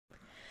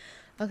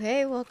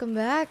Okay, welcome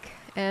back.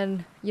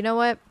 And you know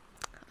what?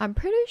 I'm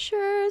pretty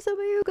sure some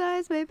of you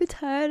guys may be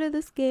tired of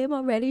this game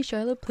already.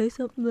 Charlotte, play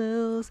something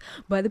else.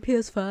 Buy the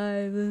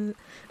PS5.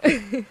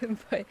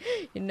 But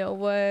you know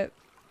what?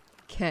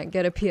 Can't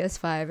get a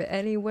PS5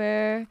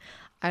 anywhere.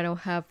 I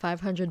don't have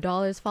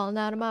 $500 falling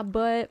out of my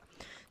butt.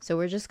 So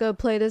we're just gonna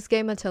play this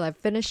game until I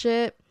finish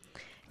it.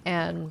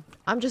 And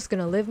I'm just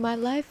gonna live my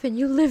life and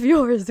you live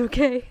yours,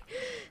 okay?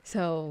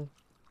 So,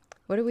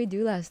 what did we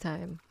do last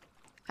time?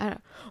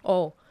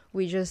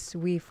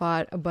 We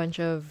fought a bunch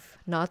of,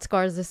 not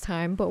scars this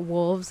time, but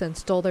wolves, and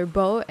stole their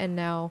boat, and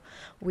now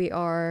we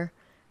are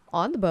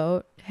on the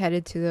boat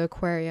headed to the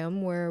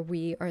aquarium where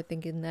we are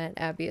thinking that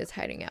Abby is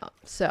hiding out.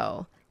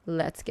 So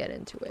let's get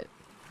into it.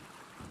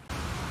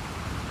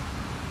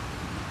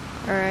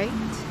 Alright,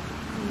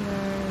 we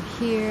are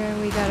here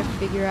and we gotta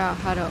figure out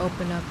how to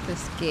open up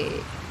this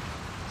gate.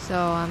 So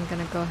I'm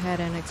gonna go ahead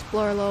and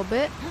explore a little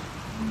bit.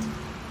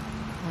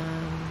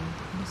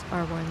 Use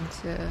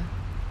R1 to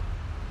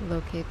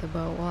locate the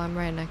boat. Well, I'm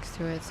right next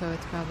to it, so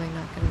it's probably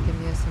not going to give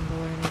me a symbol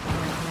or anything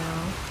right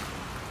now.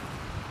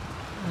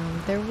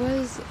 There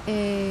was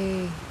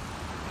a...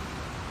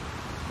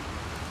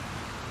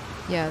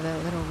 yeah,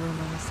 that little room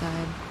on the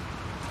side.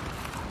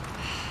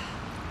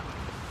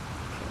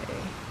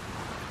 Okay.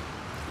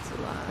 It's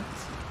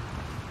locked.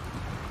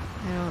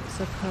 I don't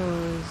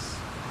suppose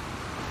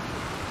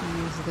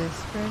use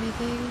this for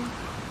anything.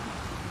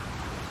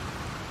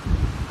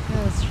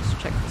 Yeah, let's just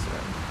check this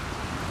room.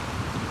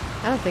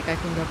 I don't think I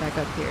can go back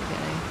up here, can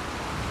I?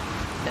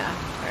 Nah,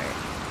 alright.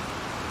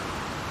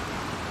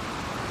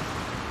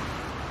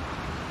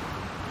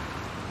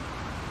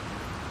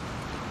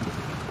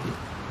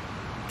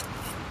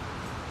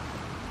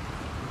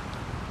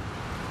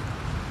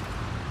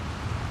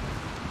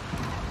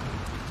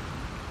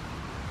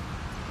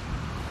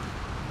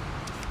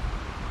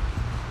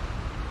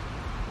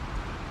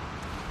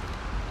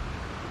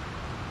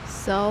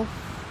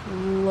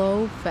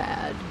 Low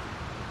fad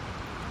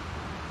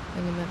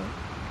in the middle.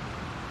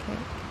 Okay,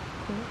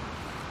 cool.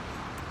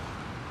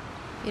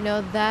 You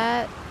know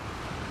that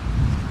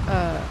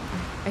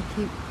I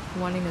keep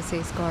wanting to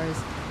say scars.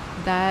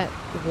 That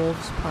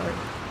wolves part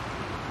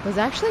was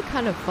actually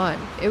kind of fun.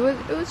 It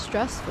was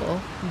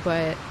stressful,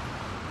 but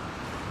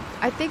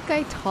I think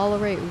I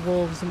tolerate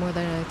wolves more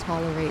than I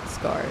tolerate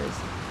scars.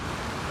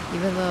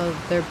 Even though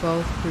they're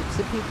both groups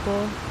of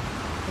people,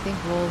 I think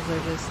wolves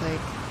are just like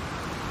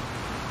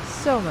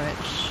so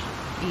much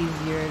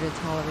easier to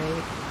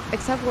tolerate.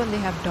 Except when they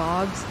have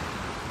dogs,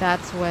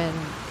 that's when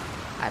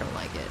I don't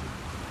like it.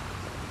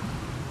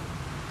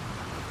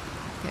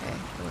 Okay,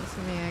 well,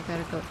 listen to me, I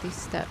gotta go up these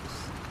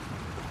steps.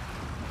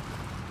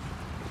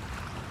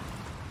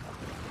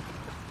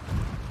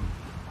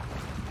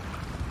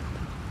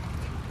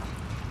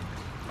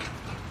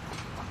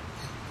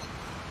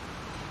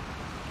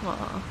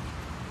 Aw.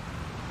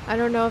 I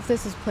don't know if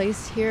this is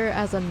placed here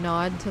as a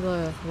nod to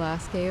the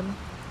last game,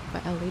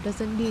 but Ellie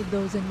doesn't need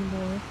those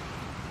anymore.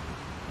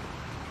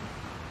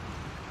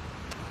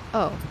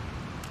 Oh,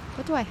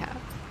 what do I have?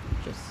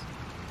 Just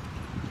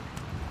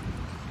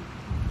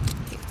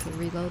okay, cool,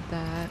 reload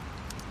that.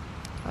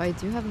 Oh, I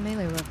do have a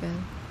melee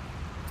weapon.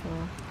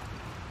 Cool.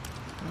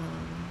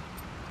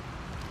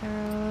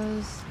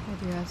 Arrows.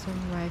 I do have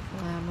some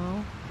rifle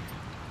ammo.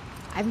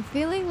 I'm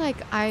feeling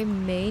like I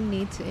may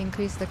need to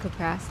increase the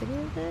capacity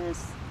of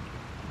this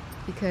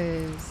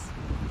because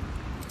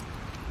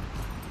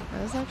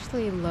I was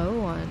actually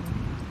low on,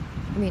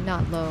 I mean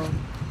not low,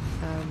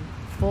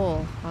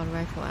 full on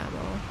rifle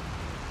ammo.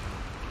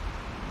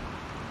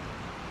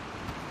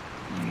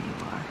 There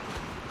you are.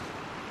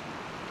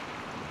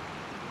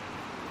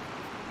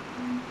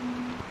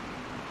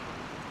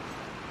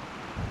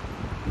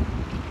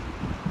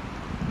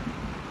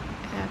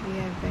 Abby,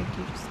 I begged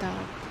you to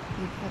stop.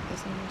 You put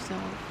this on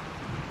yourself.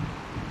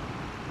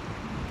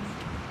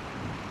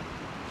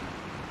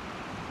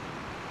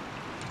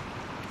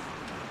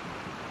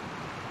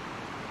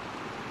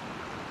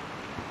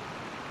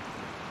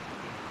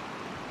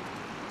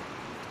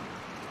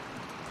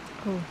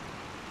 Oh.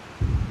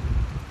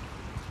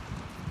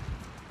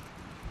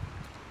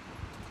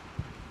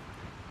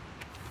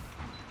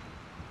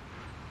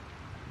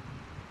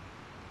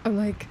 I'm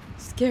like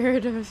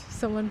scared of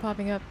someone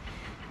popping up.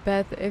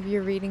 Beth, if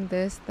you're reading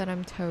this, then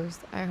I'm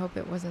toast. I hope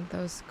it wasn't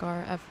those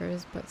scar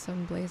effers, but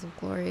some blaze of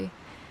glory.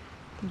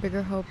 The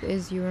bigger hope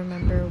is you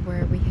remember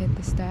where we hid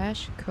the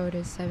stash. Code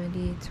is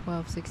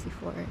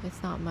 701264.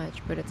 It's not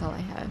much, but it's all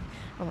I have.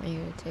 I want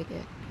you to take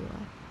it if you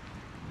want.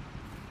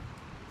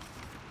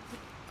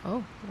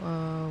 Oh,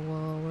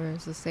 well,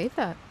 where's the safe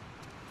at?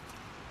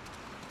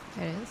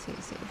 I didn't see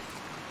a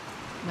safe.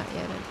 Not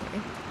yet,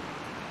 anyway.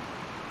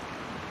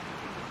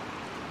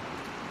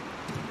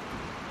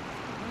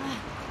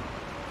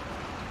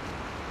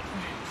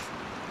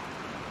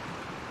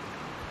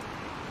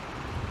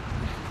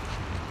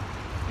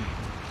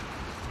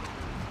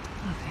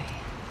 Okay.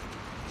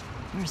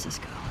 Where's this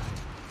go?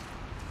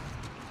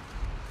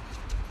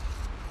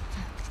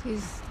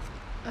 Please,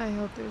 I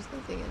hope there's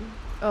nothing in.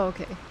 Oh,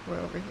 okay. We're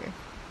over here.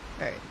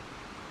 Alright.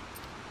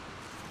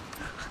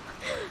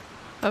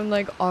 I'm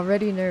like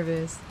already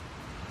nervous.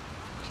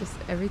 Just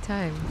every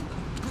time.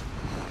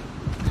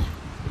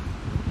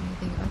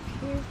 Anything up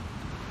here?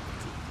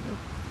 Nope.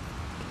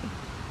 Okay.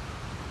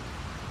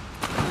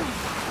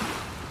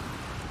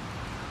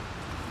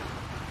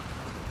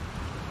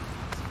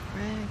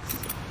 Rags.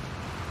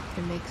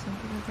 Can make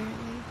something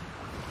apparently.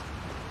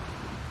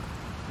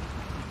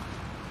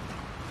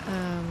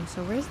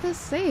 So where's this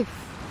safe?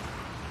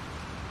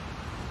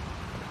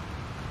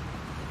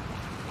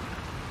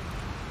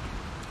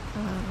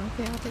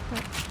 Okay, I'll take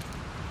that.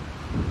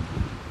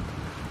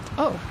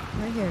 Oh,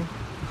 right here.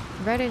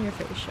 Right in your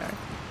face, Shar.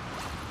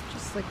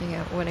 Just looking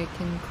at what I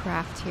can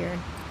craft here.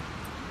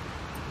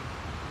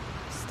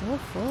 Still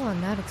full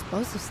on that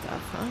explosive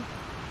stuff, huh?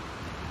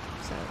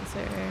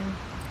 Silencer.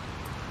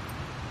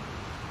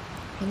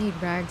 I need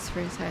rags for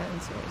a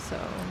silencer, so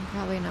I'm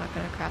probably not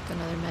gonna craft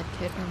another med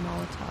kit or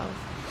Molotov.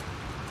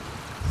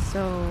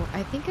 So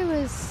I think it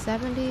was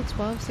 70,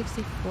 12,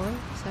 64,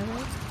 is that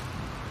right?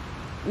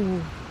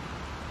 Ooh.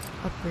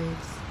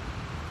 Upgrades.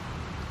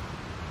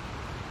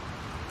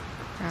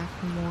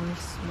 Craft more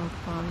smoke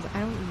bombs.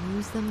 I don't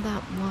use them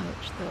that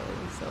much though,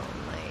 so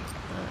I'm like,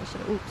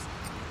 should oops.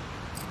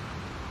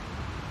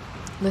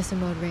 Listen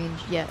mode range,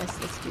 yes,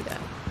 let's do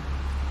that.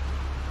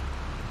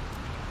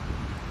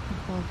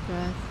 Hold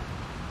breath.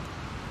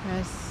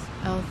 Press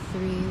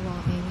L3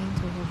 while aiming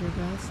to hold your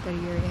breath, steady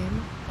your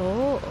aim.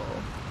 Oh!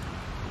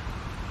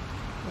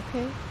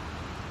 Okay.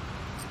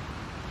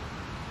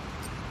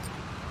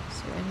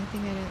 Is there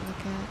anything I didn't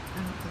look at? I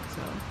don't think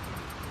so.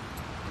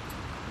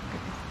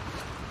 Okay.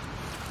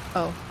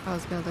 Oh, I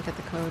was gonna look at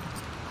the code.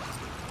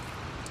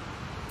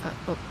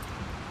 Oh.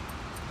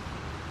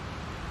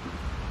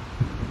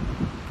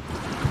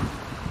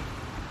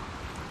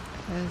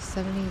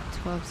 70,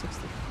 12,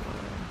 64.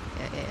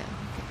 Yeah, okay.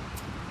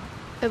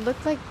 It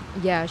looked like,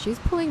 yeah, she's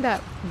pulling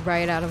that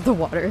right out of the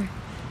water.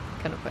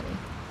 Kind of funny.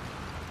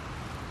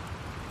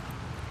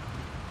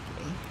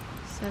 Okay,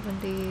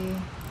 70.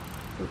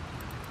 Oop.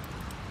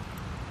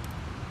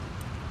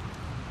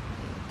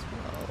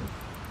 12.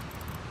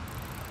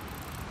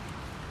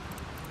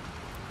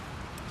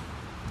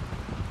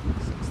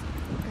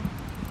 64.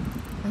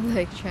 I'm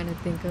like trying to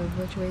think of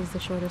which way is the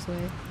shortest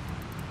way.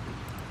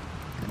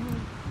 Come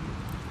on.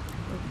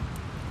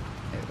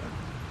 There we go.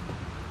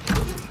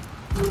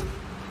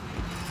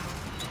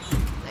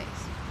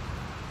 Nice.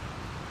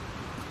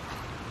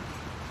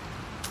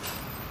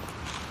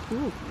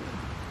 Ooh.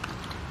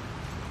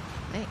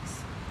 Nice.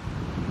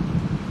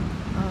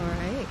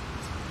 Alright.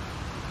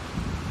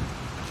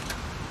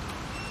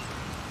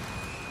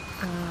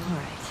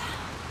 Alright.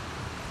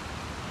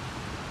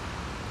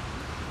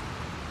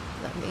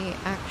 Let me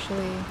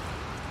actually...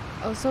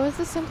 Oh, so is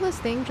the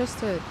simplest thing just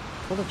to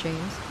pull the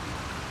chains?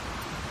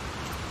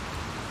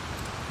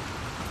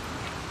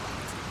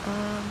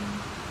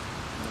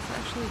 Let's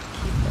actually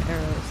keep the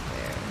arrows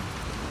there.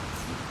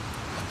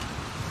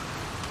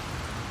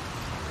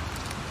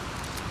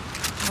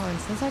 Oh, and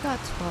since I got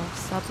 12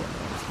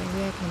 supplements,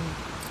 maybe I can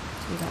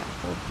do that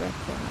whole breath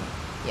thing.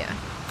 Yeah.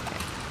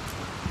 Okay.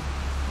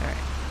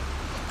 Alright.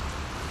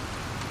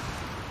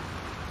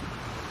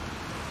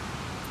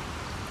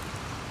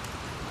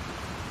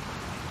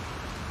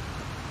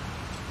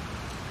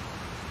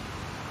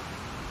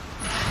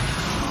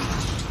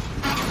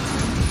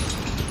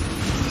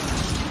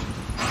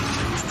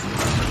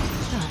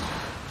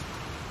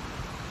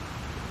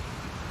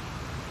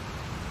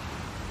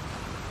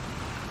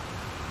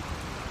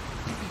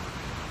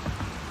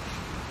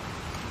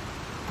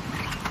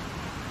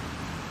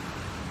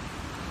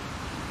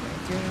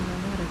 Do you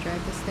remember how to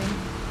drive this thing?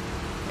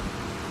 Okay.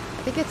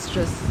 I think it's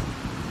just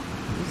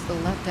use the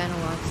left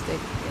analog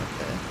stick to get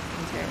the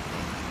entire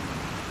thing.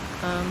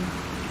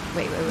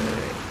 Wait.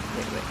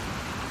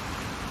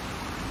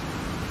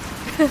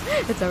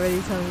 It's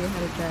already telling me how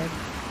to drive.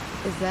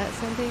 Is that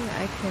something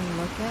I can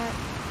look at?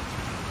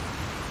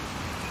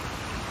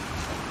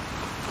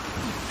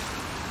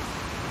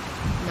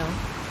 No.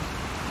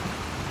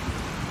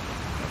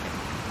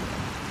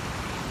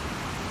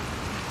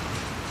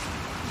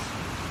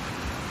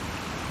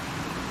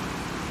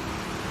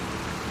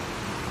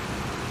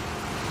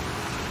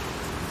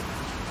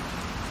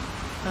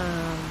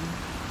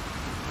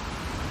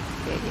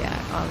 Okay, yeah,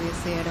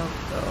 obviously I don't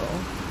go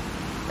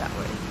that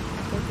way.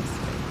 I go this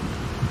way.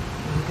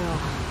 Here we go.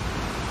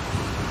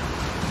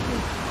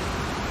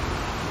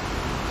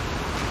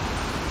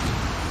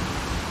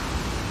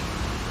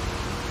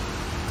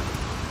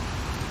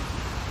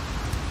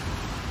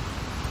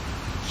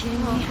 Kidding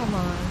me? Come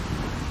on.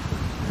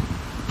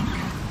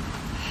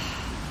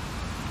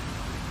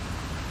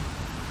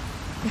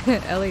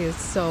 Ellie is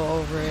so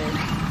over it.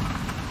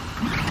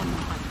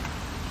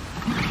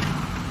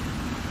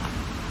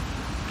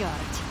 Got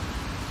it.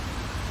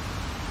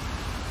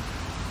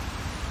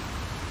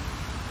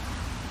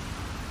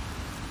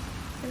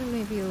 Gonna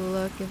maybe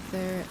look if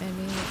there are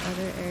any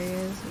other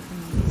areas we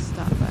can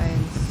stop by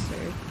and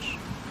search.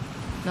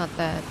 Not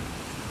that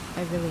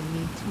I really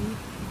need to,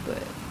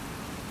 but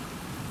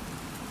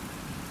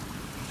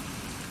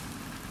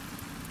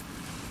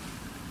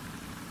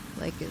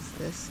Like, is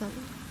this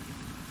something?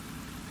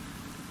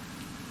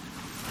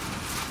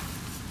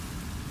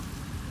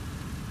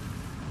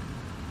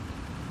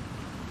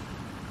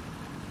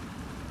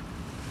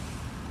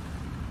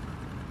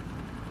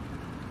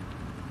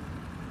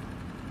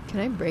 Can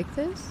I break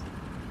this?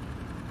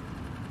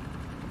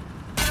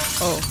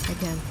 Oh, I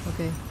can.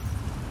 Okay.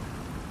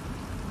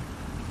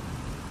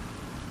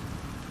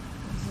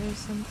 Is there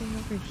something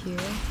over here?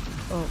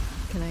 Oh,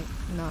 can I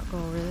not go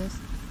over this?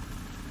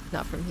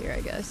 Not from here, I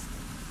guess.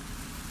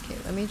 Okay,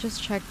 let me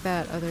just check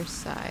that other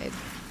side.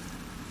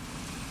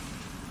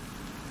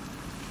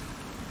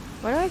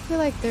 Why do I feel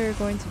like they're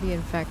going to be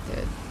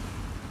infected?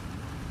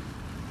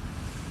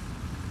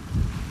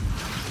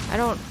 I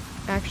don't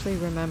actually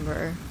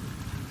remember,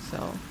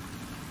 so...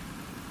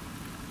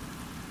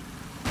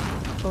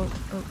 Oh.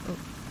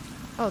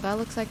 Oh, that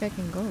looks like I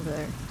can go over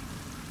there.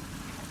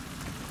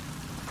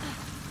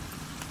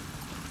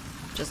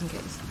 Just in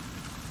case.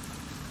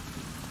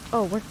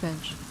 Oh,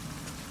 workbench.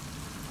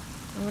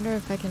 I wonder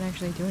if I can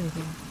actually do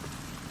anything.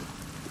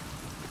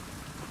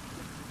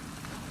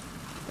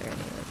 Is there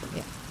any, like,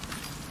 yeah.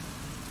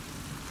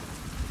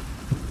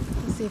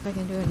 Let's see if I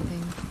can do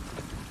anything.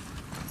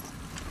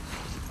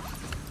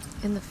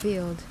 In the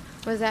field.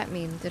 What does that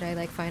mean? Did I,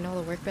 like, find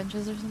all the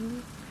workbenches or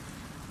something?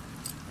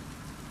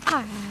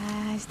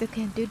 I still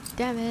can't do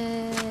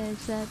damage.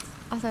 That's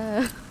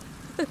awesome.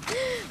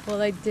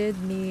 Well, I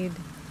did need,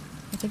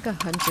 I think,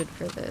 100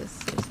 for this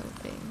or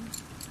something.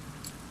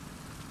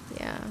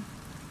 Yeah.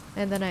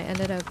 And then I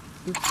ended up,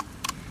 oops.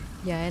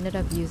 Yeah, I ended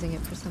up using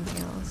it for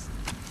something else.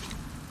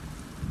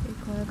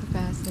 Recoil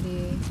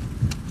capacity,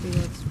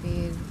 reload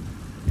speed.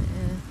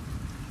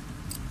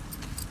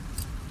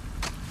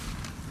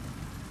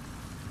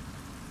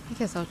 I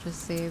guess I'll just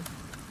save.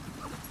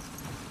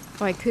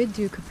 Oh, I could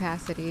do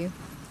capacity.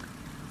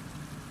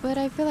 But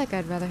I feel like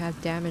I'd rather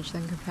have damage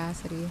than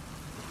capacity.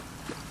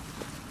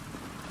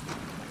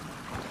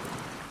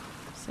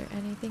 Is there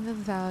anything of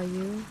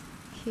value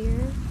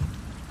here?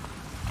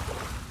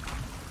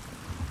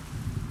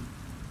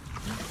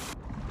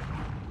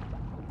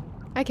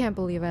 I can't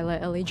believe I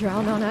let Ellie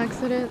drown on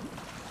accident.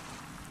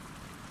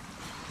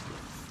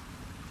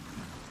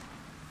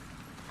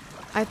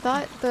 I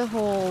thought the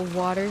whole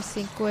water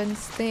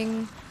sequence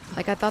thing,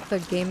 like I thought the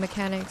game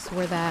mechanics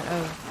were that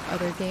of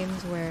other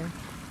games where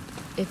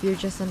if you're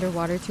just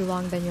underwater too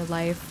long, then your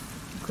life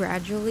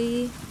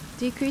gradually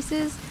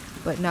decreases.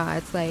 But nah,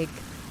 it's like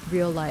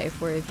real life,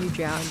 where if you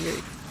drown,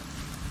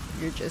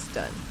 you're just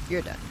done.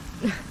 You're done.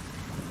 Okay,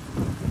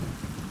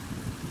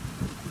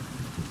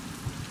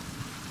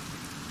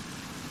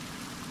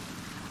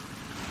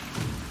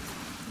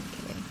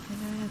 I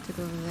know I have to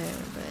go over there,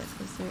 but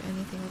is there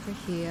anything over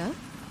here?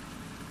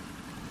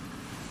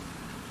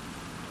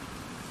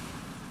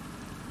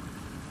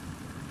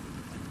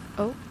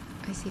 Oh,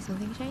 I see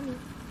something shiny.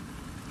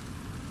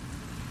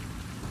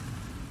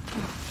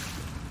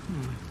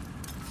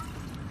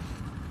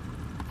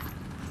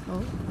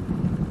 Oh.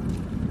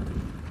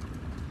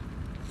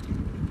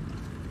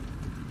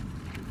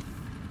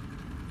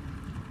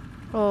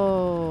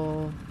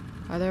 Oh.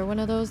 Are there one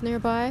of those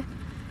nearby?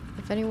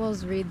 If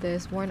anyone's read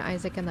this, warn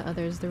Isaac and the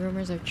others. The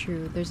rumors are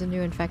true. There's a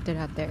new infected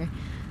out there.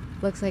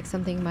 Looks like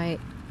something made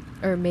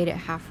it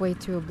halfway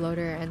to a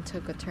bloater and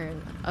took a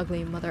turn.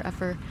 Ugly mother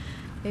effer.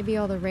 Maybe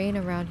all the rain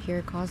around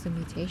here caused a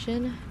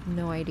mutation?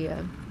 No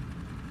idea.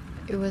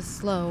 It was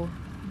slow,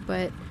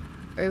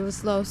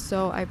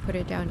 so I put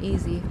it down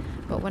easy.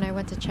 But when I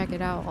went to check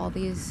it out, all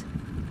these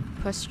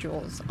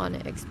pustules on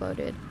it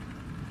exploded.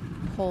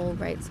 Whole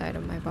right side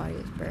of my body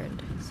is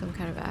burned. Some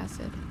kind of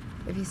acid.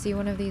 If you see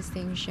one of these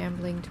things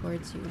shambling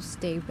towards you,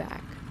 stay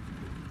back.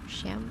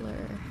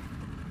 Shambler.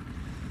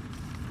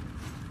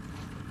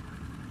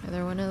 Are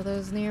there one of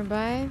those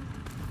nearby?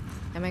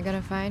 Am I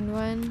gonna find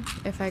one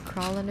if I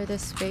crawl under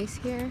this space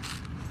here?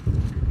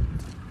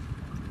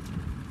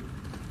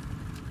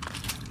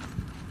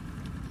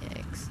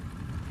 Yikes.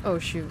 Oh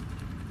shoot.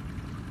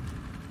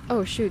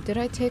 Oh shoot, did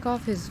I take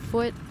off his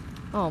foot?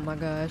 Oh my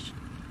gosh.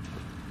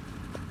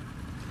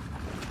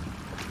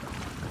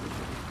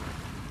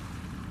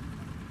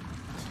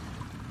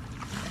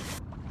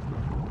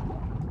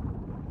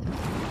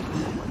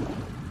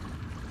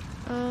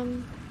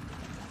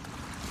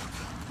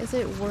 Is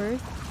it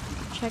worth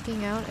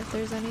checking out if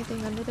there's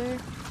anything under there?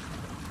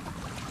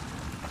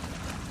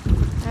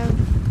 I have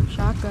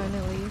shotgun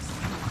at least.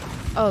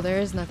 Oh, there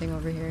is nothing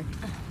over here.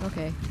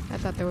 Okay, I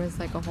thought there was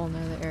like a whole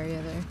nother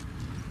area there.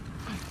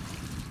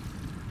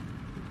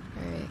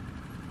 Alright.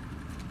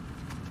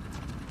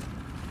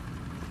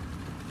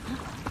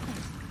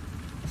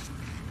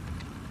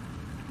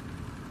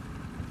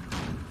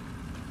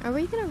 Are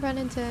we gonna run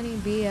into any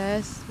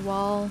BS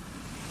while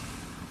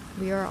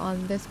we are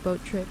on this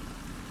boat trip?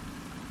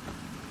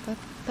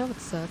 That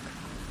would suck.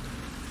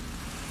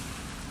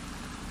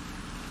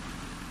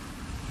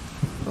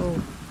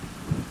 Oh.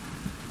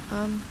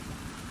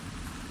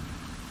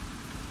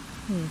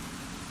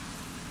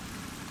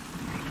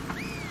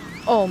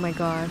 Oh my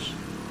gosh.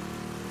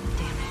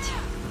 Damn it.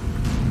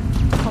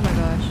 Oh my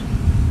gosh.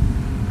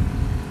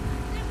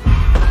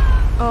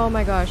 Oh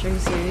my gosh, are you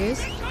serious?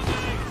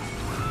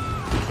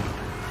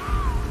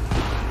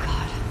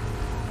 God.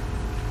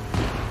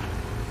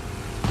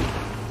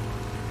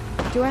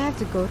 Do I have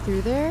to go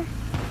through there?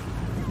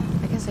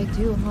 I guess I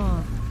do,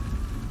 huh?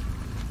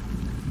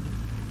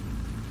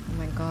 Oh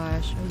my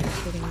gosh, are you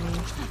kidding me?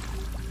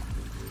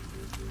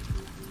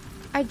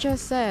 I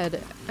just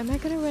said, am I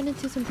gonna run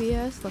into some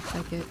BS? Looks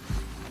like it.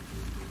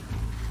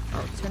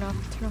 Oh, turn off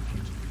your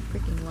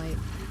freaking light.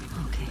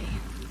 Okay.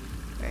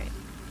 Alright.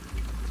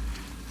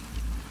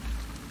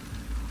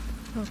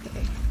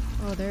 Okay.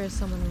 Oh, there is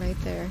someone right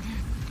there.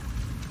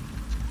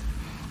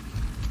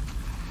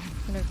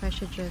 I wonder if I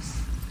should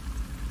just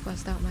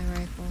bust out my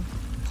rifle.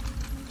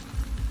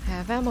 I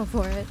have ammo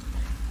for it.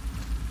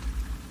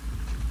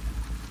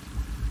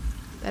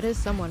 That is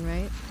someone,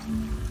 right?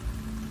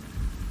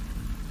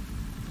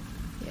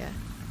 Yeah.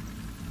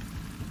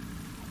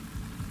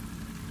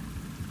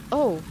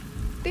 Oh,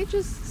 they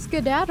just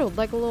skedaddled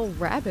like a little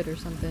rabbit or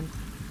something.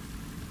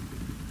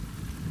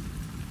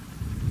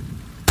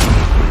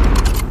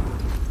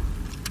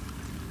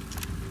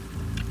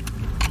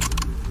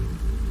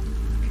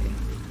 Okay.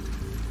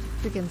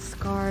 Freaking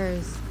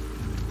scars.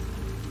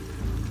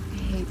 I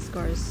hate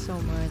scars so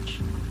much.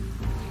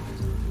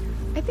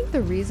 I think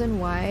the reason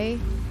why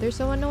they're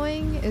so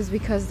annoying is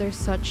because they're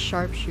such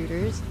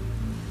sharpshooters.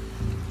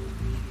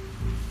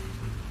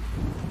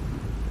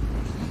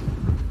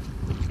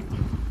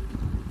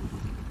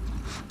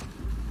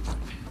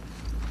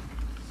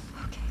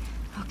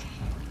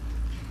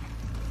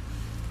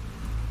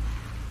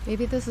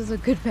 Maybe this is a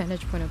good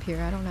vantage point up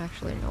here. I don't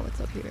actually know what's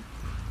up here.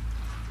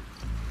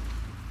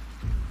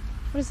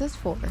 What is this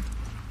for?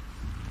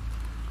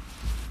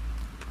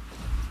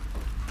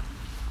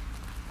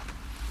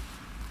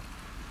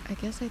 I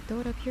guess I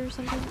throw it up here or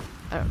something?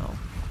 I don't know.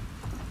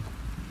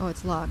 Oh,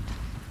 it's locked.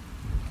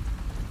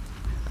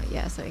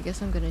 Yeah, so I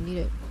guess I'm gonna need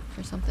it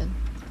for something.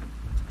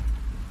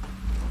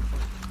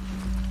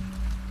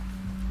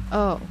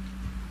 Oh.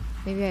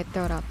 Maybe I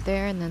throw it up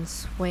there and then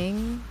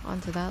swing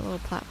onto that little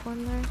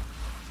platform there?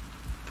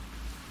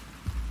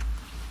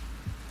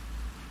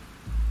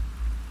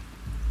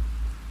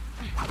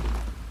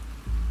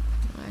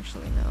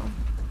 Actually, no.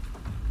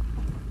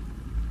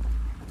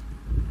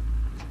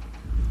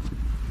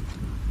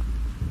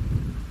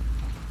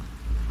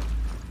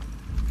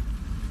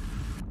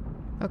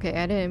 Okay,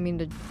 I didn't mean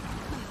to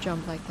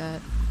jump like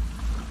that.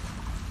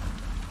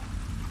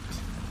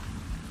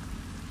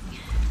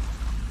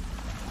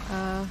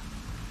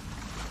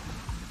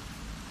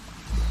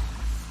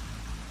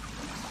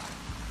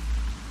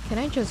 Can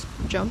I just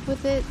jump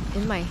with it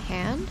in my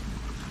hand?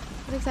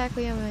 What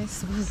exactly am I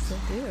supposed to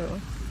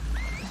do?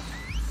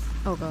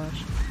 Oh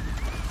gosh.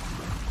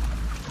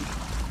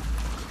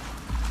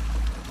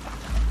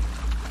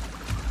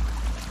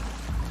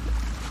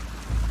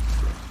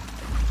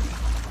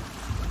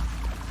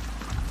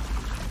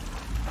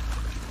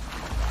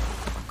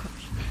 Oh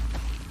gosh.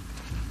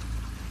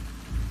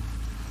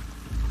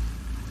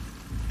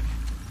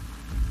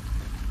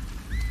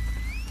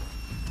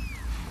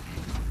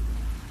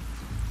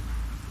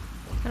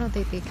 I don't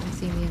think they can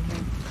see me in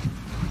here.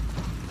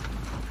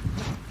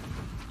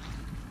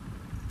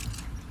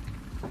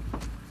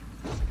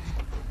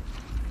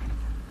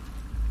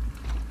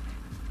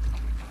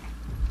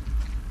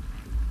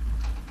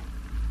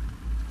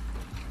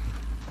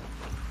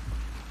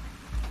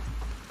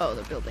 Oh,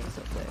 the building's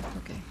up there.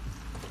 Okay.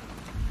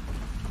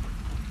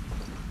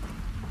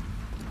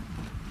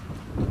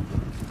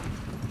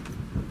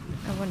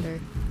 I wonder.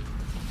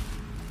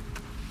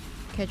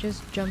 Can I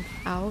just jump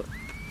out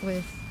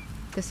with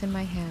this in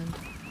my hand?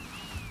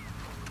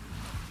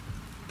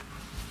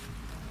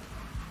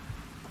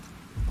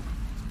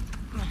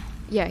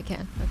 Yeah, I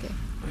can. Okay.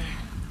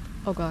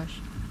 Oh gosh.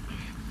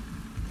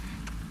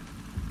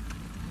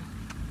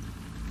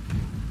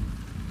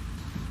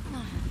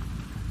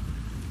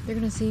 They're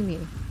gonna see me.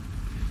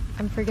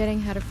 I'm forgetting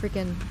how to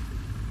freaking...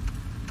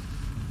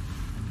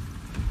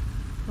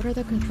 What are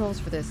the controls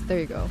for this? There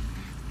you go.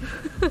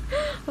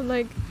 I'm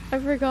like, I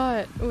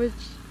forgot which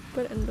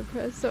button to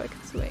press so I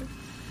can swing.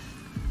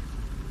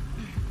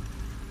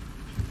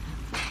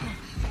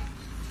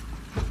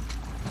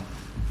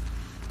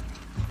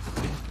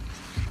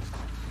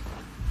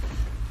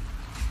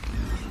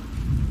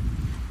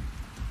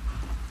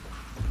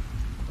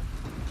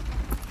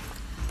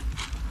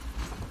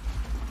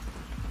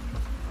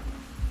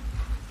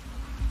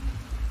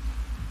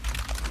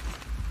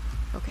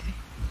 Okay.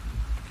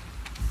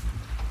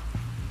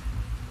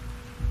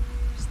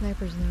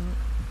 Sniper's note.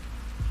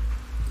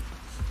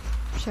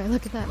 Should I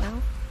look at that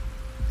now?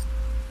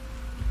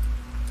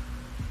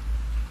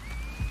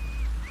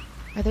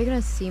 Are they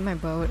gonna see my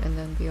boat and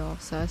then be all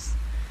sus?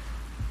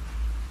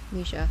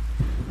 Misha,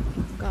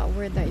 got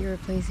word that you're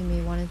replacing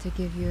me. Wanted to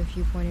give you a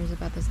few pointers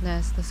about this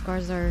nest. The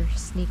scars are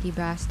sneaky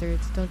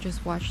bastards. Don't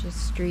just watch the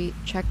street.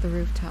 Check the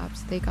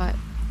rooftops. They got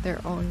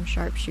their own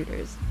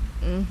sharpshooters.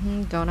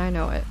 Don't I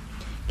know it.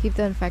 Keep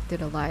the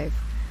infected alive.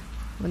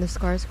 When the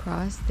scars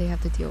cross, they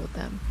have to deal with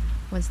them.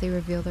 Once they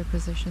reveal their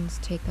positions,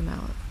 take them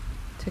out.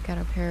 Took out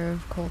a pair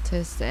of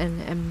cultists and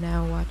am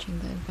now watching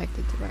the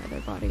infected devour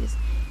their bodies.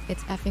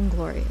 It's effing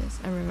glorious.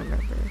 And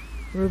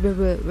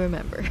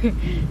remember,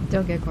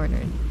 don't get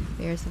cornered.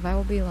 May your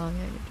survival be long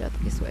and your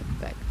death be swift.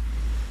 Back.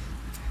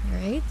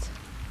 Alright.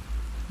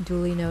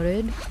 Duly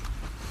noted.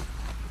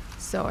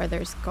 So are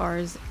there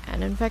scars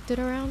and infected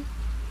around?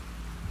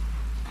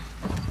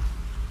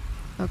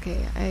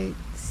 Okay, I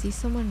see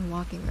someone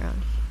walking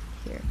around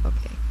here.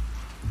 Okay.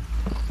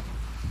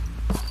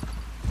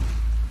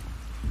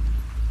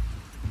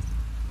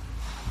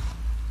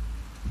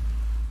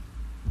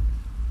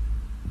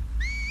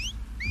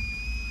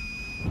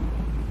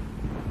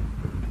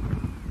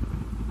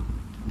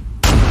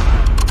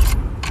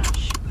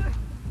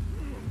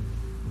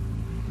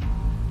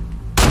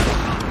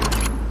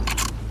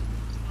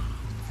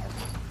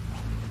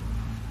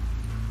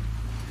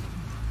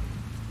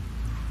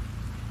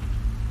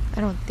 I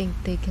don't think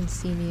they can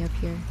see me up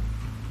here.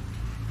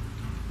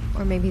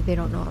 Or maybe they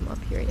don't know I'm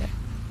up here yet.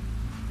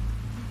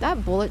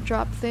 That bullet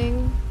drop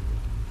thing,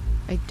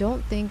 I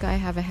don't think I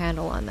have a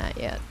handle on that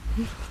yet.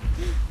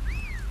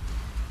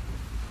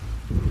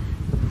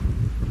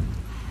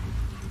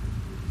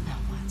 Now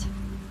what?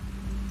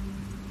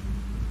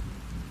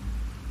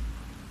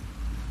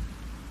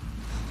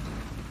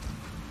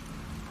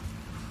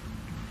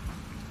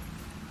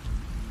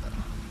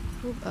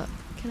 Move up.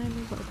 Can I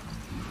move up?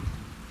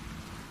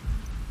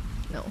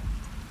 No.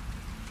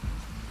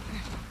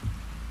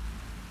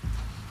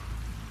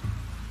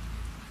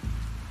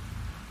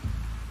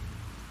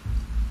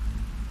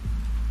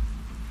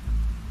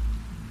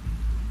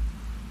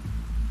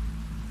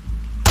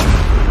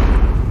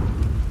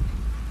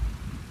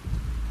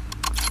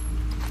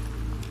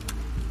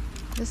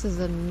 This is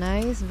a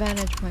nice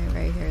vantage point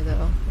right here,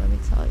 though, let me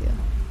tell you.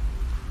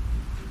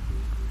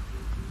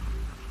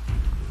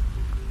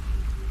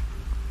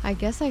 I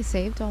guess I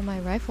saved all my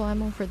rifle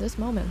ammo for this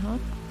moment, huh?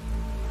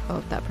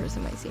 Oh, that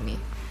person might see me.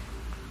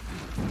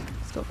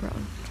 Let's go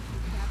prone.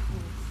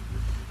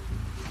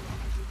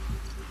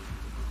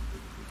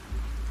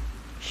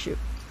 Shoot.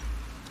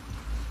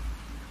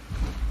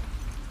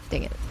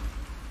 Dang it.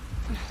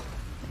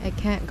 I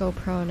can't go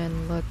prone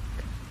and look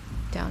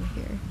down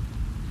here.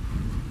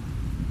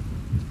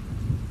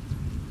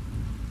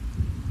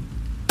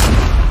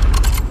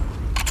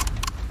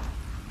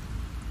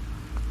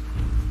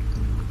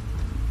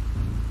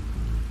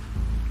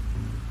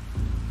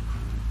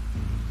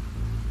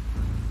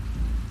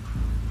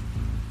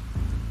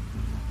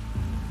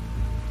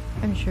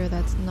 I'm sure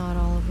that's not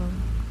all of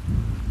them.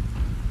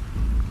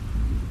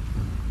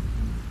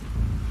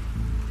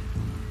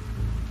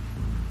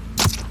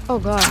 Oh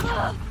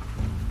god.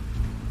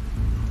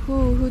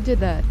 Who did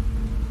that?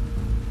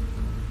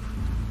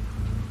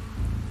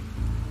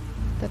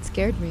 That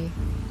scared me.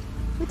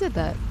 Who did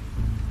that?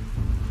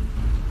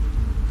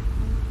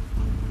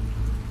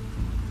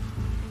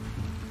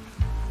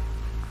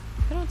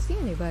 I don't see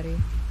anybody.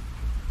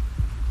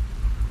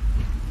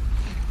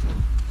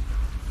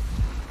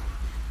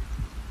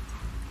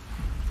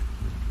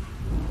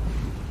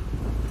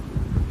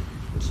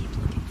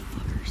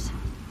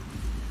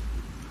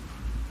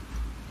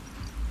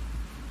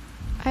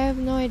 I have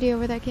no idea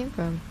where that came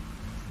from.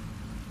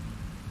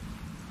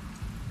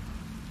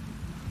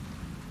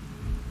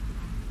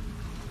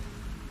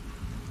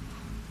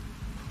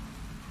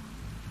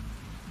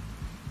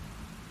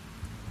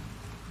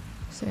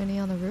 Is there any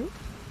on the roof?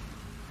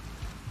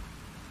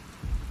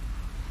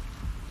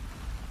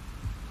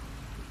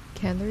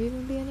 Can there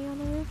even be any on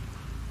the roof?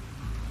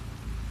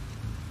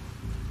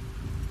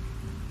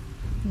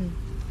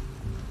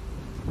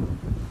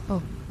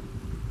 Oh.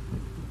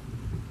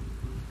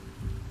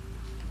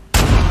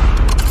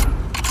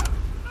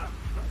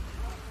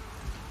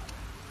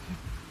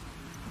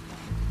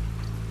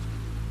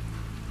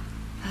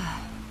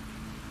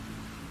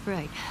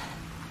 Right.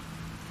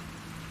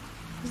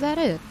 Is that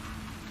it?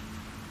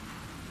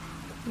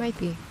 Might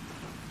be.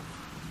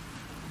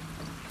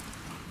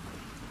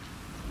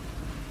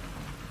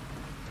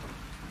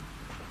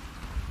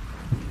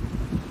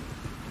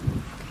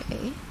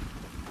 Okay.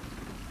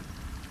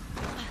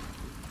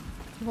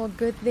 Well,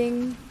 good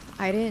thing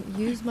I didn't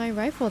use my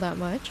rifle that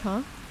much,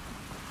 huh?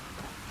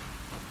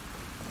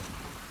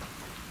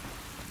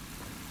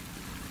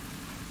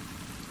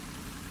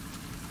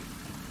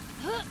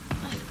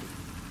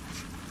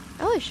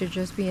 I should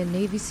just be a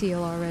Navy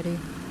SEAL already.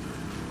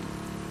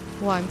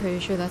 Well, I'm pretty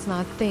sure that's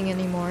not a thing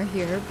anymore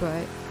here,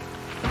 but...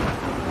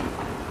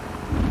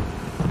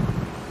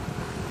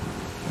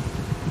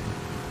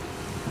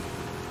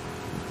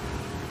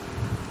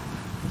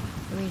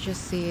 Let me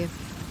just see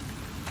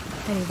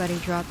if anybody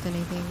dropped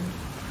anything.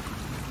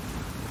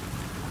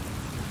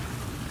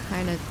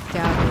 Kinda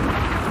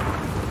doubt it.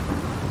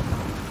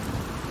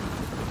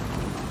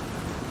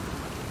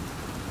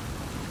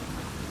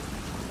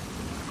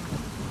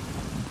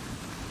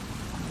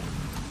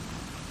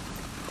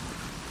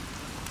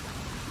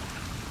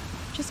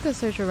 Just go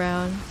search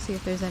around, see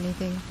if there's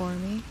anything for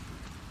me.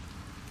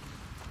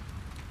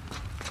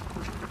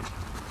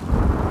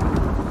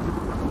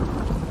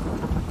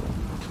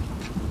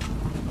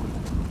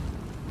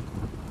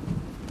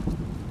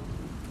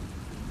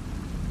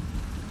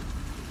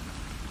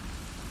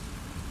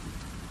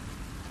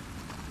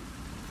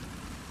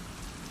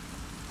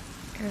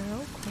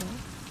 arrow. Cool.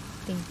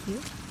 Thank you.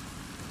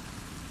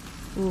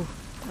 Ooh,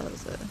 that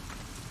was a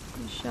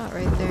good shot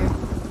right there.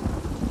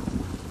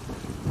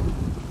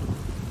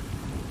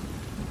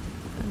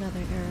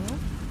 Another arrow.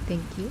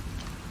 Thank you.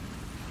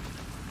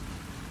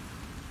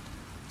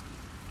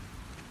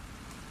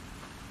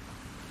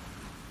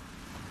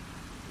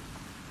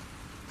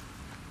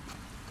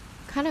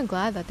 Kind of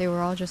glad that they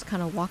were all just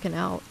kind of walking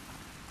out.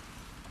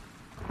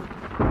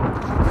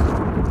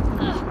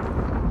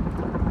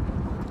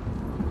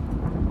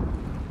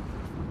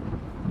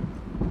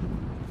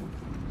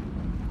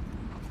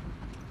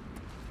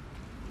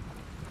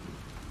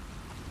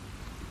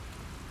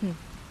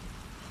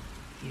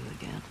 You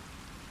again.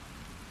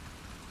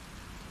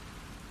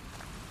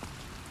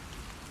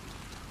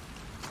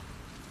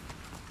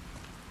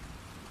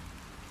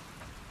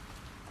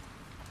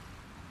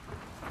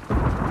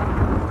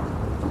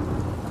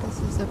 This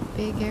is a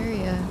big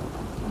area.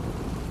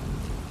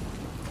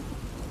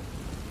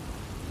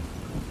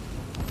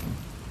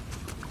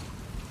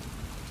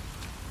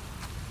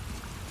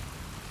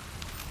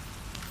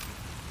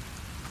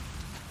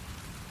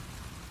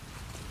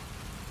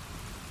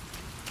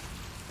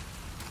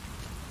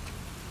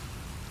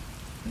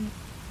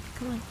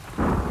 Come on.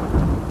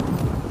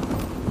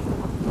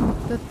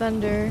 The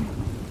thunder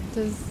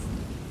does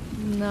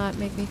not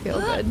make me feel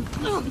good.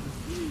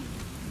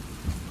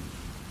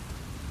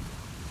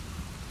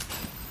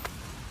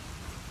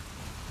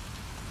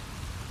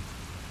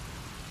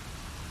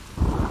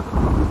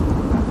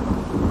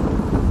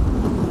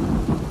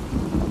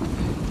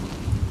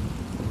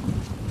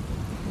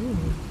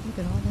 Look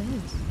at all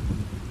this.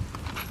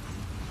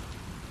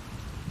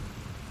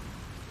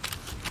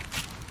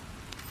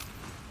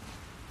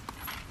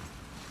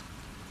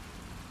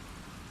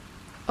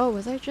 Oh,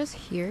 was I just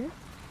here?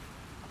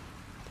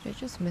 Did I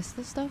just miss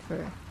this stuff,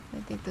 or I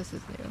think this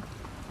is new?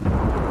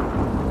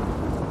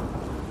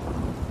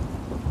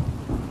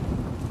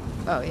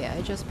 Oh yeah,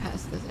 I just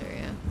passed this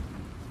area.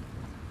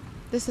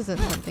 This isn't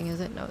something, is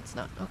it? No, it's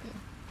not. Okay.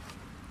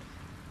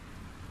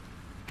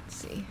 Let's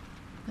see.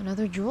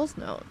 Another Jules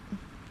note.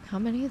 How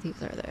many of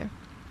these are there?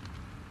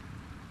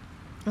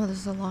 Oh, this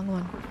is a long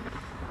one.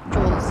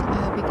 Jules, I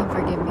hope you can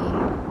forgive me.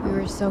 We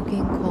were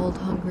soaking cold,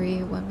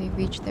 hungry when we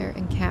reached their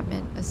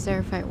encampment. A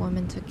Seraphite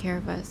woman took care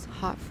of us.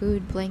 Hot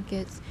food,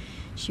 blankets.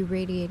 She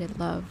radiated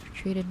love,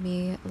 treated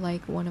me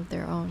like one of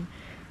their own.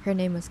 Her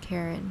name was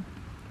Karen.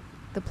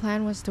 The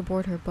plan was to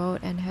board her boat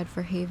and head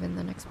for Haven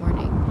the next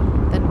morning.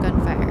 Then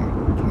gunfire.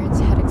 Karen's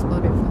head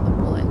exploded from the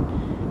bullet.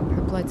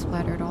 Her blood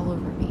splattered all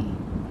over me.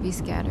 We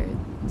scattered.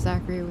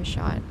 Zachary was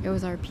shot. It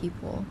was our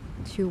people.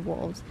 2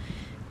 wolves.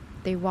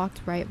 They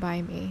walked right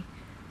by me.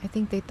 I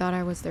think they thought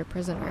I was their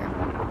prisoner.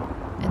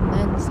 And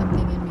then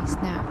something in me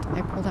snapped.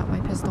 I pulled out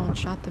my pistol and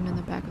shot them in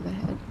the back of the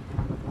head.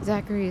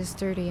 Zachary is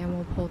sturdy and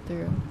will pull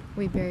through.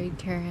 We buried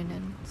Karen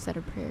and said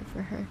a prayer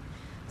for her.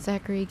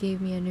 Zachary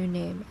gave me a new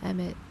name,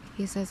 Emmett.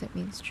 He says it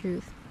means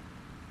truth.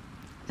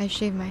 I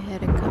shaved my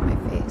head and cut my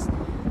face.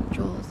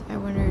 Jules, I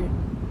wondered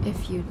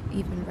if you'd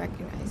even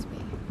recognize me.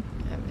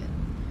 Emmett.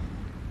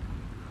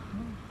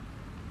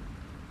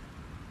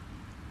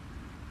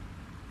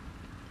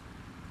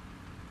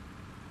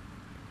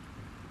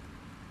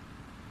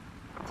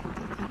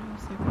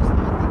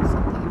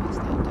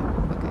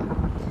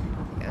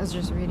 I was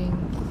just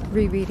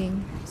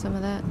rereading some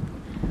of that.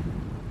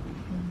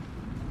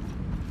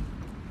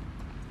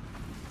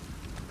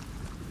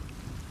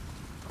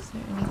 Is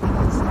there anything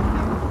else in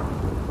here?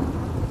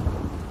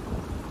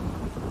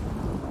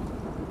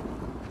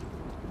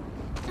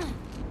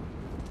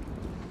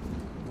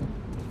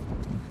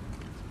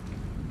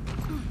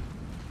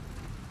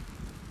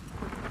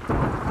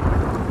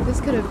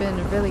 This could have been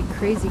a really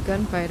crazy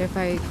gunfight if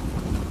I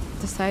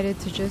decided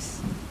to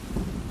just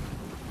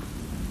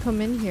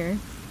come in here.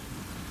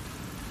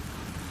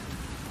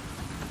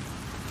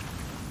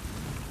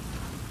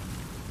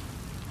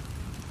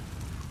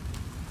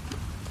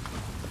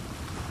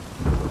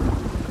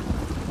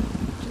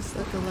 Just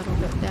look a little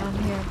bit down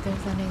here if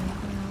there's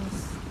anything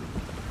else.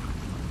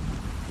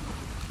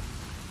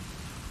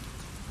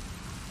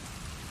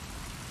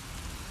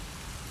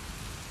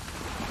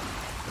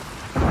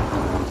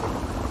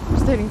 I'm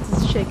starting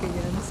to shake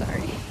again,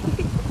 sorry.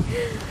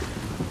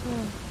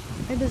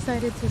 I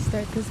decided to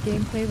start this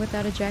gameplay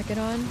without a jacket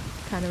on.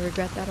 Kind of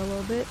regret that a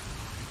little bit.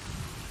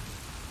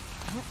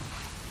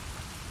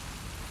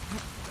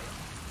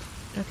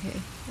 Okay,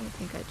 I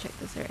think I checked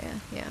this area.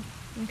 Yeah,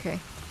 okay.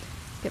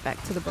 Let's get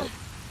back to the boat.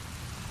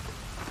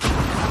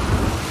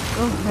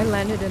 Oh, I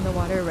landed in the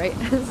water right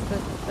as the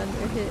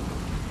thunder hit.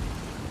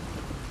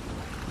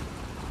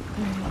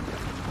 Alright.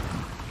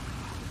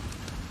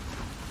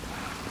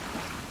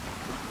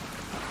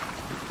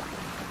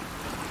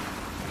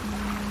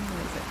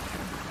 Where is it?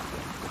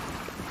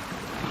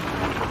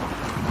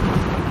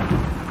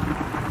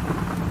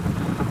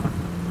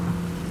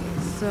 Okay,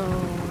 so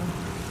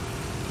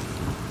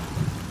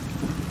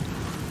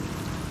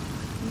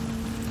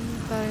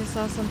thought I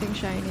saw something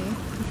shiny.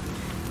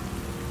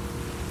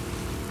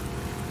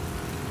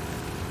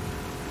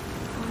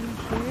 On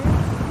here.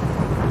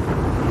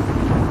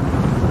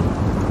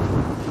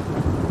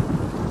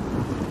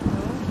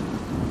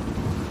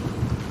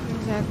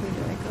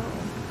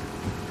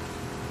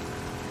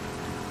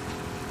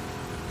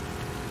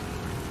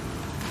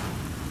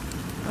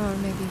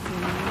 Maybe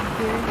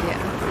here?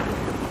 Yeah.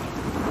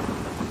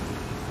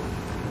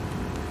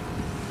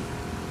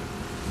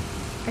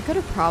 I could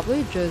have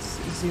probably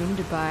just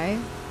zoomed by,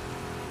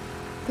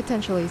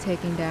 potentially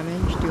taking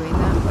damage doing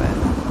that, but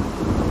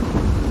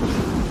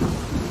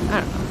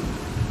I don't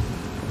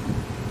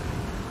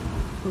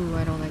know. Ooh,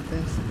 I don't like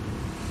this.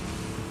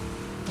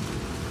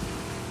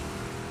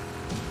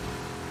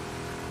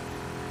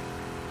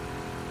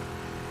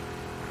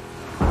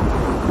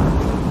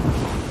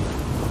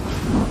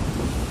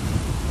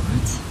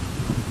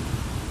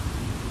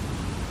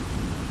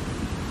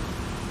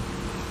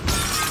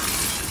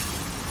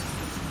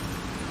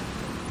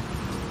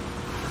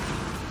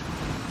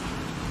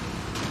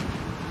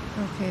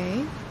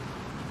 Okay.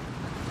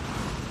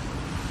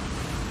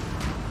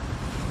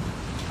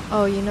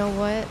 Oh, you know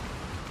what?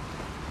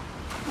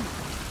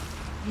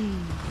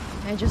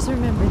 I just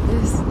remembered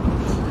this. Of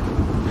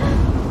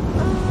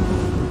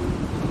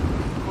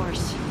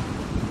course.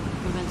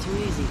 Would have been too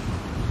easy.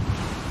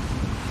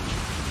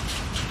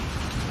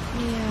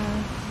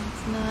 Yeah,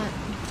 it's not.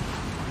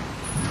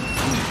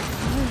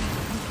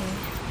 Okay.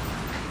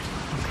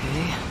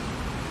 Okay.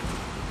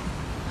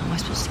 How am I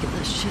supposed to get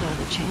that shit out of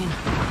the chain?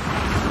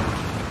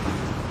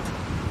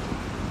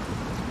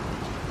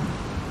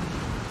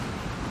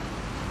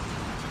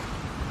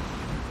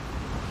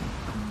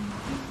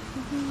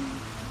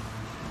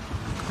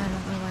 I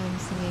don't know why I'm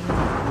singing.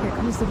 Here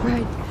comes the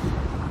bride.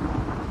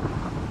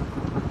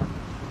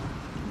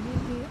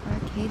 Movie,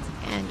 arcades,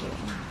 and you.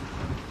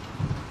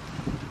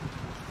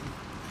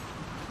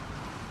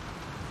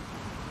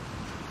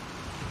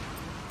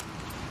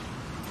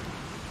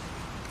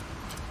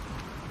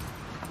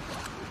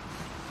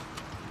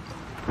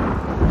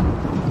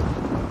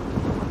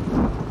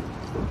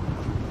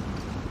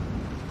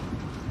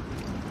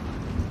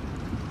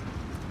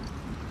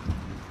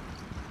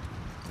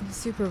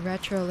 Super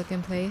retro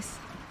looking place.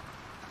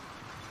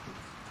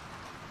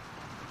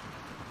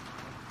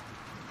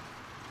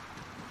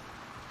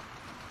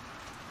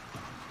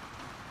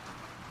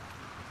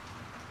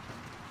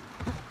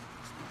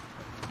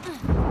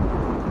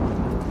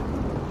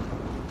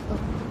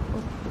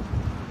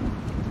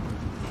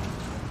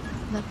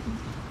 Nothing.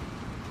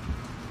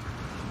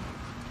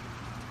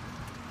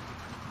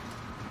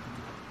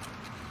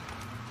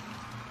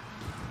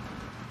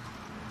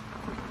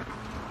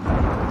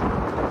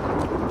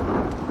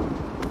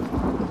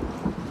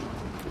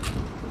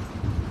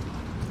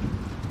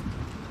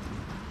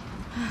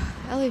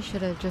 Ellie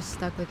should have just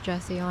stuck with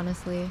Jesse,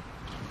 honestly.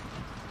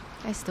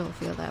 I still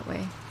feel that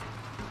way.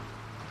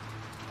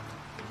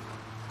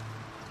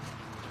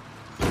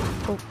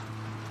 Oh.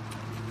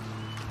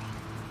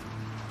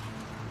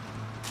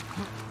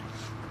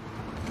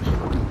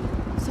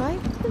 So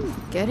I've been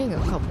getting a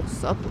couple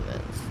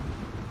supplements.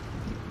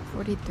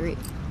 43.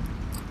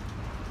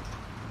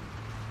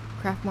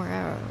 Craft more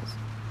arrows.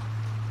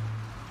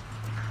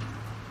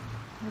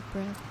 More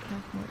breath,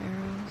 craft more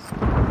arrows.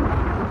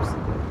 Oops.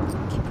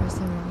 Keep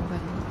pressing the wrong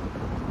button.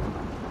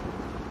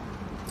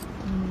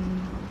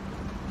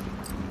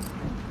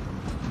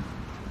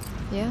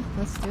 Yeah,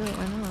 let's do it.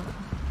 Why not?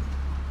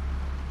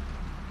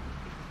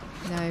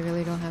 No, I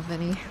really don't have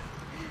any. Okay.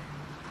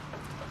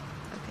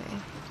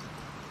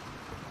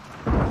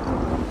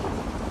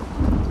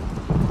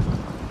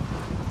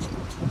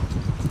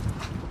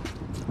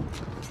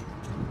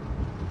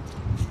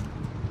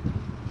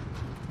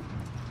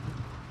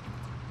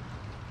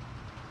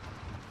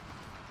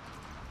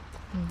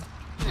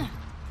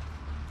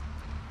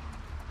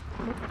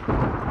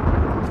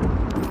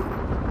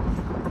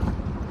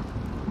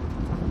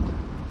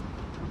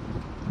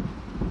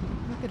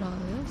 Look at all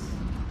this.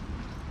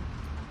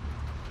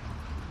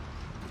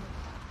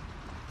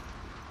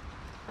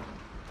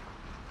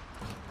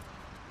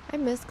 I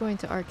miss going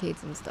to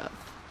arcades and stuff.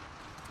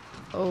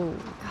 Oh,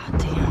 God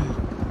damn.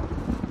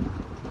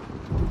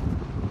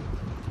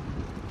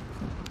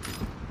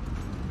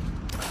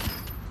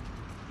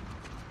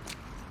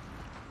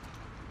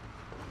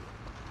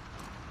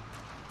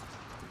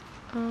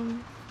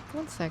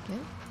 one second.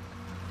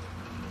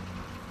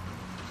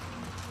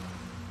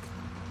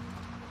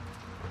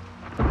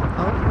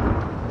 Oh.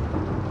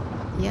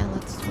 Yeah,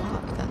 let's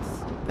swap.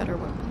 That's a better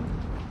weapon.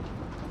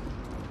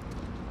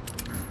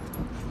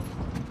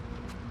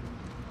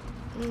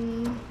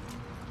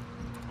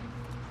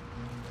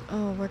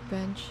 Oh,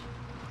 workbench.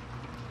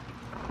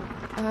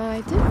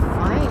 I did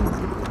find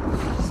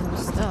some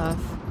stuff.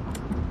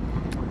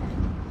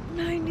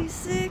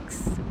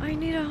 96. I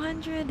need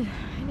 100.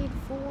 I need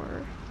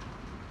 4.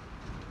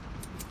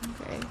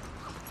 Okay.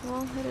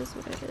 Well, it is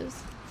what it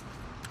is.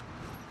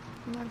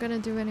 I'm not gonna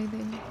do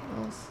anything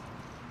else.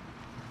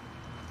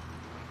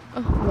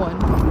 Oh, 1.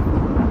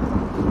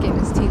 The game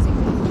is teasing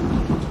me.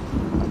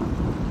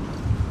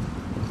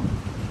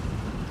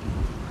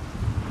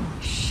 Oh,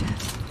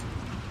 shit.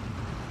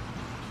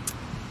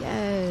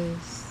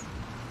 Yes.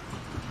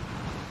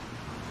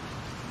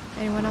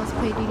 Anyone else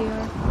play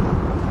DDR?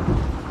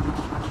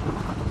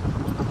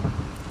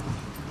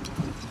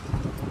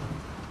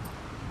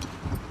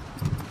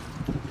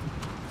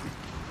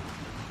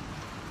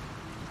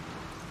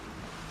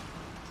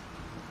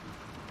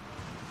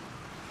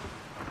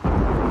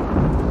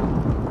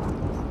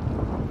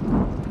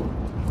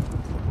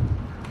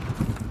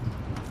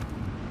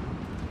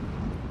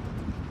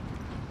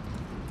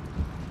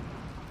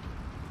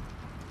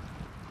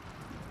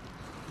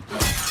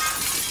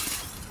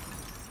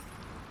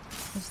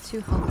 There's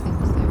 2 health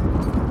things there.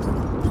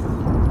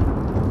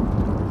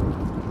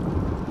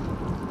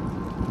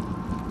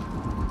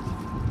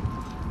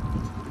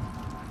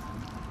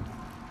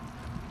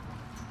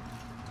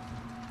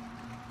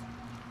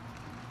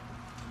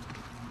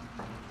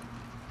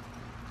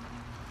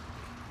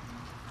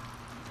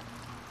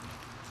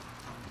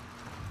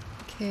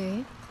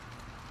 Okay.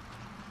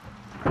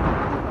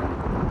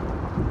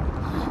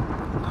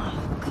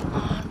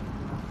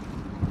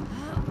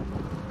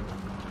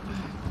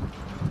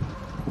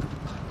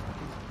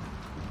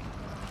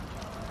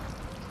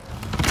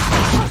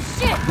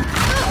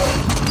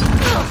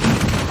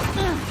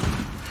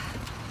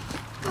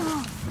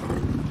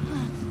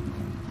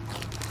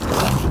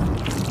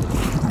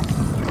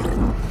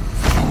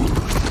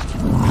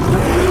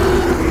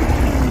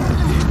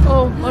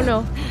 Oh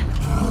no.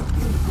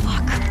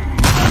 Fuck.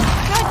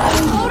 Guys,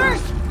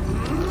 floaters!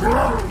 I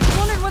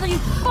wondered whether you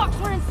fucks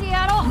were in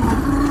Seattle.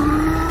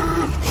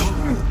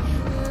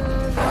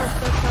 That's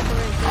not the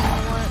right thing I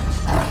want.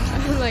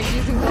 I'm like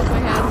using both my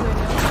hands right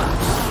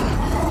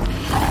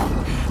now.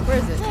 Where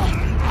is it?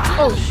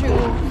 Oh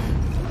shoot.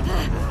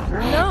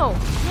 No!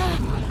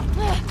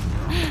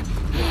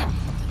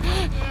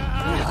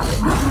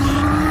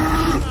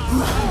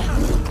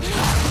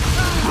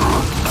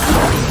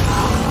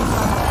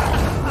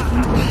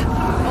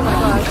 Oh my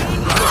gosh.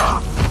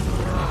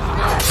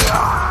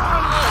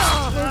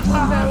 There's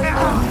one battle.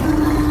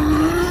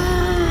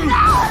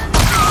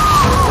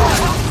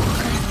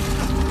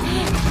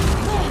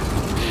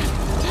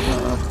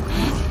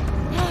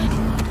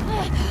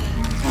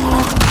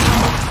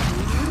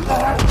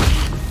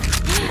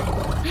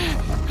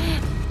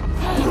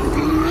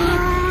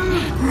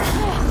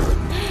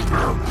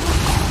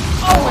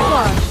 Oh my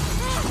gosh.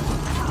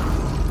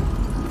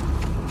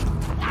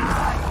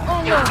 Oh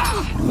no.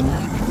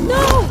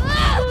 No!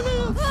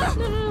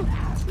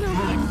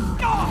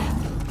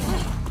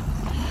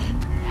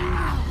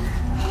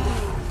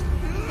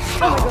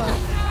 Oh my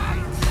god.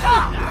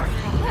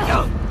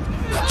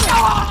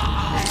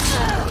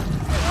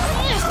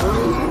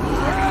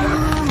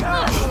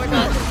 Oh my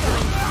gosh.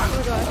 Oh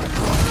my gosh.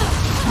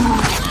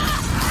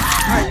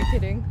 Are you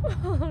kidding?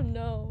 Oh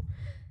no.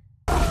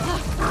 I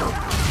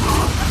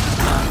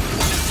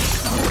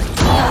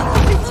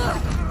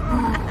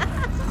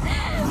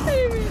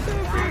didn't mean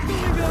to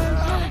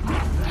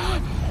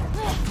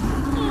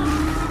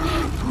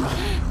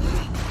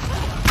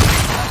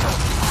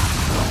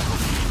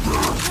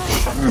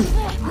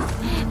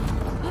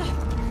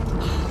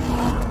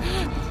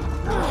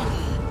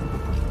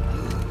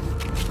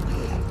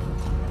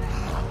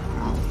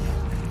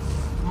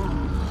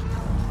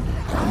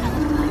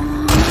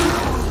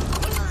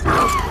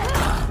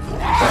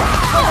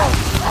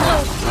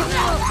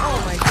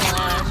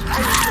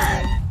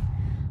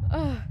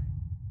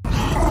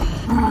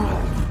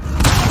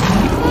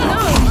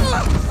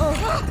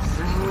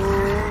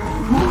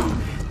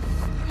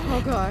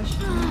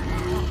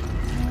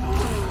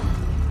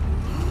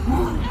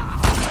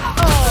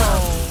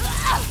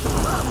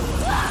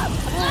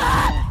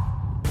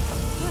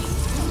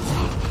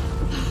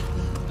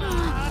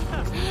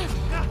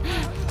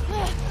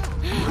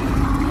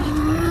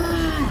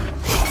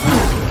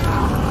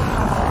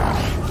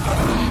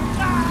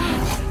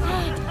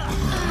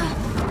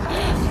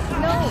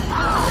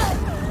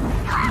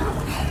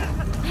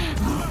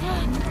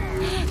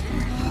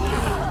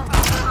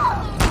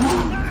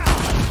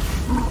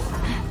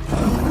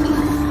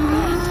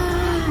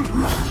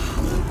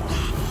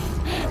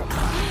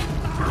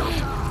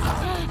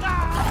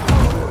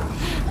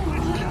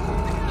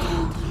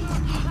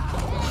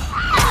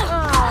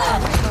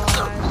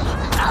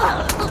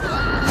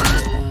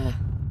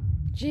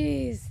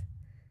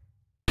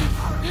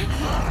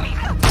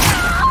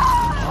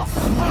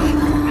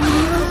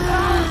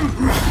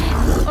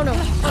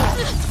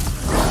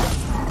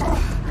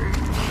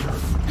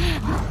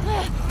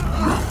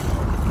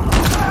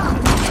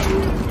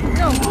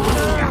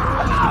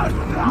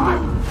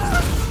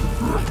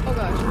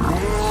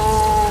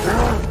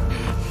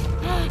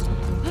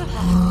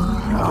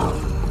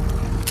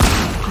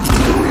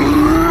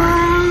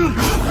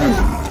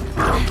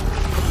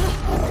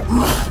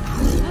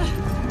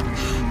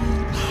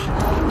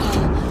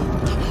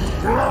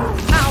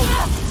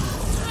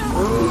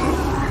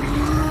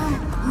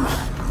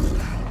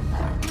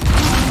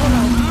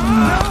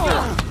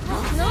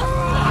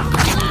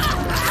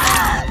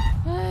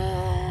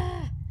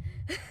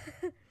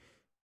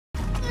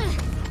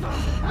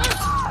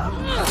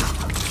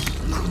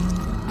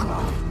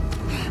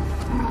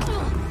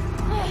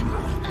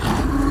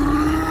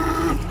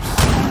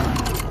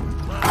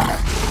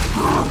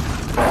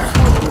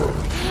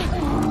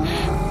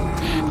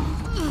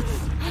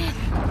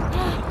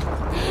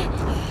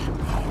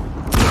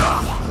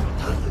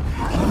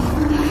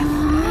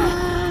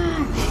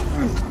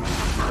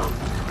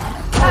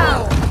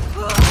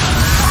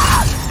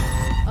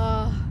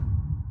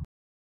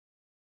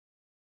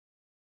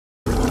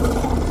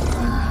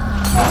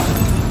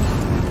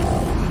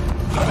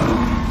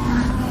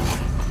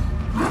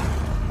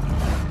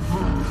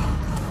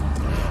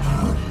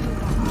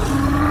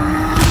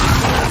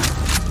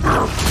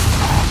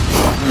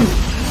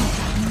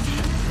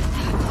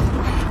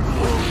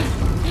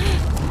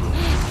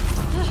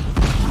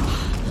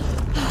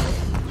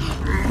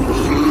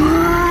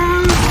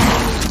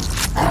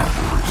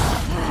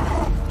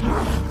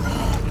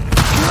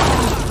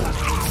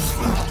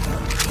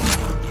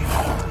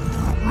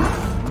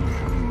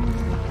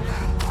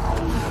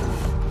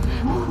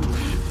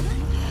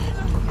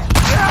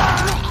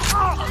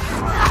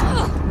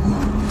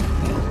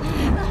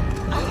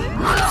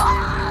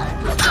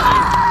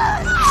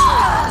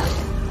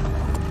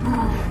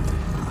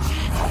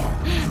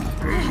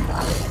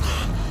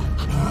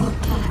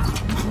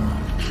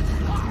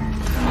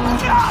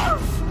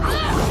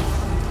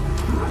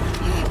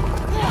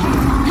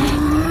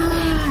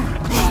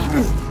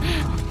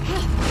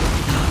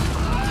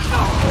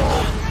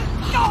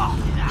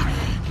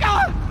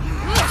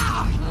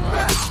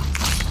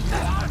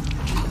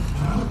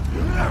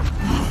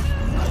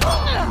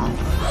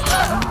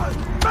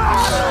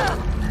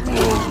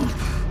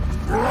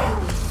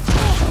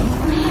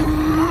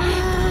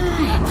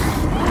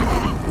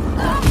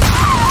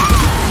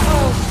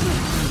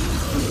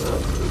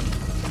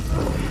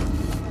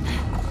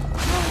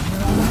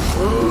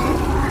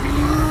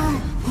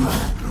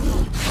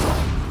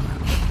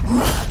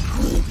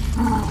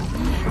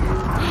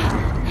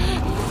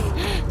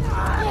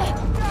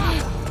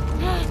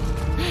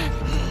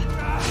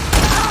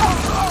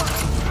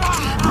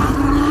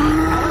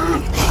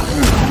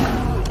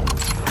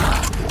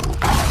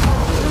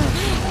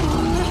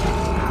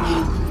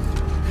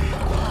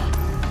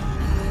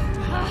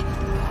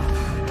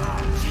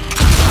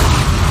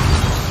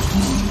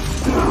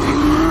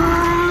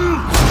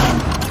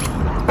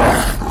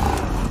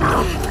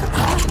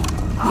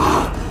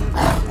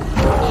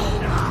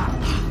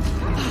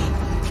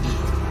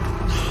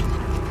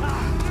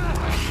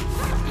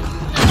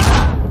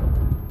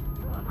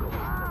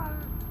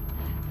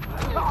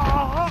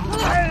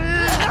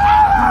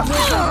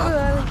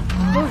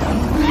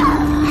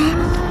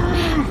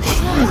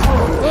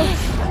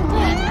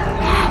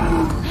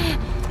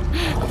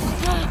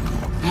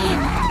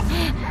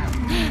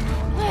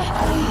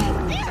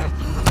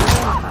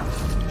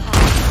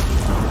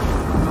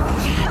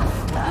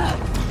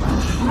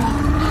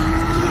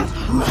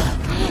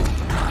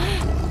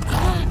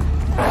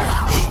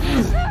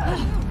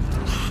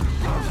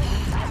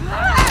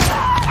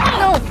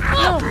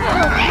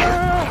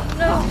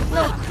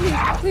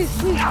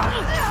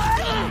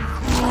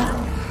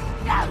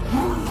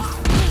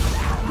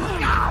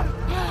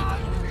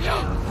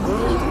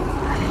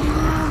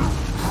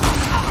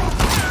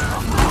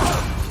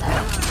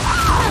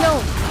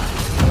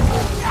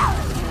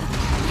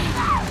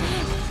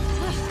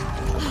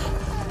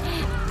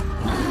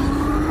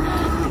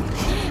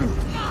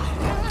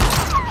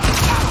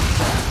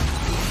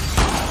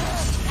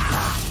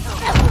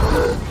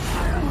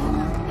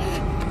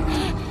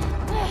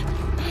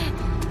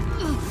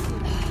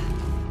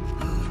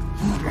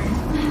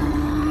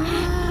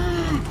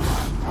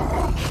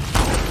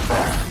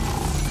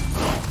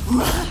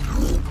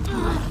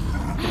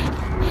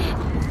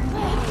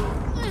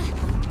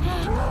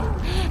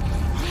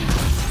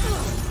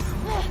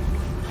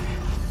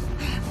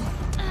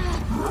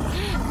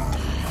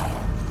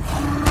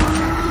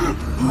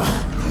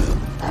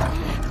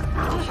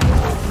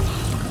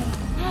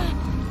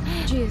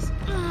Jeez.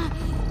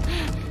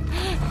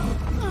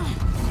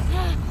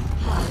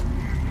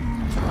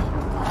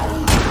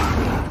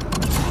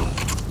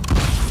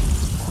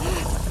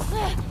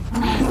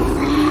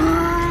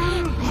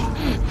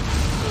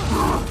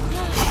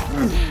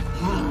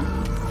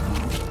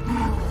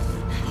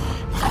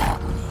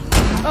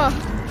 Oh,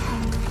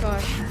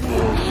 gosh.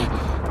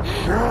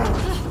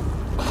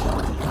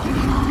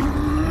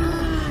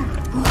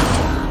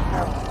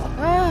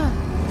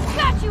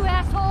 Got you,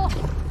 asshole!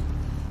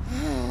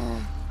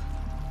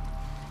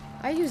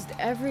 I used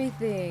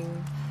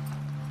everything.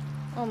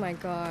 Oh my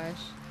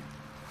gosh.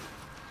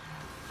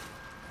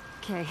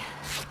 Okay.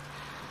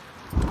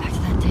 Back to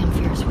that damn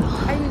Ferris wheel.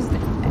 I used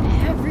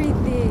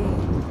everything.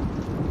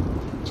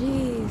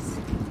 Jeez.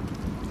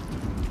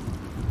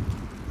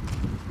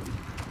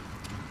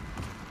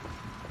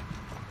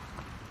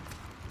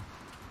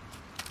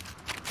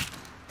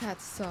 That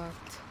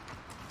sucked.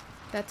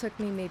 That took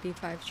me maybe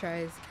 5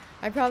 tries.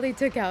 I probably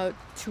took out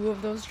 2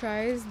 of those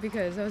tries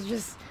because I was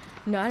just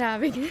not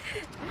having it.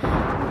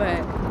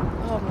 But,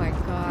 oh my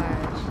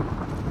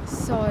gosh.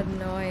 So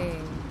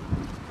annoying.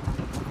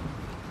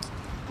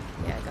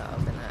 Yeah, I gotta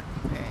open that.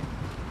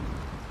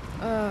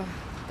 Alright.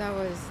 That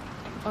was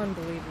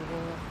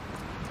unbelievable.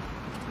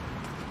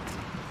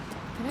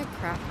 Can I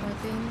craft more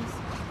things?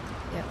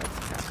 Yeah, let's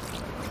craft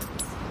more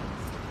things.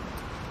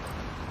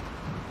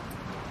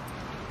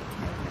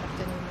 Can't craft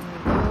any more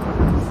of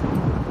those.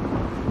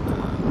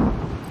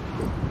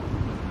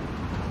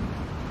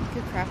 I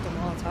could craft a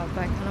Molotov,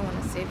 but I kind of want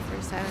to save for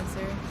a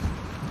silencer.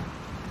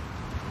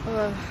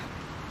 Ugh.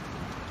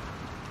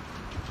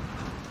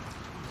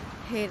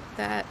 Hate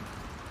that.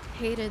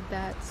 Hated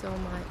that so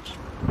much.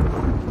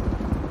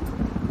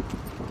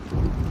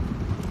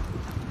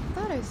 I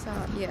thought I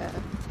saw, yeah.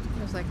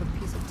 It was like a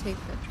piece of tape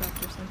that dropped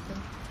or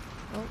something.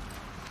 Oh,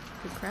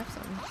 could craft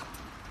something.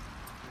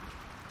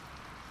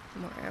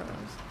 More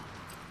arrows.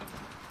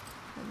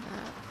 And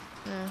that.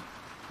 Yeah.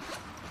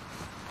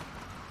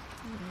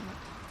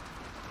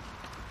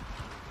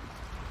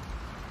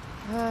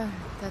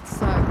 That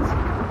sucked.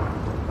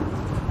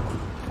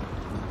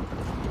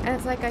 And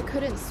it's like I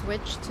couldn't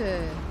switch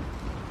to...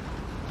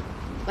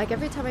 Like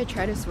every time I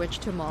try to switch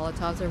to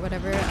Molotovs or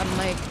whatever, I'm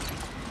like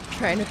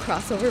trying to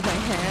cross over my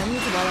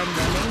hands while I'm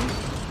running.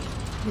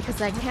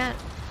 Because I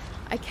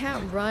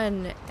can't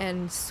run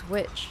and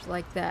switch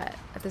like that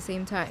at the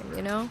same time,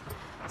 you know?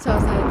 So I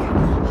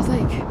was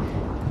like,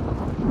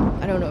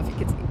 I don't know if you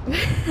can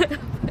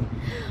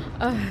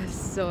see.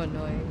 So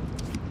annoying.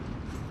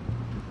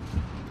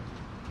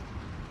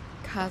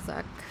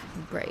 Kazakh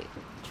Bright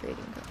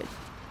trading card.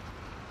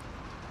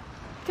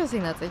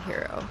 Guessing that's a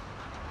hero.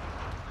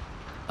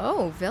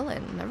 Oh,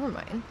 villain. Never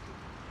mind.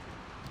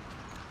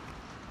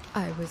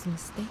 I was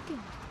mistaken.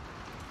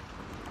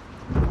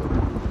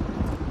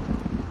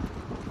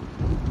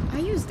 I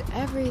used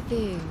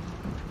everything.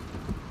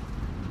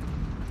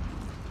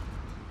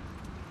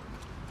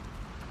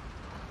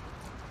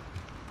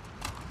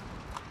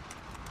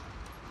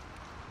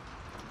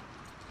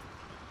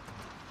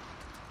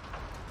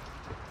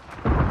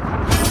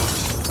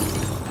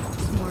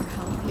 There's more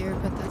health here,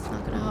 but that's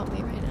not gonna help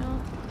me right now.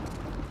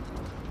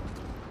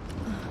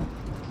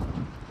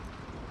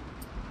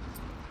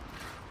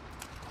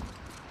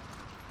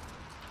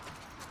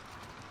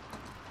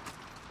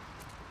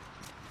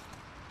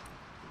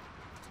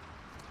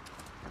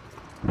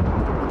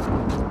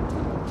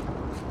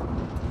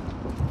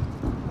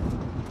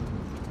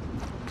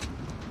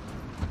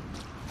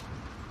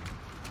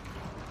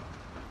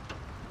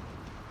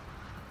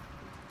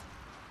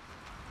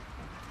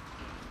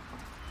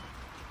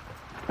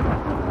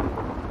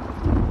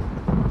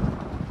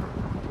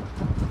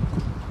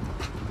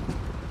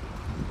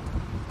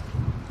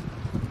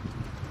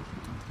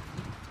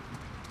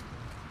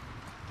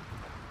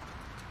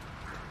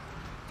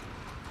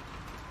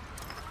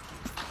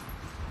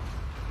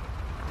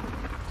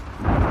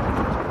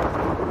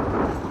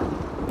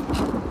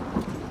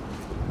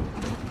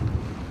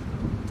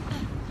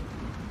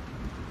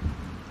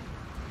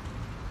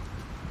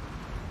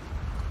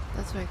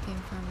 That's where it came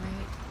from,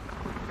 right?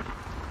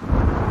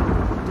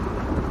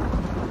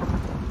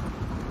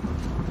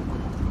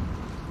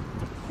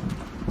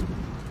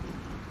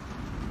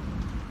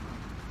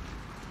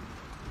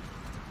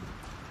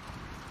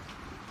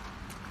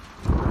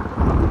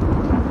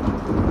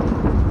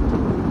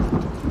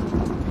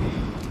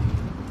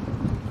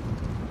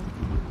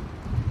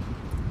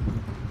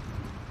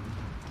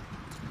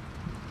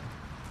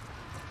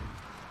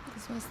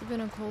 This must have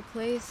been a cool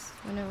place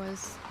when it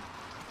was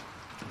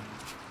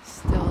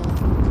still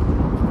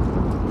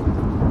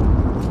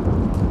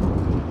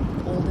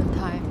olden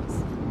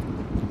times,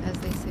 as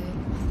they say.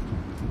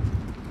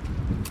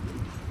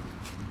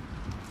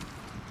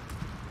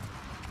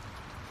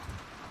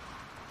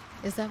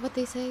 Is that what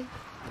they say?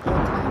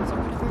 old times or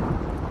whatever.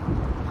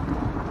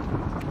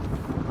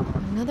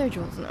 Another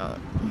Jules note.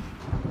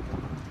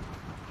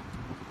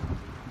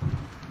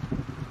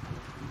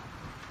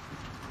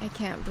 I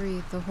can't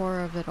breathe, the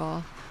horror of it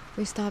all.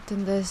 We stopped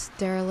in this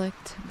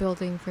derelict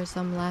building for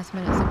some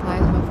last-minute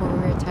supplies before we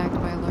were attacked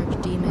by a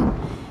large demon.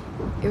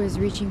 It was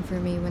reaching for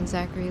me when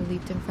Zachary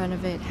leaped in front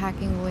of it,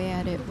 hacking away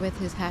at it with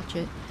his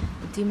hatchet.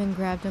 The demon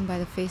grabbed him by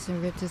the face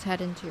and ripped his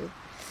head in two.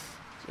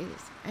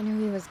 Jeez, I knew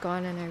he was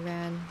gone and I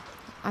ran.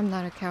 I'm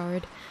not a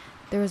coward.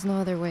 There was no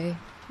other way.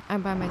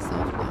 I'm by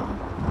myself now.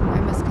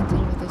 I must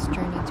continue this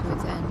journey to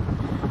its end.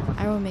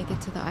 I will make it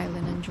to the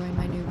island and join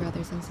my new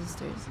brothers and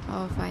sisters.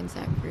 I will find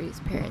Zachary's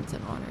parents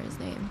and honor his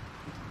name.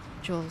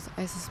 Jules,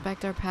 I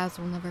suspect our paths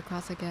will never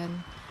cross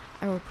again.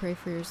 I will pray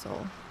for your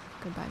soul.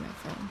 Goodbye, my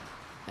friend.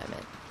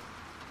 Emmett.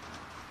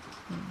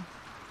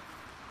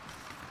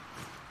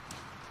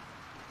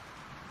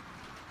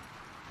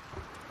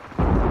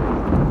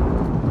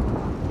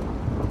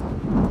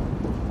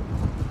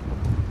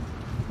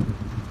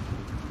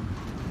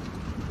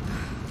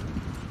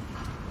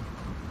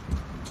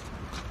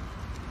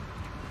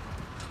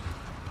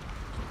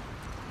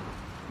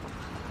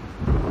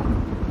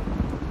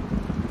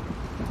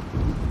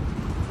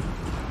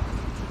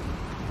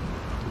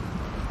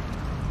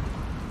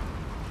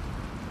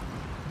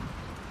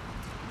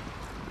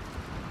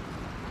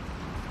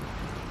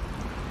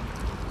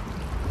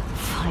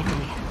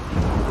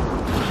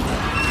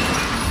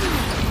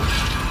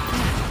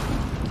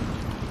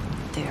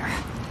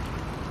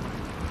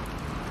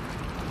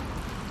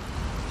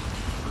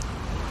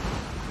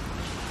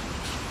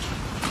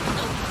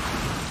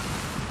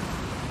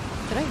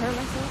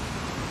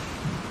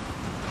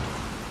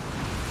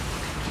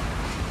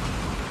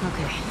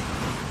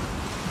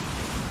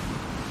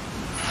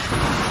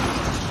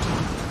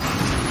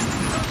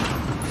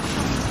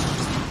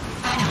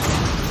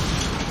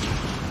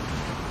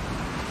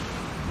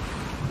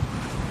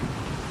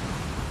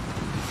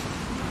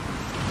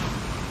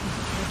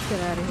 'Get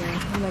out of here.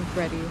 I'm like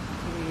ready to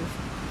leave.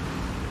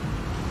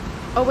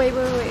 Oh wait a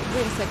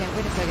second.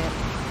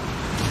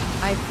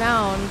 I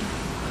found...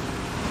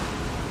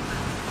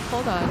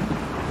 Hold on.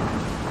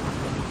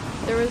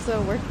 There was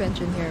a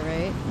workbench in here,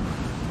 right?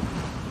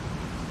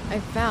 I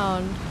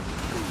found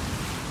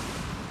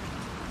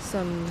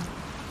some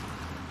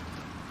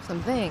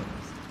things.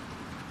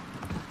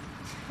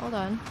 Hold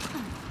on.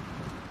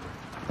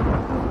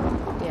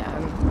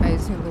 Yeah, I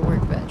assume the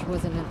workbench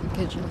wasn't in the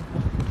kitchen.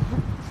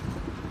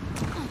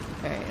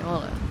 Alright,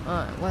 hold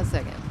on, 1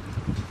 second.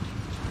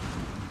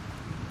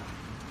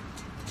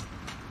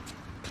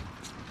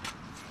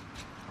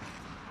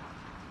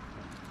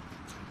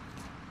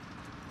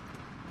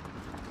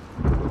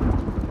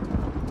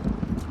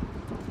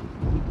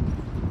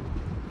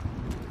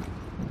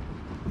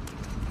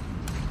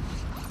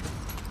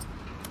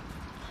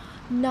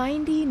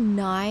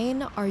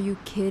 $99? Are you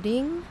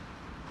kidding?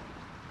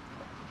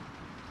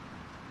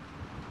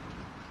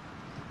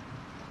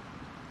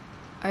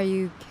 Are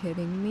you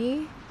kidding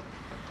me?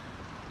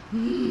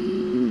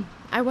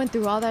 I went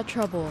through all that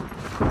trouble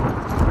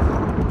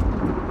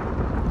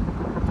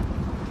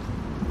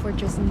for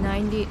just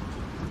 90.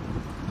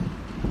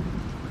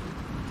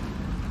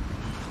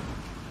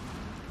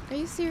 Are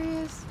you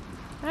serious?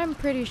 I'm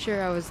pretty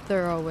sure I was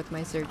thorough with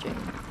my searching.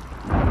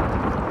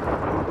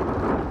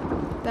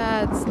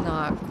 That's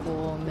not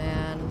cool,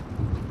 man.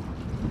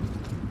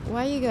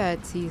 Why you gotta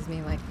tease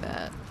me like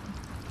that?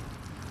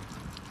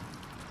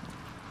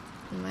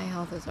 My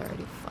health is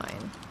already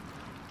fine.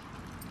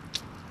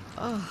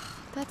 Ugh,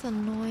 that's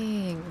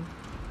annoying.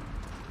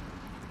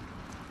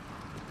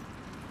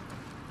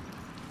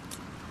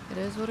 It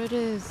is what it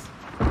is.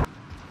 I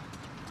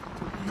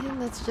think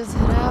let's just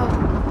head out.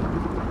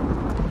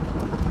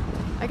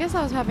 I guess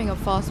I was having a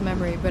false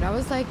memory, but I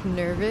was like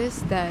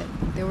nervous that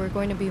there were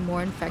going to be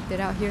more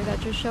infected out here that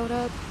just showed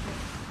up.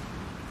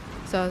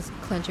 So I was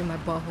clenching my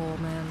butthole,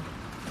 man.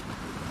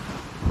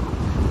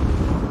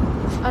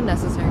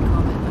 Unnecessary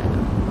comment, I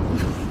know.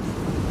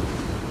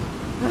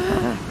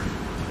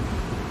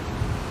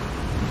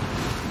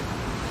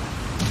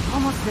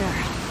 Almost there.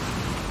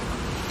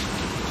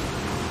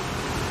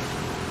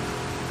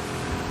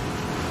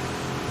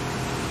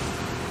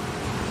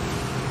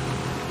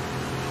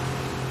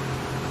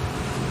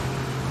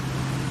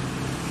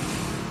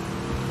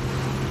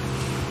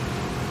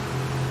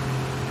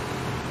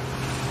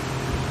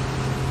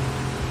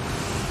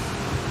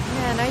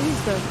 Man, I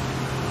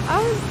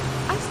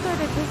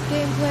started this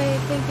gameplay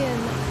thinking,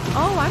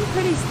 oh, I'm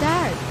pretty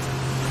stacked.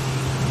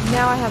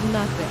 Now I have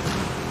nothing.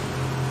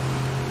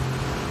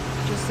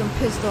 Just some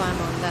pistol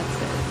ammo and that's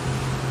it.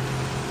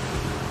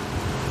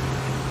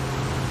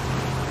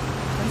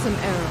 And some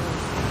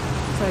arrows.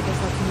 So I guess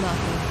that's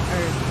nothing.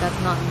 Or that's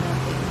not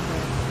nothing,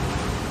 but...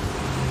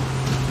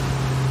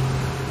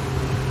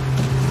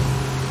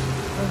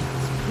 Oh,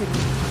 it's pretty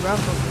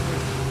rough over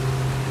here.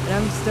 And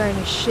I'm starting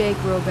to shake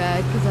real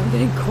bad because I'm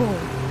getting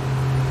cold.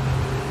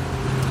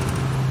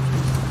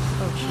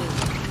 Oh shit.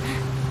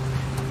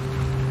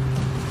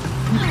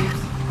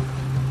 Oops.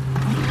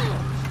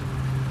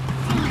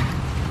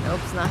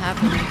 Nope, it's not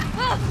happening?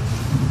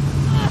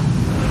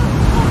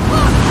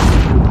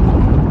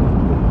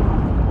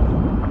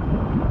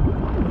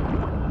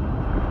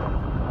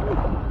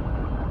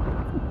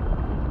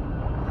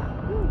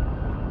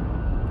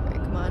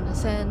 Alright, come on,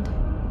 ascend. Alright,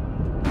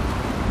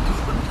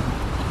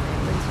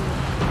 where's you?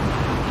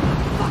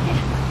 Fuck it!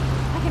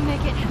 I can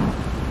make it.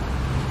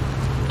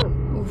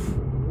 Oof.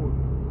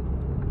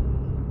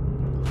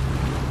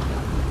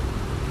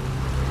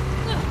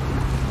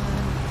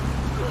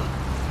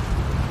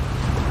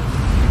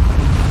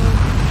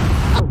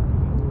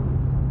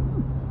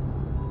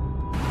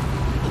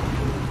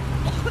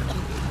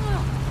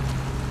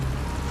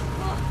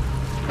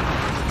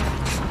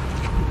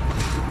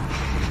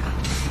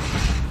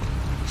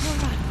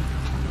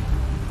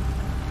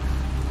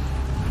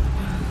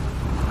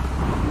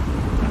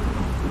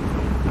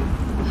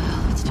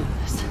 Let's do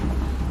this.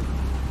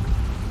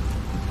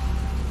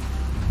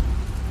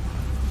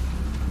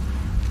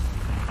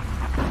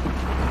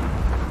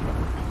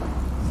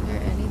 Is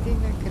there anything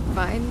I could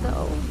find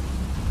though?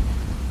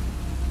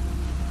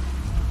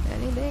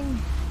 Anything?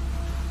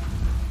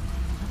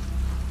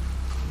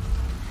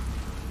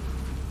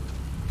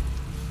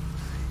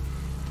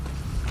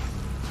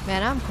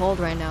 Man, I'm cold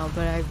right now,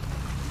 but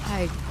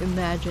I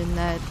imagine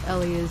that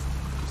Ellie is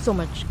so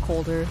much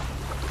colder.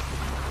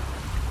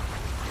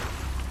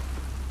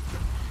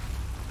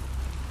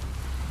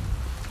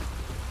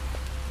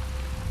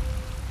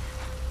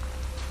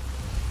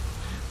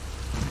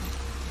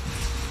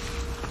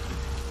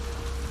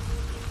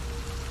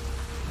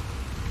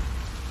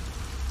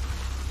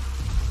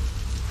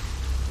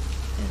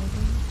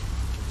 Anything?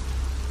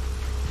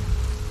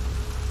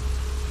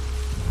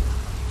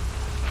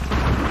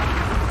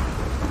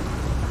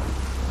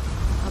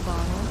 A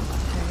bottle,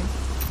 okay.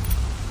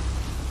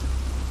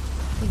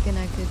 Thinking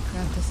I could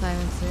craft a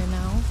silencer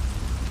now.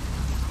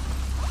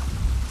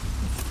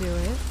 Let's do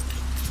it.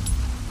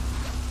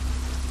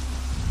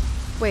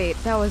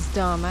 Wait, that was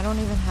dumb. I don't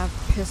even have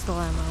pistol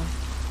ammo.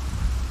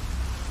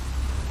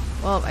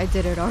 Well, I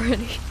did it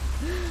already.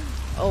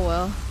 Oh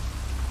well.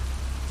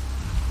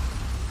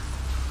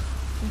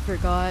 I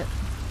forgot.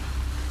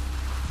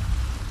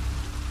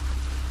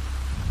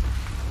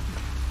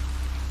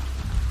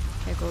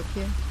 Can I go up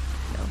here?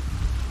 No.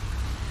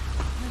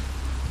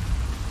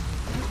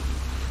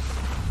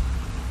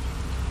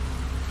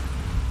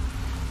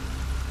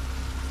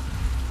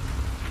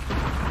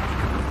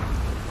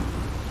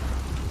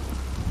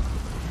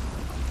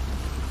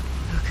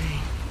 Okay.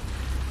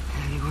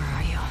 Abby, where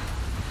are you?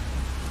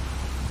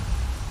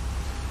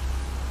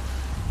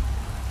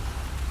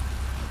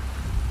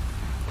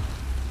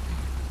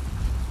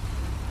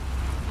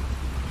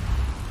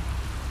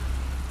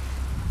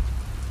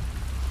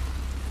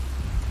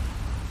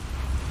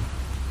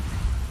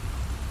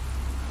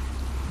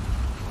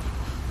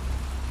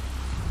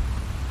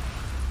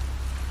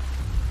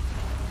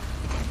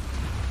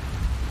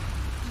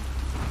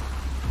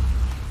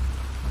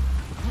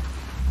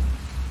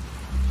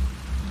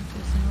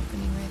 There's an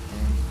opening right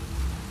there.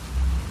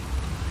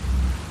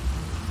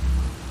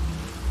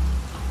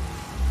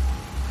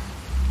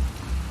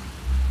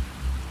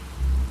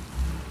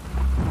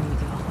 Here we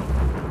go.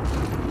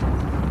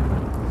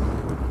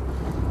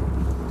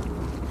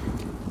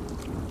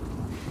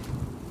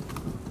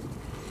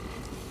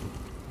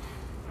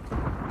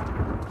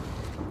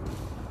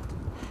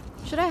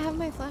 Should I have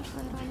my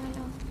flashlight on right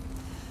now?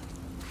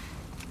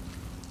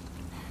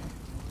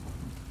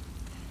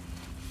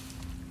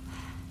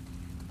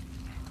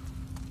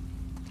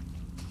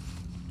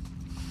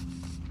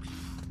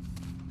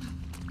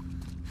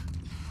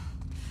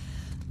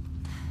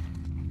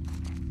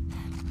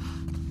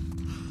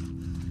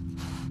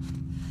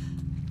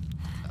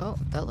 Oh,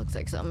 that looks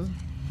like something.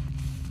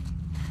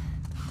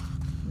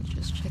 Let's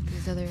just check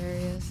these other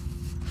areas.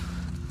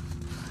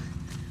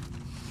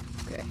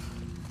 Okay.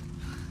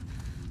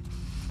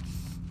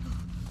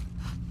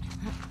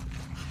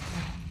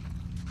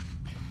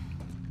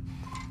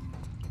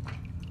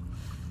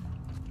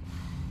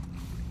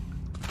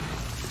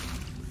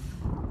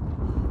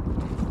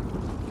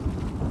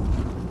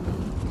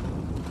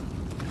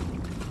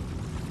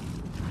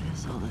 What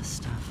is all this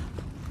stuff?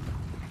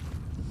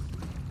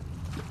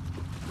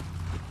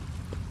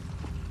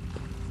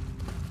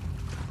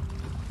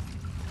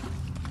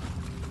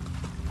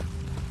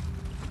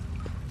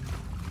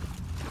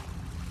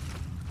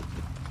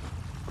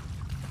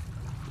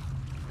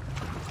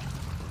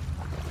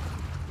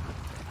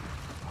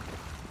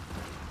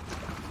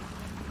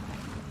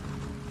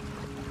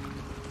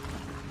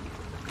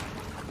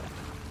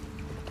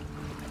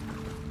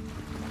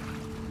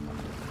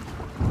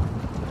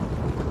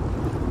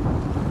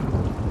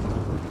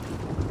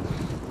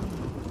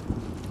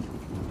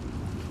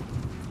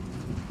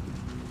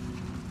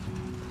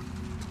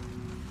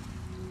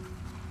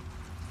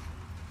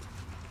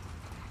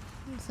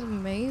 It's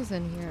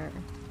amazing here.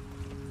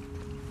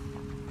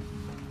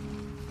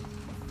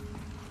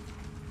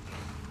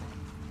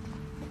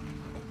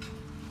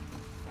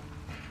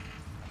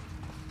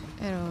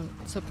 I don't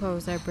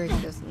suppose I break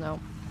this.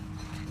 No.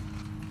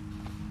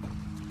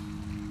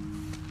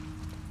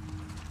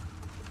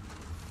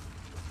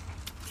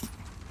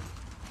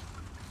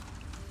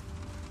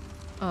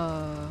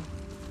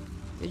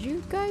 Did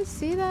you guys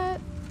see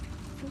that?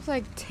 It was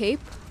like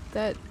tape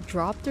that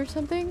dropped or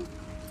something.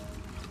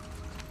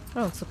 I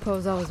don't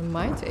suppose that was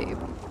my tape.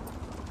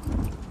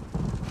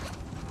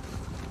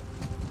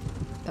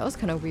 That was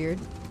kind of weird.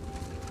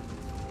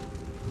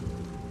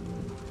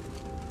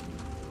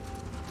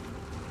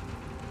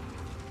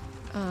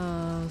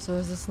 So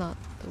is this not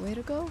the way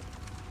to go?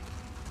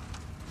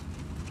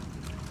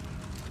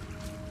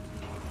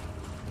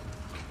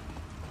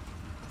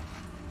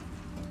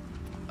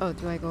 Oh,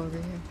 do I go over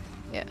here?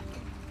 Yeah.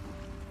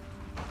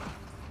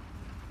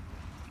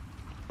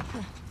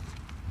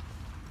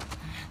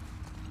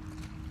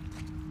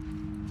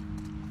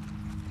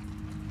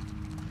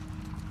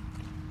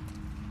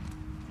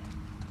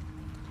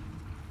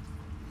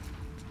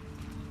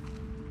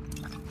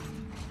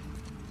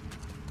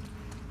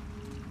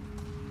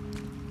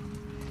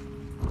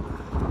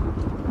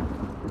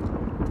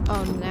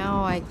 Oh,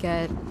 now I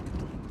get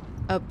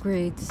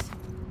upgrades.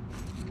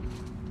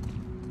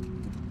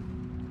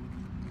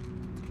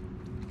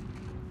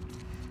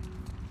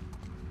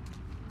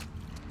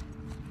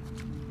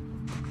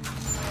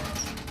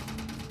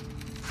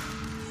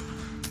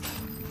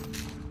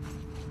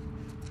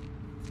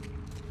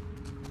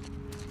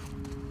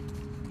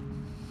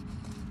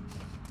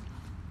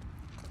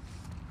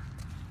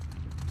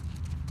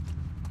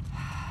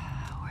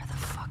 Where the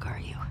fuck are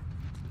you?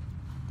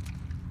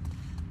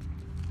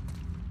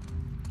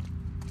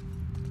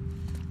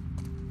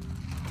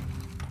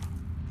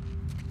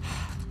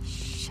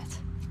 Shit.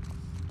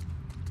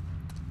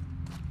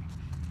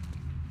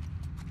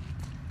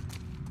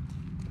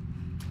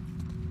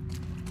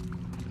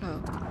 Oh.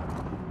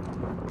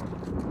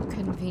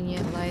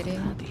 Convenient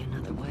lighting. Gotta be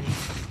another way.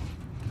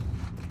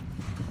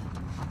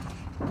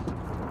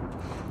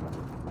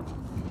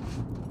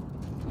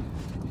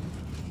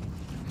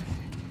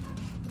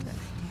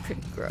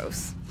 Pretty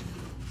gross.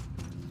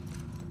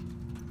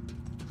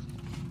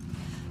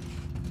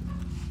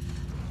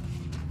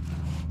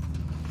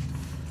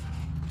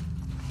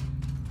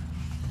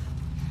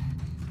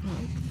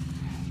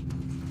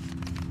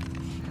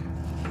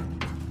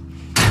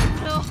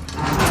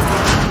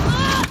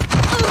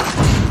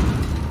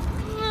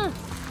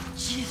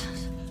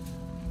 Jesus.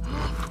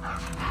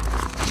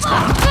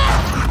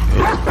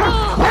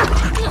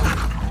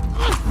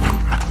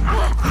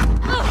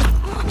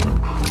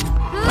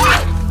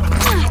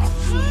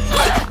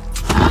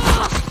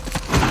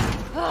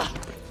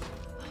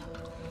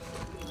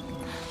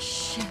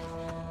 Shit.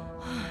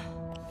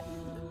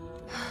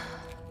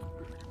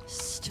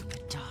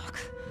 Stupid dog.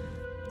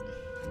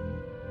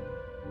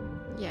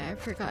 Yeah, I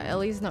forgot.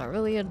 Ellie's not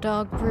really a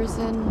dog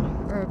person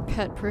or a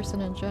pet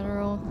person in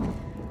general.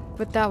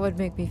 But that would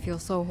make me feel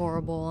so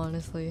horrible,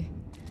 honestly.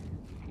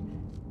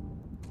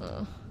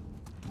 Ugh.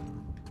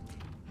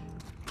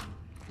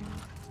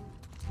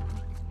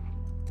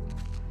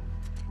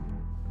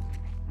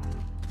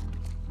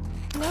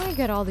 Now I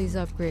get all these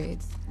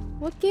upgrades.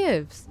 What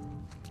gives?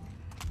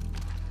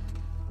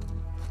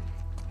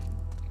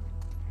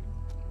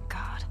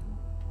 God.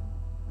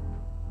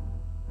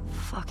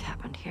 Fuck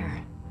happened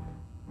here?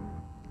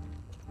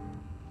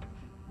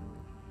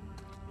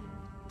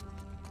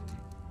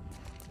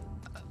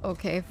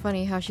 Okay,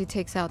 funny how she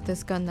takes out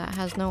this gun that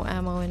has no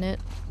ammo in it.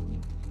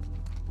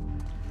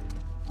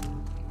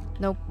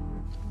 Nope.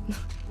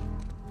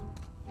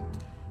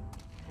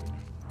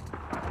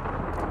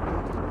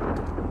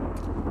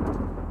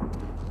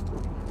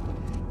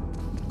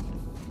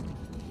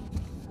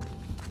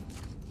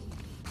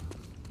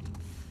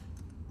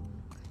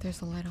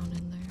 There's a light on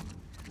in there.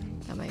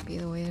 That might be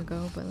the way to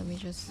go, but let me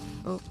just...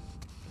 Oh,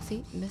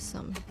 see? Missed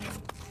some.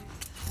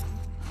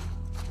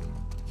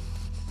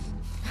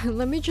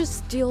 Let me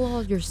just steal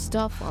all your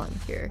stuff on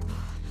here.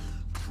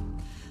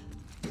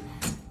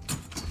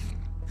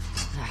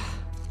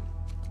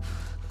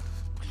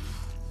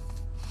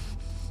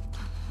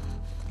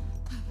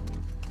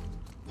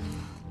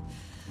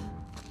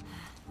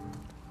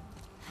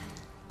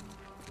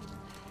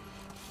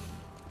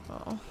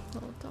 Oh,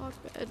 little dog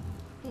bed.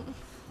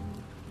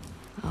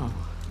 Oh.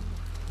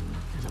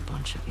 There's a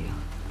bunch of you.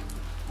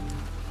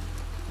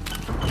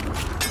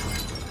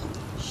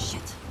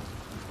 Shit.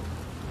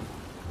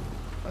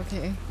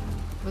 Okay.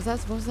 Was that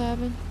supposed to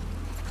happen?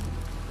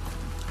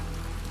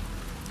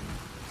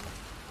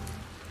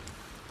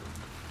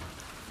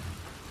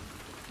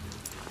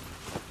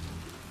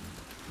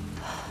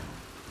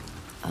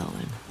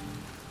 Owen.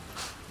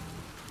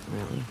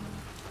 Really?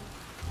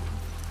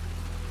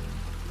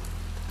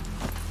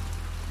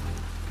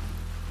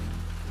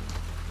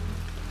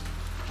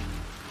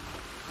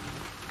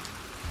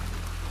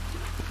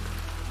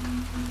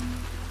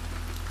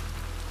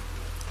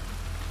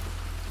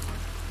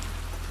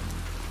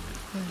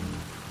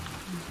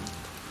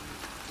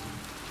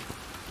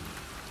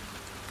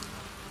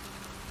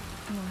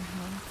 More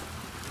health.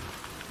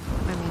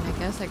 I mean, I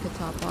guess I could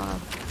top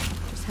off.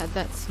 Just had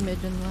that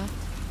smidgen left.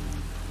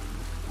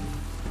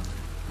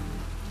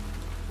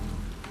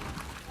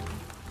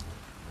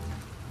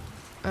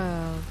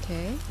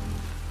 Okay.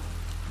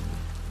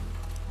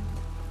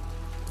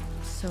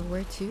 So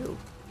where to?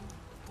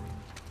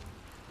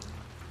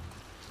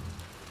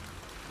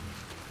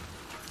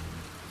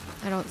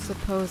 I don't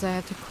suppose I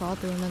have to crawl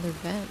through another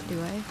vent,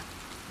 do I?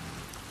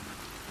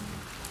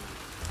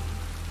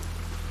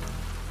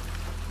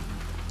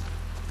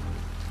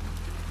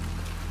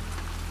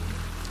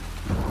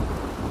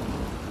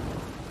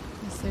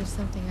 Is there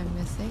something I'm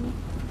missing?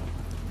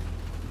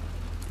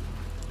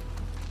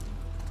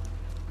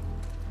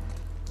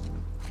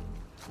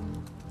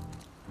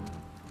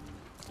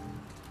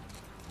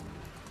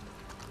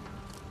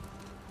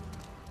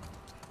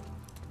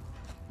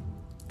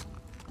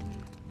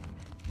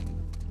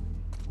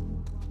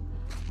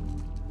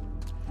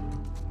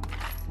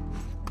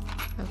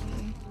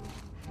 Okay.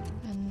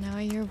 And now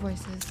I hear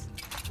voices.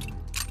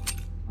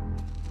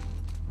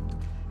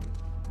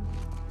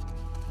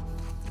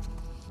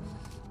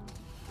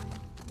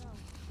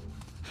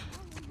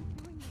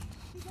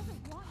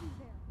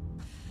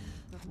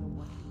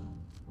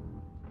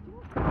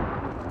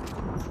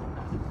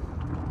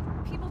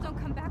 People don't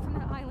come back from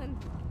that island.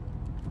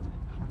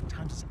 How many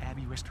times has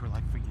Abby risked her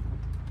life for you?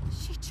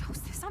 She chose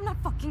this. I'm not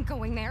fucking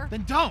going there.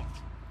 Then don't!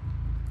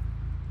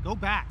 Go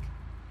back.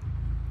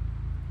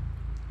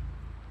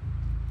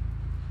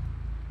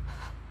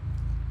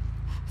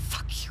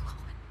 Fuck you,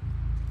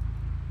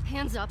 Owen.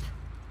 Hands up.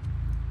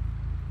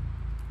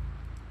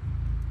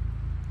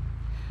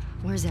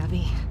 Where's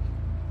Abby?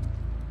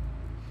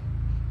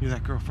 You're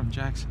that girl from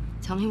Jackson.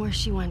 Tell me where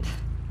she went.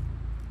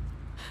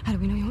 How do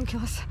we know you won't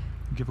kill us?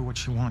 Give her what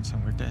she wants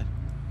and we're dead.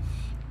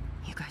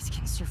 You guys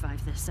can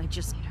survive this. I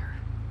just need her.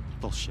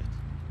 Bullshit.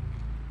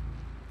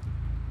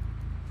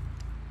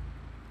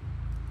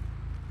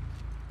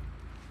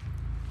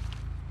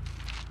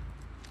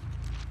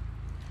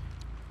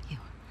 You.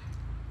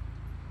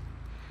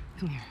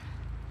 Come here.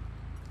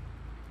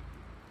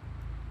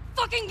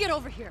 Fucking get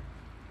over here!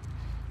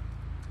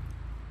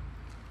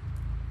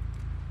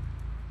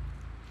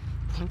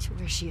 Point to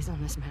where she is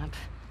on this map.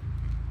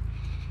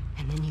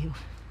 And then you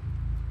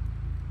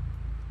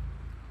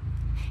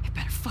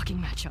better fucking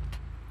match up.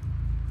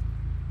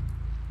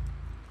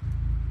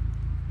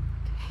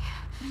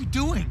 What are you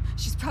doing?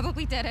 She's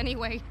probably dead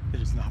anyway.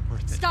 It is not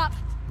worth it. Stop!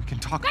 We can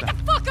talk Back about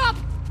the fuck up!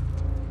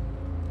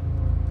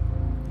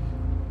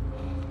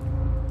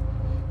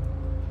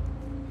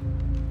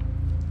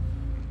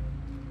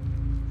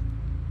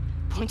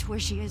 Point to where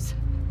she is.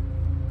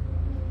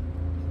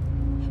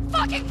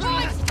 Fucking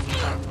point!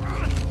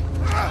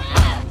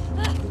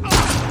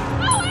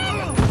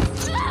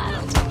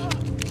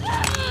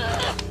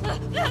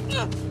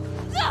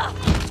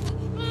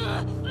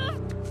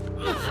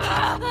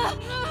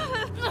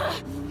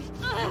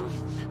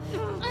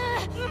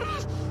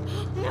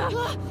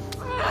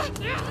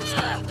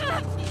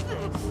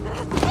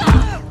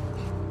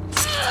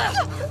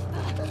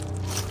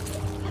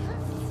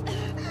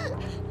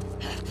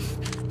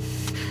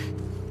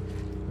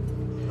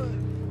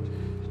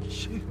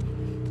 She...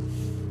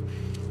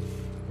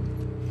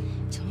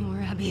 Tell me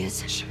where Abby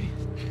is. She...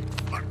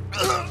 Where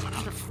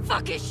the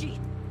fuck is she?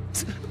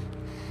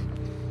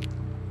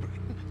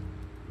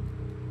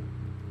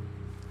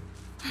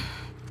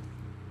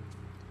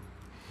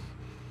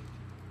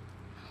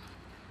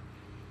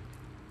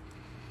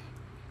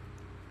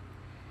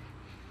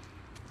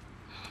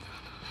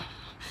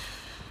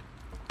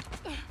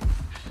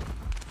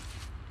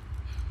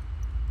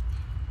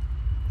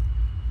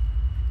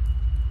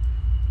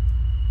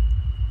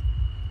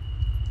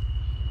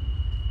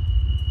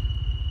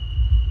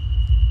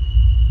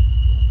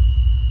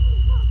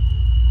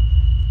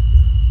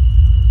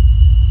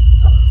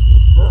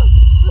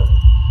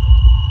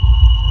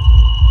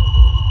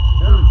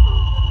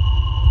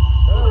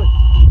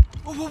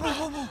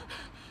 Whoa.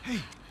 Hey.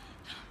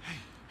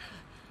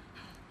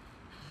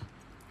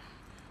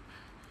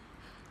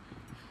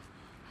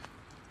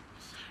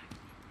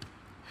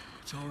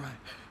 It's all right.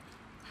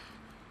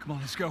 Come on,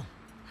 let's go.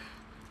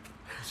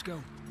 Let's go.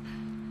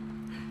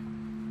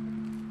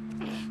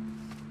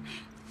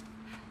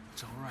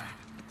 It's all right.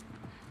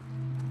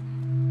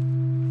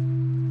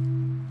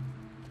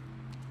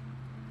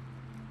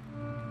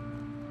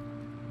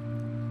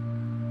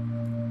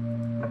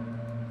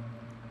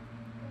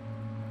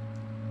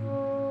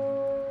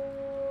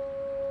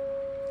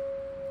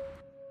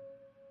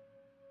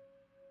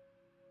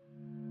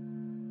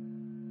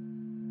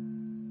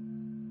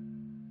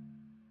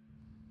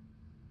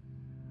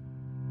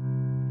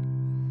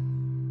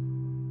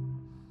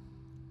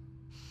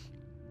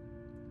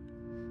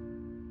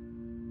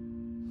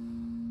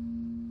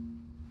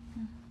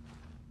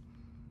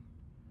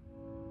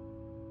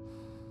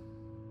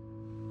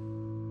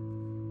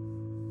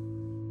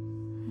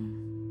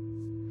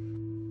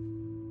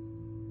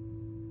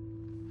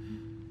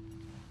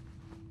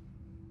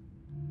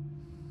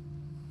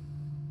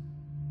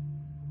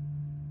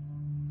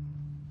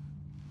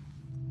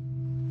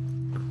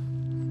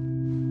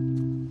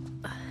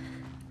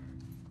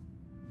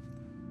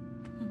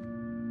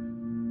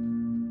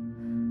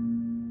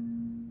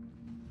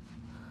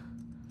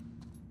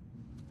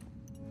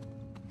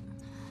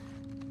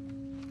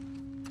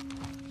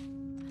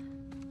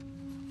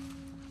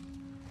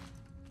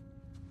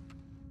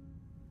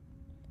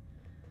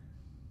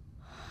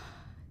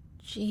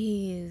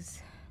 Jeez.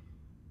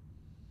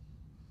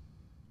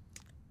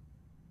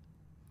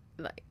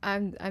 Like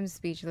I'm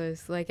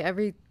speechless. Like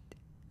every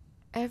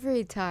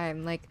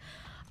time, like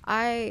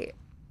I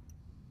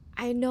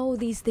know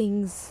these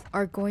things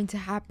are going to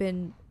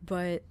happen,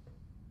 but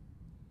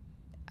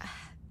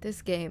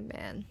this game,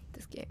 man,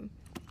 this game.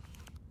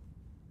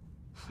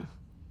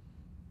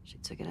 She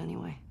took it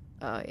anyway.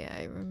 Oh yeah,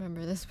 I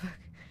remember this book.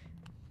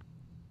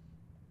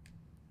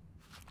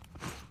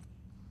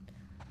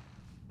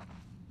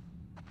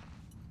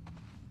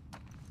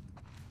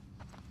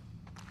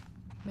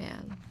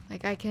 Man,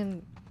 like I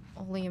can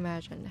only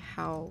imagine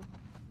how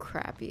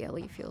crappy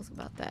Ellie feels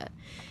about that,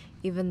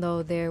 even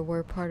though they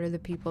were part of the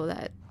people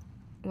that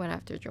went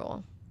after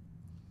Joel.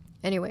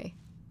 Anyway,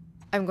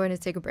 I'm going to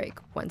take a break.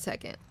 1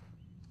 second.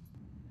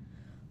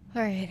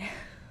 Alright,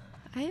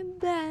 I am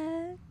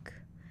back.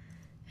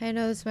 I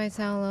know this might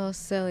sound a little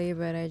silly,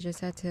 but I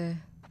just had to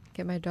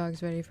get my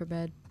dogs ready for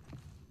bed.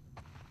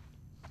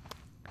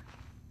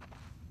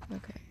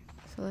 Okay,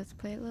 so let's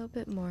play a little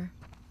bit more.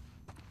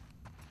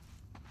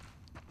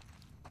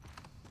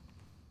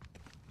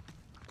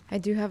 I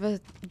do have a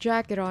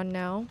jacket on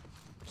now,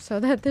 so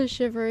that the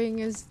shivering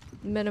is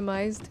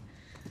minimized. It's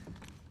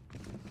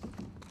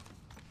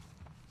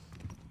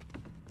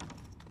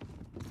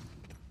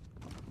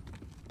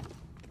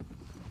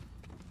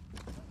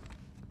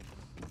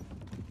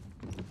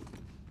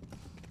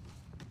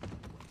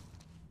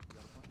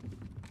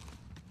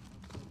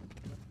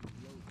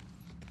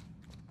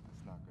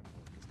not gonna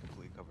work. It's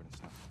completely covered in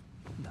snow.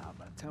 Nah,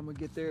 by the time we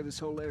get there, this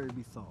whole area will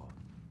be thawed.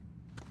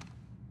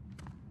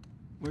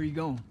 Where are you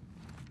going?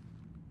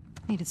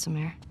 Needed some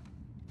air.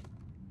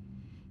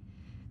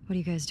 What are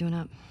you guys doing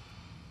up?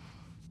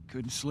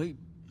 Couldn't sleep.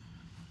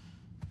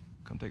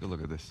 Come take a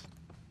look at this.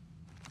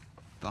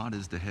 Thought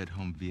is to head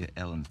home via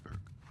Ellensburg.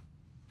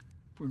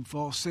 If we're in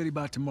Falls City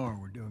by tomorrow,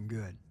 we're doing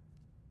good.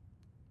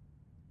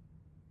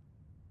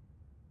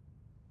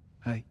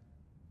 Hey.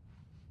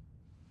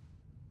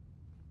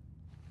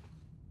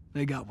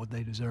 They got what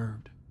they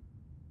deserved.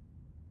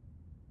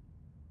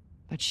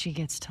 But she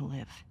gets to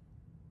live.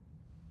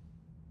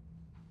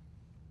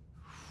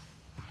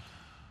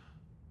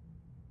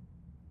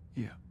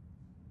 Yeah.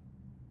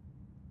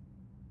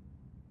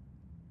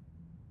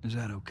 Is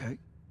that okay?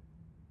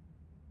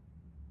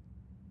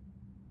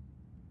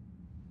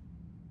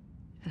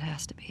 It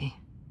has to be.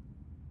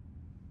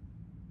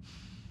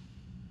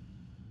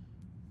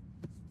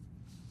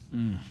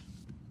 I'm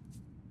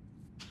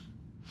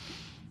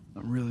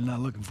really not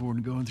looking forward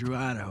to going through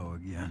Idaho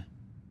again.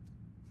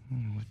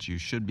 What you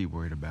should be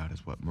worried about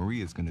is what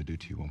Maria's gonna do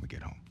to you when we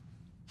get home.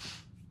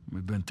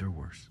 We've been through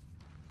worse.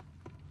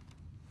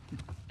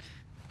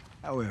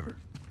 However,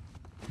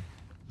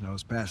 as I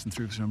was passing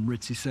through some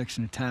ritzy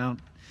section of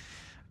town,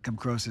 I come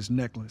across this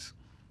necklace.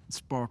 It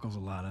sparkles a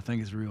lot. I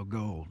think it's real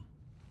gold.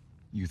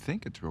 You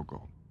think it's real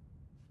gold?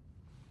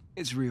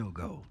 It's real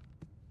gold.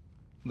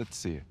 Let's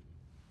see it.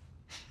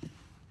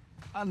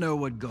 I know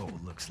what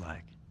gold looks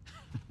like.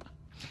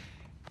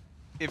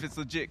 If it's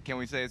legit, can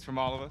we say it's from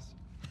all of us?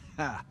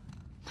 Ha!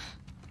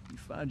 You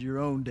find your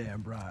own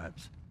damn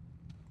bribes.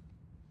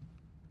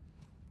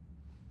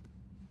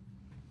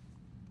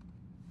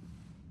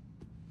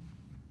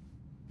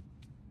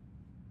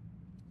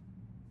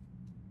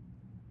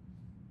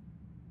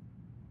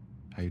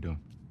 How you doing?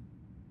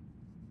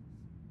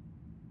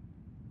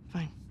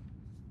 Fine.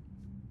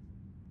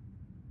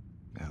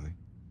 Ellie?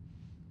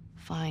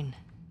 Fine.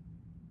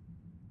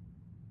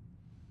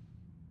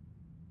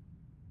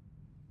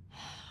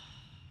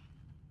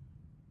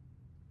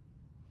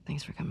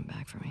 Thanks for coming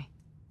back for me.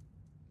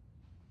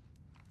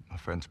 My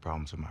friend's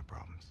problems are my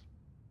problems.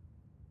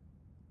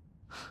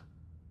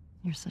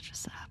 You're such a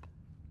sap.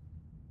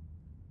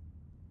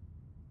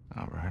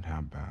 All right, how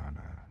about,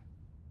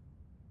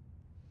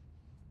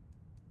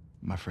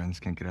 my friends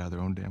can't get out of their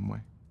own damn way?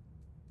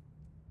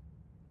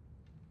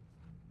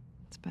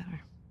 It's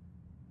better.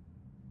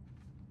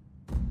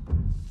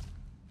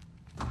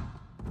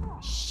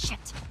 Shit!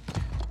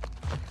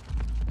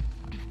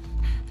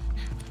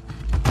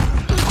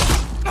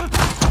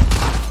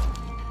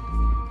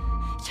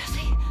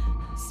 Jesse,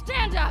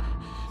 stand up!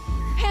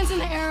 Hands in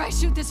the air, I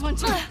shoot this one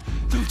too.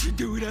 Don't you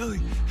do it, Ellie.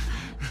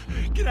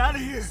 Get out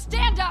of here.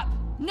 Stand up!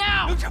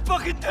 Now! Don't you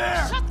fucking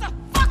dare! Shut the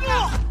fuck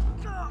up!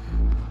 Fuck.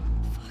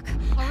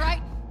 All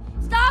right.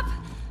 Stop!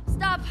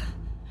 Stop!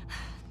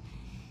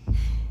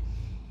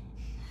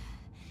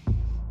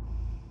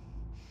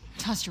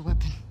 Toss your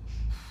weapon.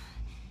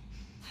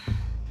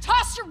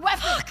 Toss your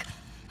weapon! Fuck.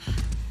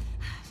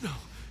 No.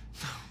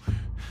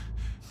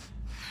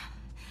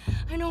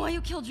 I know why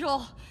you killed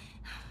Joel.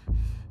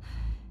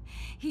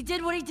 He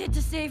did what he did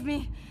to save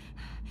me.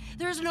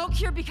 There is no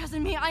cure because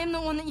of me. I am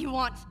the one that you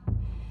want.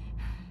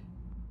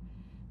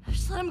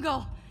 Just let him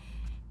go.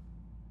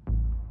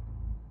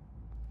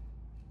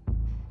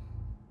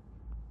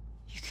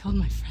 You killed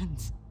my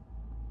friends.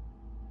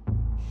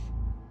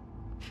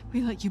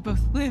 We let you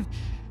both live.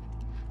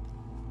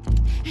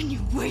 And you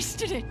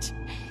wasted it.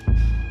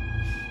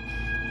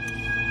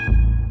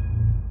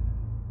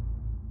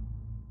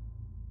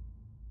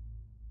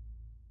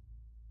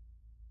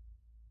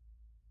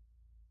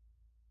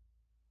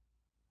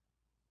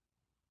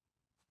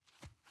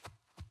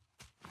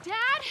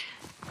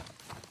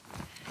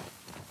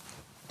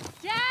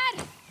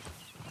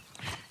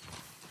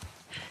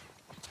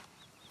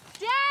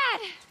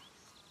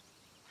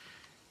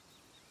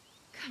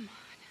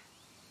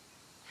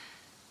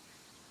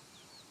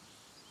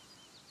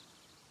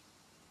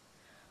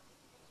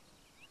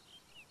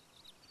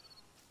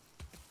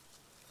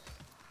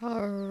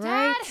 All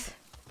right.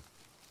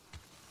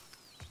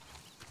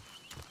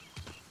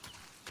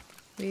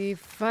 We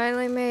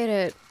finally made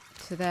it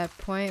to that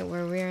point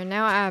where we are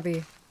now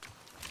Abby.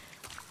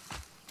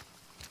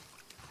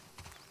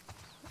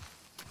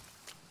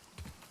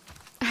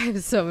 I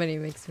have so many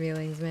mixed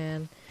feelings,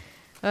 man.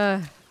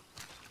 Dad,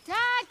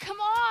 come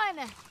on!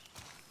 You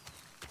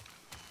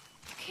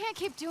can't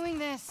keep doing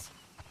this.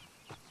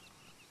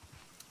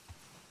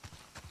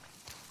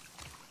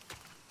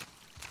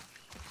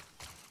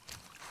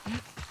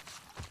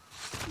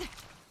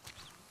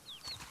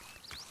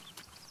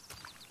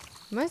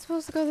 Am I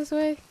supposed to go this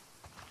way?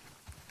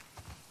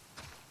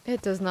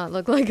 It does not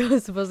look like I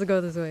was supposed to go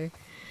this way.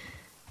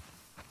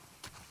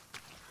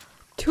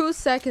 2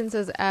 seconds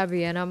as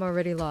Abby and I'm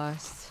already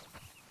lost.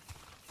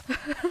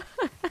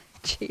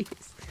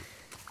 Jeez.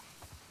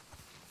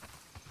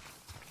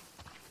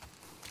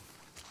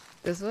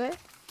 This way?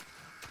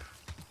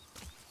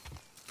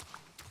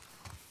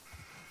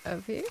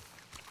 Up here?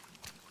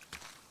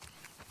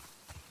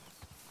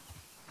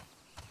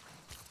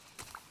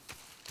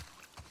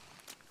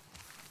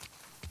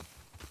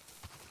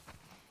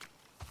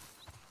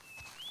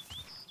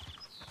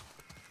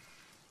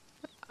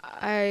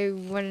 I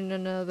went in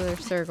another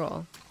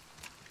circle.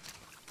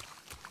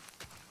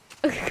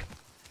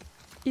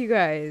 You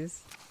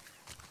guys.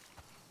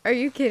 Are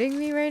you kidding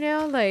me right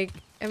now? Like,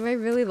 am I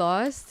really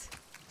lost?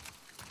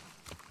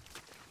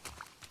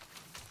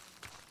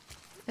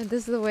 And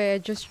this is the way I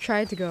just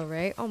tried to go,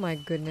 right? Oh my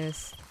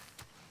goodness.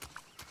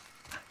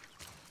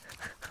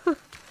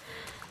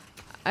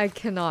 I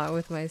cannot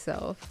with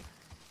myself.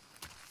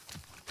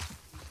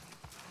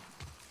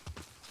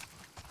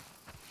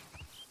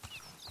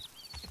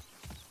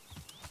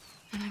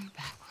 And I'm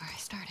back where I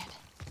started.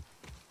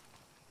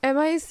 Am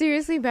I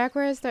seriously back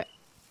where I start?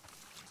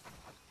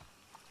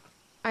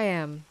 I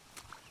am.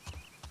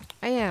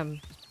 I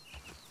am.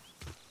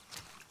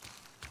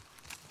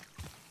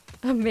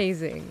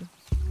 Amazing.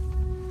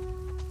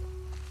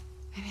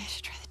 Maybe I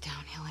should try the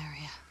downhill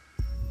area.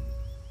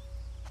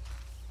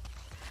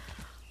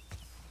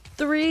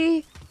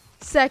 3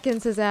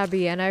 seconds as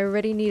Abby, and I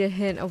already need a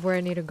hint of where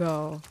I need to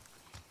go.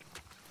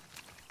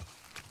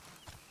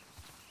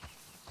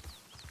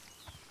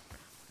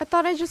 I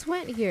thought I just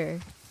went here.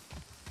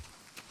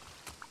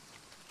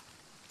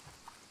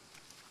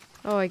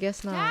 Oh, I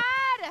guess not.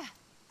 Dad!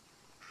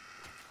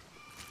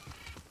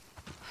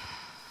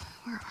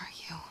 Where are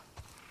you?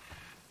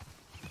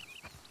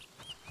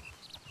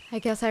 I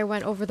guess I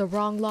went over the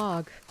wrong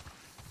log.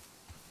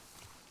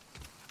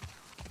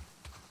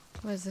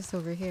 What is this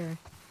over here?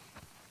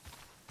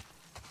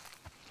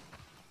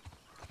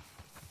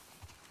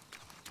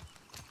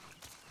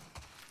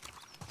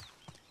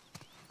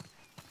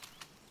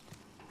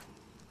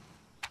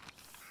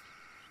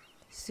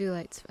 Zoo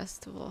Lights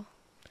Festival.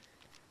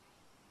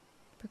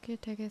 Book your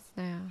tickets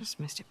now. Just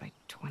missed it by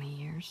 20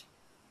 years.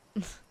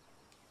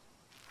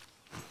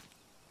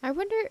 I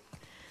wonder,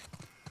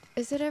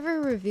 is it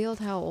ever revealed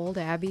how old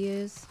Abby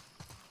is?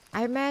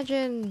 I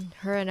imagine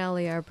her and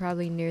Ellie are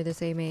probably near the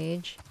same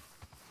age.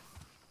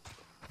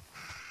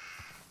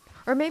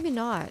 Or maybe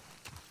not.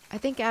 I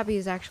think Abby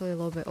is actually a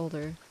little bit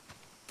older.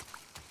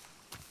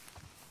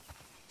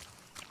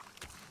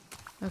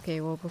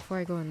 Okay, well, before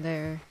I go in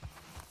there...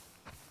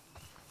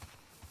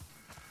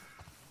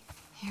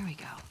 Here we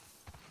go.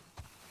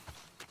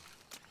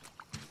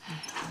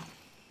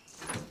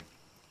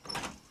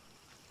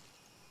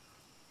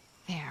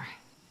 There.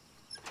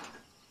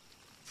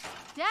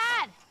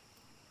 Dad!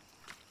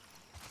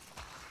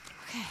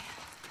 Okay.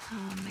 How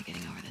am I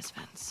getting over this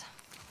fence?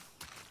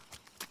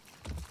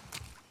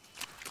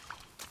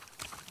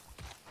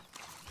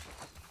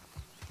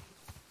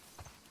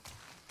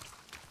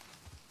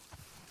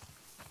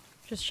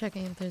 Just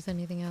checking if there's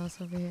anything else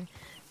over here.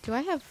 Do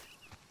I have...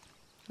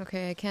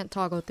 Okay, I can't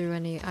toggle through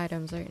any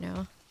items right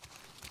now.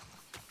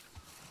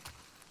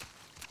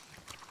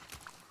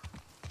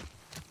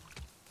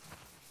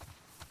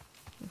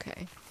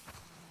 Okay.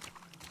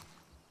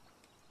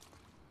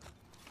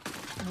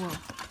 Whoa.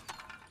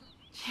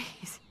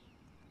 Jeez.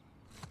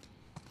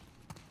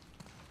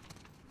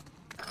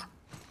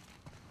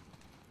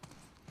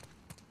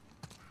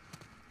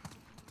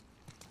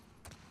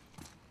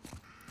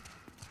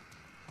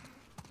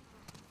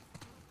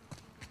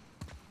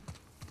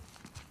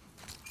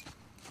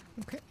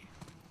 Okay.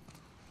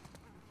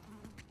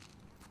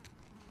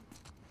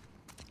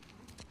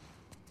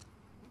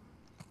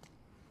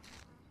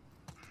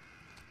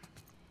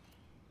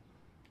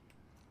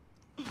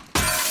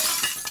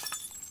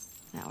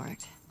 That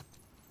worked.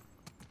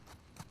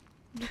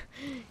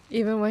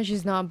 Even when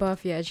she's not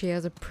buff yet, she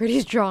has a pretty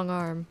strong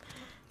arm.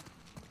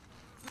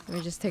 Let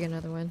me just take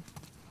another one.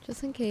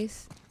 Just in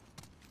case.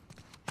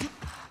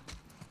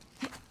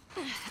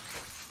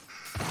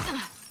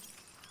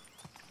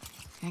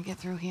 Can't get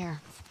through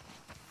here.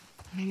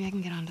 Maybe I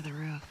can get onto the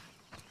roof.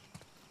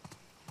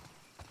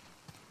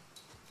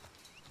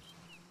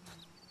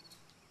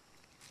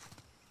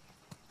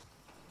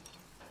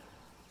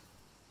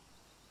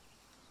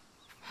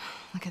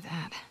 Look at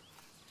that.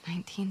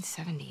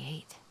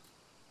 1978.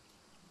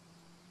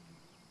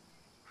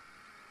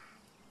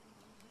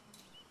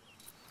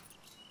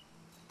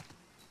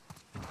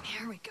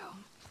 There we go.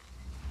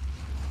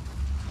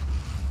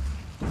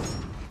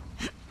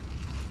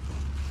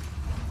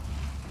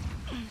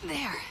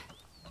 There.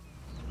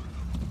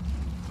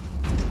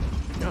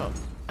 No,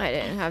 I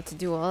didn't have to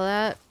do all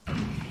that.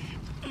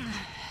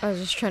 I was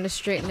just trying to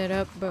straighten it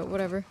up, but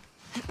whatever.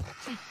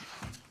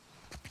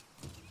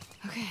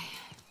 Okay.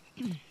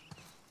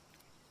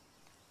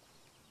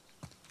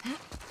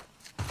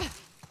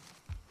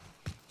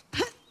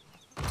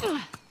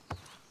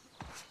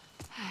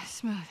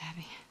 Smooth,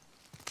 Abby.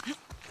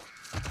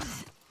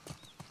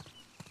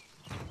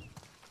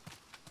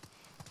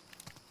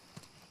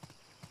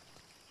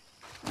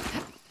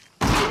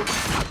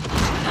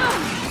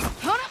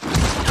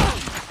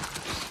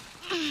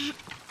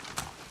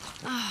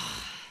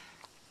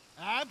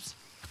 Abs?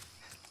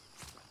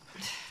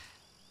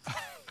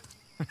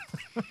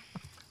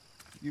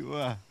 You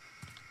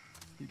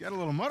got a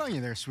little mud on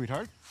you there,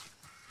 sweetheart.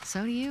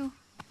 So do you.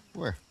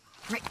 Where?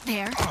 Right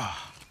there.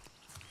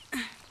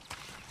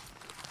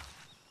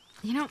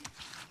 You know,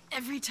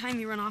 every time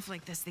you run off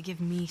like this, they give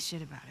me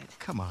shit about it.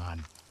 Come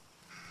on.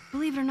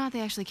 Believe it or not,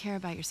 they actually care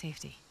about your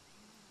safety.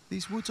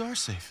 These woods are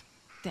safe.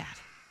 Dad.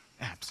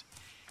 Abs,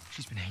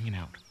 she's been hanging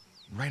out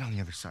right on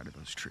the other side of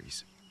those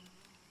trees.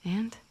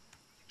 And?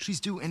 She's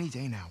due any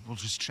day now. We'll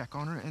just check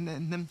on her, and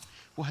then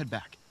we'll head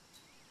back.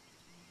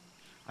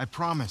 I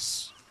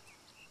promise.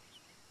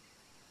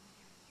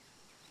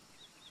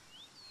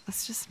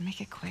 Let's just make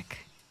it quick.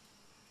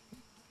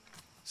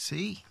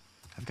 See?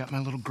 I've got my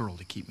little girl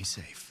to keep me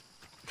safe.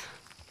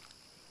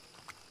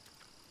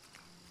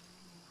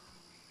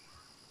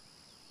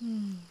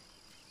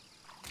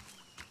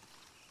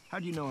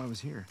 How'd you know I was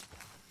here?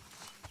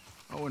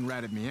 Owen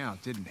ratted me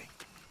out, didn't he?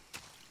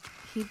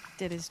 He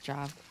did his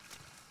job.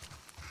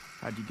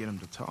 How'd you get him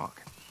to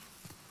talk?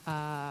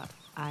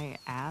 I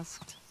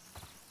asked.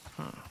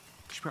 Huh.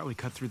 She probably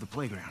cut through the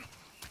playground.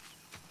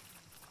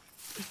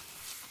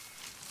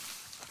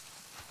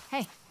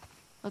 Hey,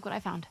 look what I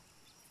found.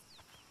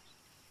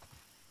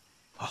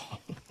 Oh,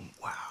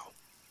 wow.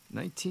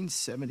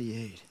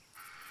 1978.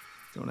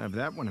 Don't have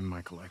that one in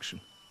my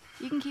collection.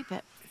 You can keep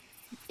it.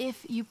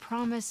 If you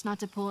promise not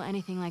to pull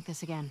anything like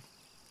this again.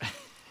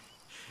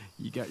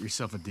 You got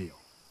yourself a deal.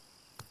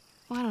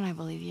 Why don't I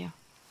believe you?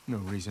 No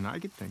reason I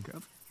could think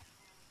of.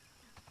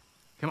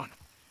 Come on,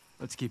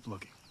 let's keep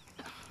looking.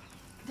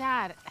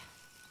 Dad.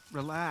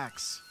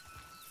 Relax.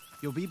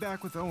 You'll be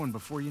back with Owen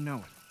before you know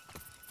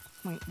it.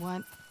 Wait,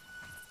 what?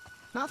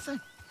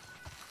 Nothing.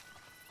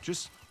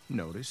 Just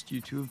noticed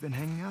you two have been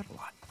hanging out a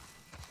lot.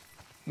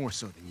 More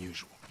so than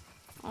usual.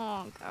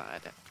 Oh,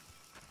 God.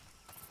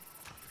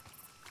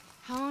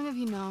 How long have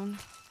you known?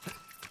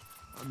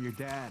 I'm your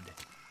dad.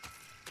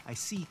 I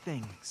see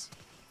things.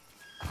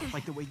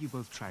 Like the way you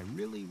both try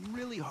really,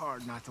 really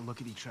hard not to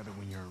look at each other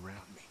when you're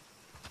around me.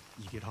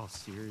 You get all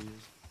serious.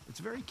 It's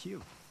very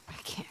cute. I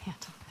can't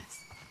handle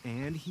this.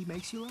 And he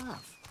makes you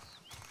laugh.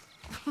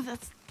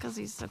 That's because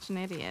he's such an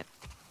idiot.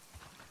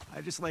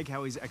 I just like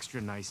how he's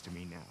extra nice to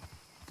me now.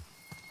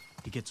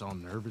 He gets all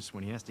nervous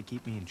when he has to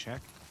keep me in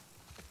check.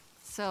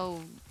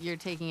 So, you're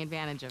taking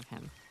advantage of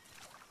him?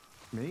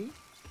 Me?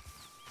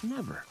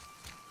 Never.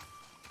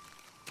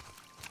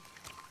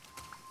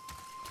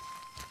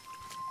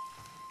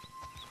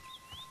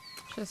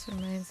 Just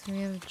reminds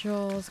me of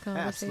Joel's look.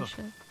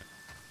 conversation.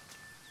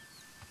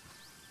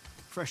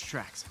 Fresh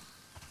tracks.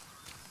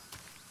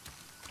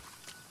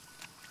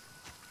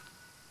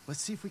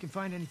 Let's see if we can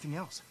find anything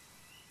else.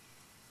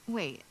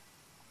 Wait,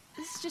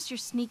 this is just your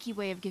sneaky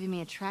way of giving me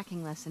a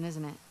tracking lesson,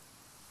 isn't it?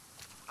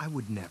 I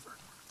would never.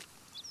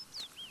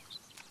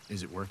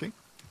 Is it working?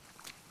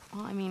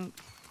 Well, I mean,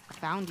 I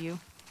found you.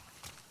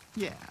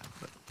 Yeah,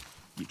 but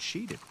you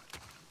cheated.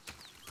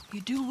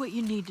 You do what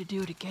you need to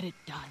do to get it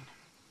done.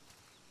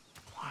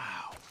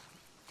 Wow.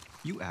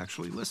 You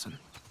actually listen.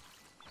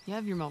 You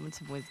have your moments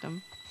of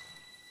wisdom.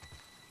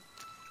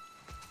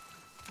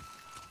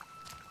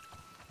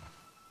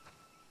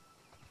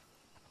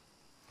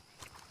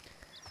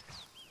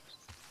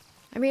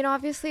 I mean,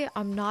 obviously,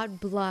 I'm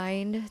not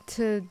blind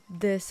to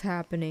this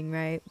happening,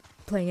 right?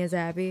 Playing as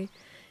Abby.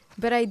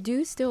 But I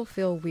do still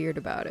feel weird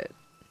about it.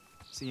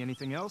 See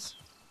anything else?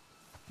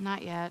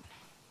 Not yet.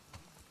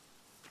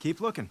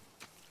 Keep looking.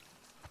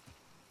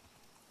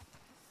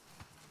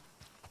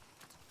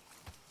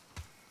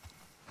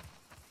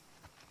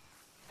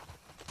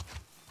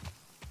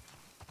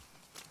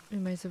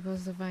 Am I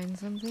supposed to find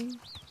something?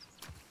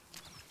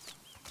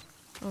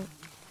 Oh.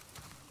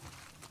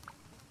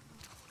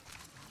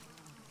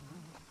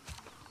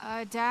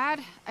 Dad,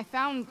 I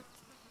found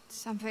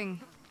something.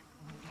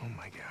 Oh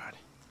my God.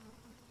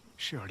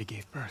 She already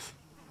gave birth.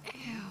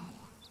 Ew.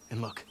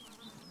 And look,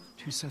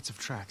 2 sets of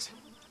tracks.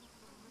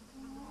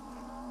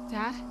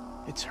 Dad?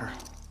 It's her.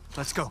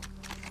 Let's go.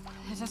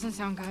 That doesn't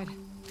sound good.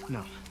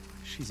 No,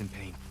 she's in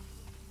pain.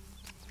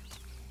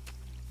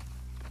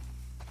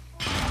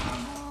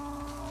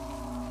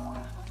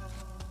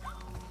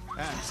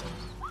 Abs.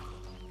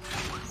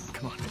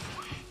 Come on.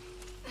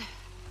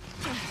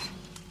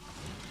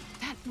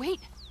 Dad, wait!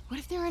 What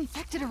if they're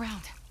infected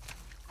around?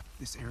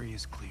 This area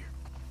is clear.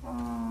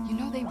 You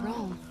know they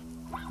roam.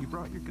 You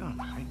brought your gun,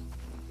 right?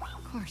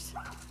 Of course.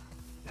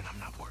 Then I'm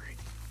not worried.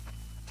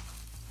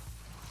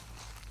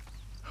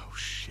 Oh,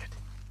 shit.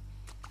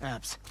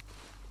 Abs.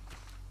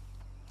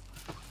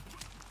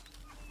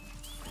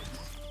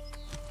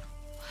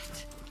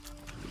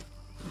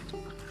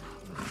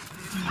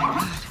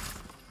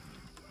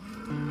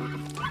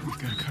 We've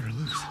got to cut her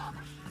loose.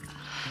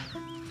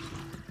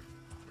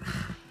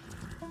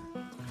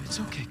 It's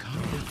okay,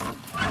 calm down.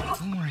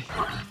 Don't worry.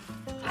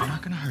 I'm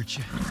not gonna hurt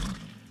you.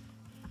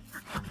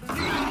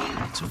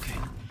 It's okay.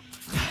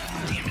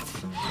 Damn it.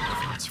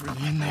 It's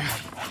really in there.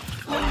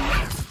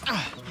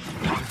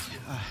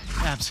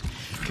 Abs,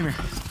 come here.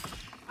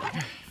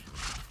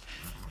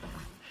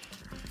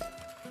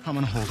 I'm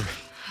gonna hold her.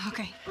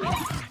 Okay.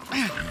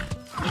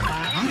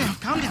 Calm down,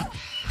 calm down.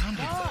 Calm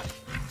down.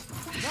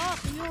 Doc,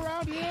 are you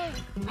around here?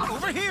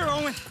 Over here,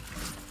 Owen.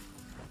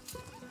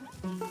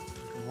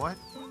 What?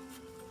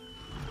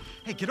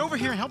 Hey, get over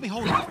here and help me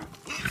hold her.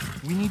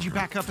 We need you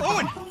back up.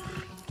 Owen!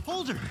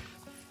 Hold her.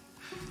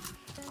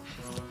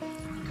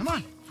 Come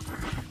on.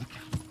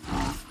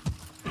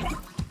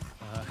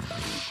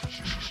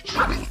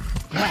 All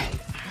right.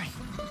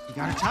 You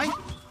got her tight?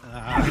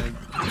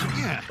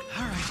 Yeah.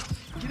 All right.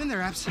 Get in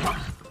there, Abs.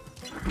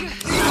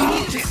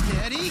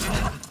 Steady.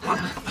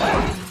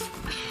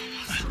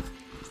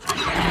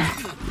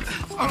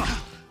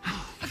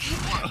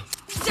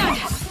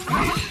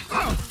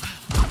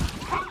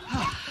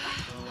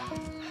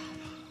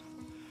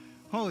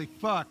 Holy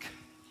fuck.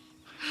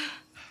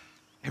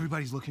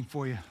 Everybody's looking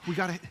for you. We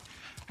gotta...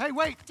 Hey,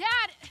 wait!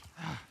 Dad!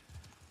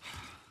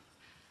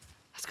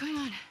 What's going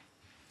on?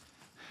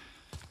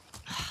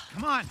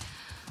 Come on!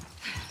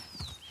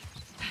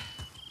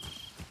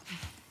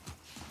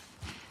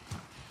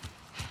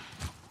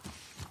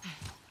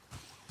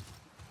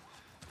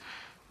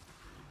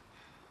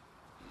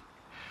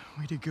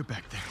 We did good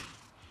back there.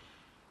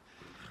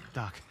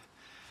 Doc,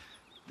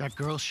 that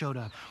girl showed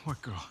up.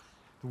 What girl?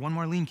 The one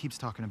Marlene keeps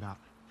talking about.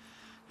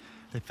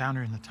 They found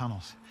her in the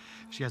tunnels.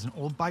 She has an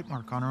old bite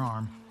mark on her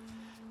arm.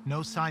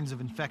 No signs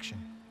of infection.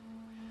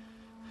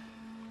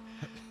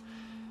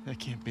 That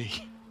can't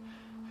be.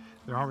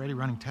 They're already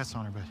running tests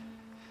on her, but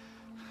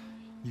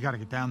you gotta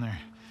get down there.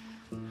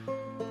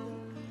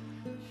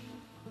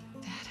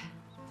 Dad.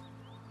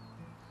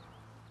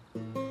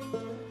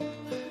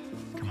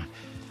 Come on.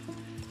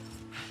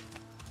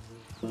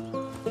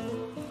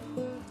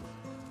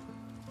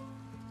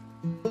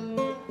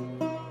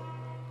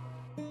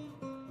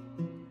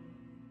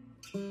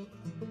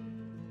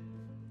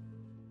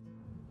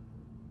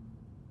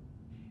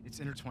 It's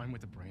intertwined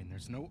with the brain.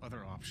 There's no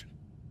other option.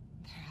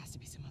 There has to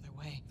be some other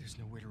way. There's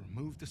no way to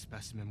remove the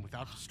specimen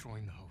without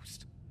destroying the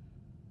host.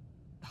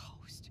 The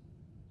host.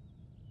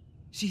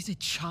 She's a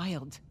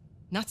child,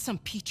 not some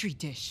petri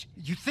dish.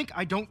 You think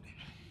I don't...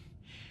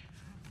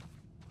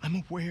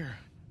 I'm aware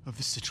of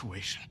the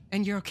situation.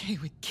 And you're okay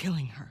with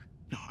killing her?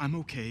 No, I'm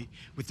okay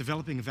with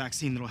developing a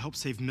vaccine that'll help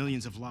save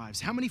millions of lives.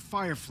 How many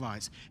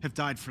fireflies have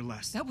died for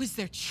less? That was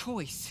their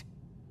choice.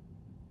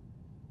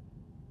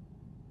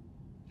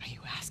 Are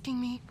you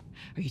asking me?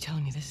 Or are you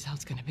telling me this is how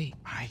it's gonna be?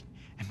 I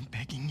am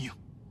begging you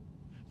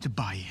to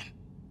buy in.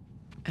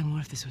 And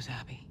what if this was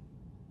Abby?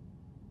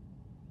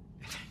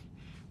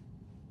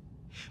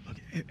 Look,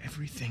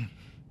 everything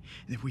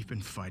that we've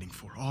been fighting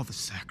for, all the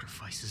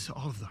sacrifices,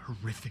 all of the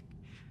horrific...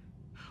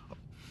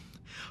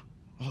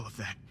 all of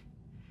that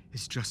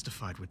is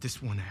justified with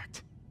this one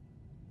act.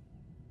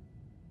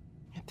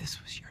 If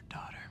this was your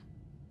daughter,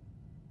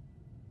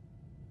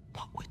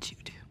 what would you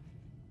do?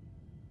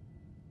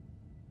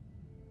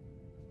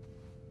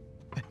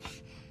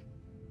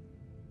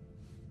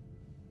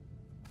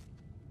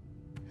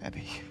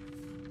 Abby,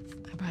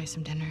 I'll buy you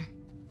some dinner.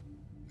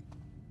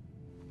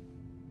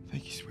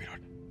 thank you,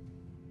 sweetheart.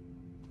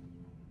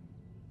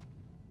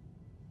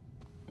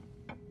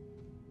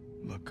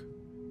 Look,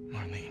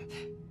 Marlene.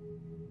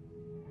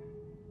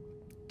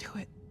 Do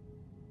it.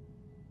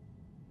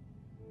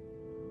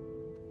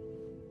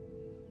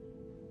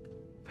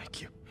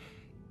 Thank you.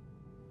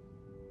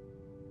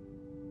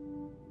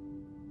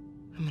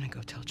 I'm gonna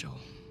go tell Joel.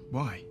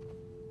 Why?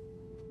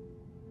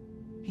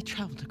 He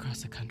traveled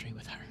across the country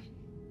with her.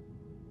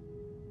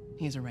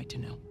 He has a right to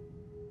know.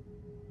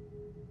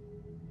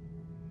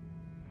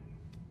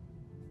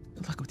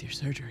 Good luck with your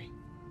surgery.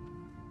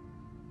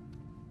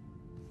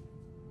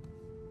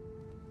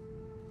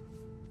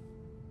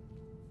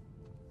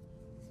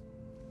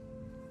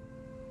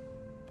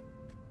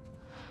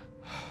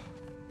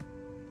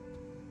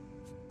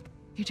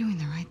 You're doing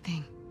the right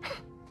thing.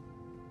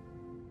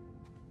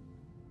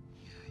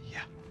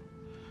 Yeah.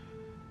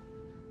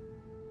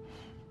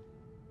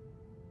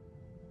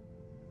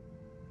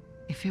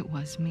 If it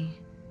was me,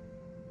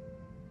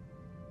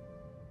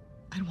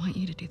 I'd want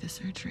you to do the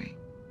surgery.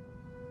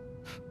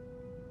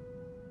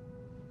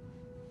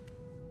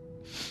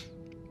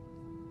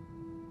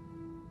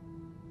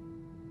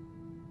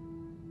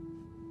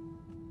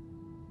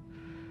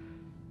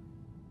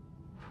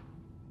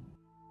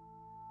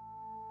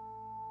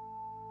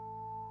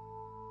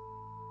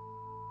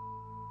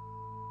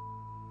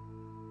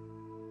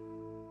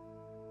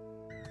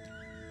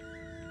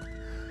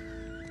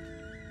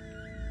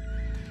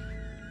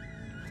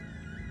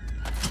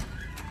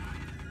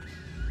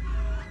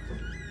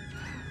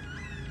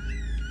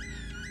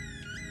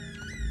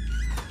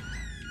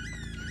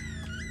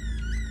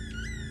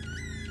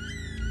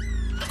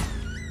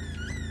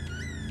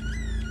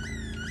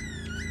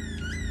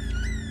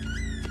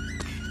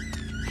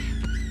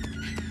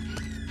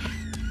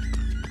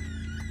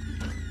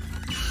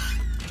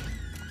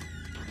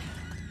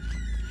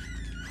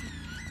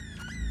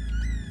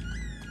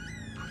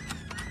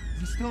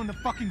 still in the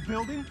fucking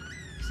building?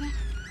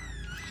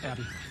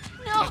 Abby.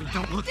 No! Abby,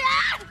 don't look.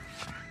 Dad!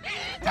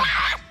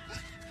 Dad!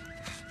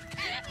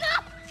 No!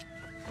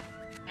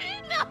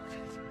 No!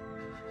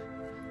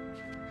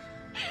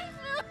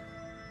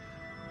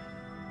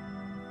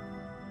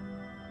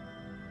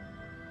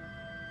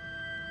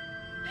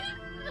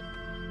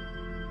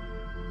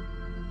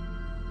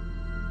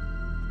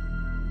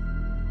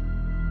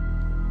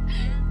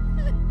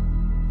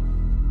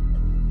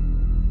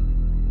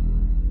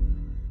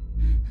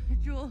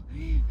 Joel,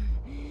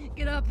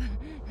 get up.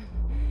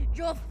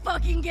 Joel,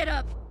 fucking get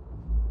up.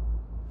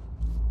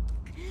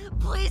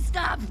 Please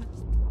stop.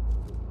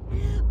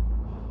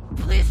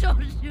 Please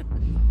don't shoot.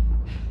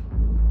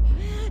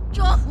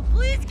 Joel,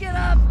 please get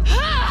up.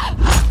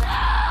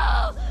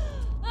 No!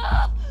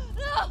 No!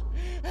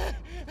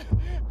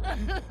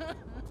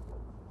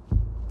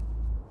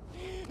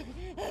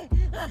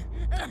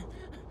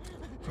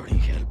 Burning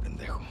hell,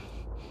 pendejo.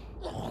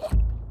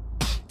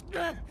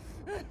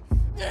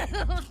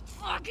 I'll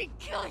fucking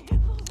kill you.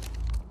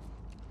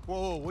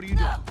 Whoa, what are you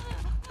doing?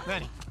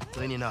 Manny.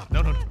 Cleaning up.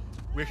 No.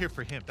 We're here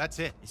for him. That's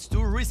it. It's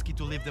too risky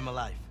to leave them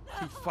alive.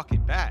 Too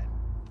fucking bad.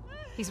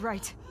 He's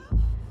right.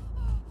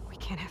 We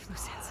can't have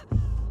loose ends.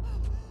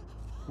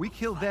 We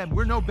killed them.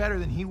 We're no better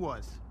than he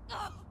was.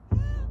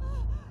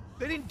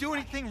 They didn't do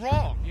anything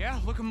wrong. Yeah,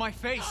 look at my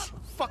face.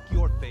 Fuck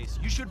your face.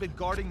 You should have been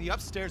guarding the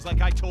upstairs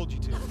like I told you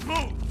to.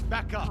 Move!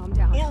 Back up. Calm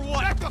down. Or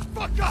what? Back the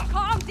fuck up!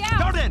 Calm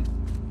down! Darden!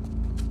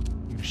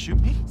 You gonna shoot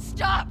me?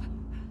 Stop!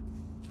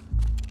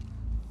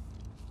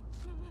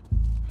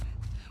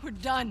 We're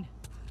done.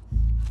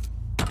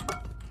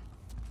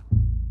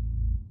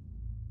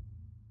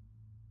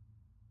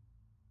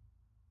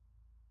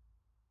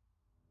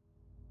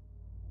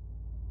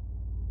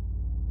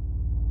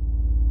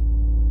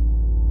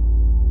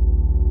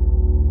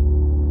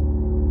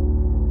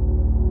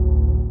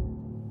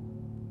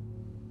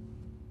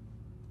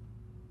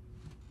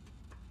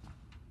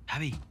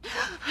 Abby.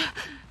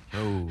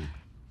 Oh.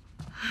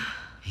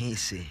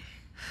 Easy.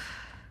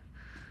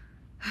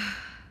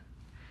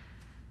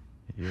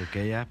 You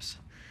okay, Abs?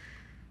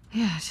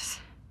 Yeah, just...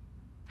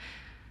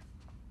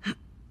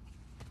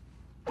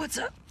 What's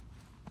up?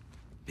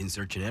 Been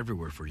searching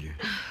everywhere for you.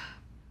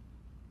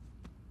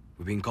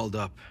 We've been called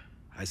up.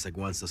 Isaac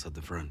wants us at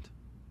the front.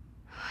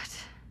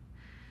 What?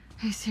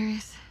 Are you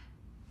serious?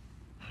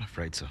 I'm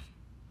afraid so.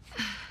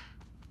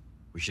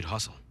 We should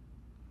hustle.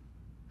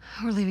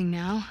 We're leaving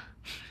now?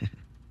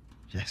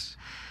 Yes.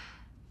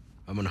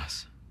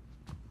 Vámonos.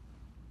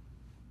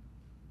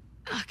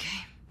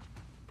 Okay.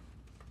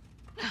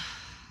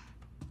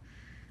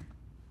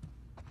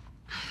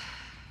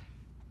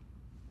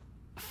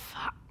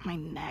 Fuck my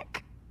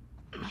neck.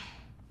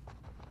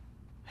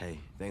 Hey,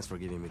 thanks for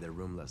giving me the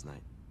room last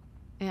night.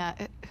 Yeah,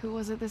 who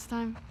was it this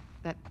time?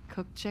 That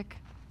cook chick?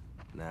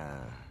 Nah,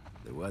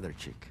 the weather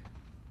chick.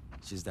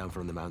 She's down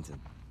from the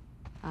mountain.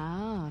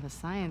 Oh, the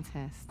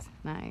scientist.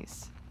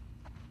 Nice.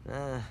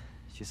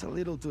 She's a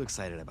little too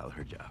excited about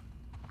her job.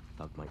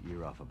 Talked my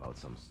ear off about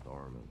some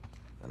storm and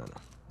I don't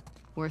know.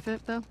 Worth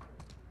it, though?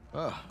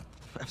 Oh,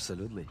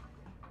 absolutely.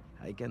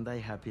 I can die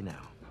happy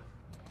now.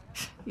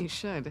 You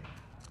should.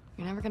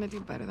 You're never gonna do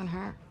better than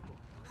her.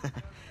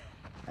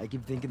 I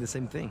keep thinking the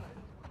same thing.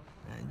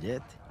 And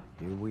yet,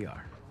 here we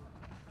are.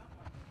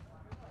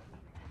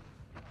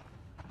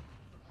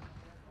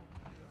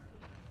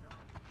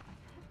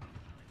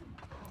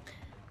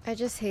 I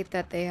just hate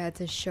that they had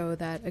to show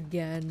that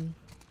again.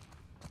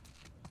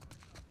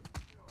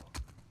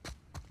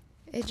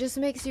 It just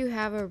makes you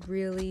have a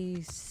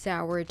really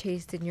sour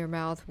taste in your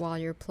mouth while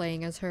you're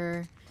playing as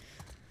her.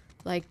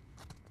 Like,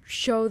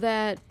 show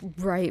that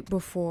right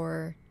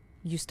before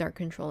you start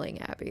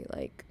controlling Abby.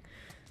 Like,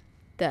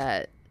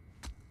 that...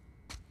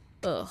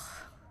 Ugh.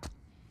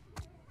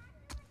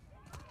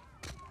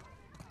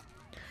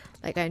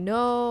 Like, I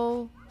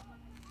know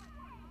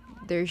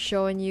they're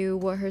showing you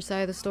what her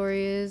side of the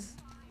story is,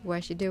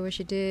 why she did what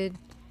she did.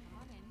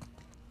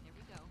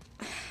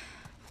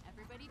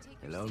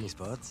 Hello, Miss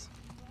Potts.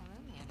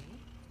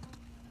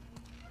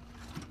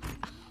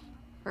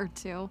 Her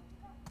too.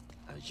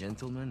 A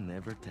gentleman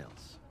never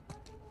tells.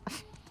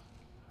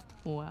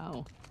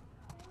 Wow.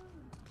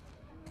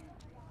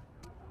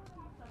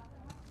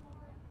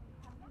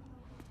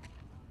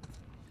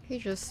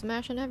 He's just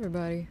smashing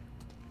everybody.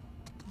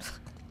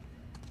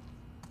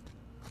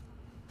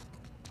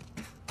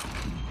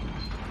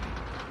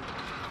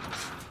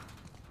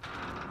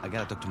 I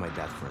gotta talk to my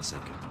dad for a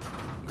second.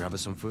 Grab us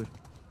some food.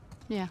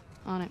 Yeah,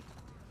 on it.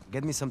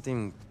 Get me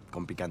something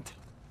con picante.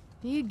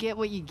 You get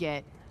what you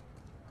get.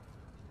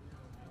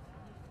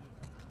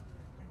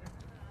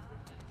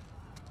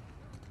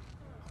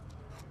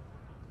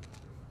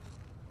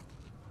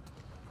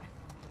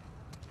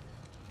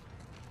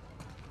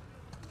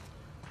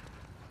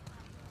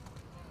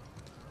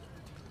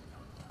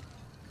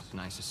 It's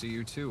nice to see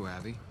you too,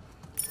 Abby.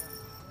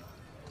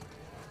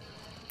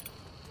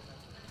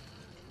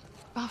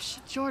 Oh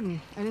shit, Jordan.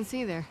 I didn't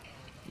see you there.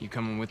 You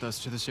coming with us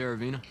to the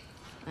Saravina?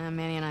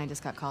 Manny and I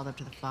just got called up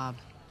to the fob.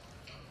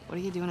 What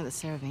are you doing at the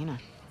Saravina?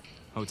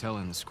 Hotel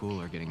and the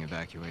school are getting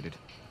evacuated.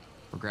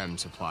 We're grabbing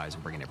supplies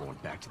and bringing everyone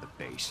back to the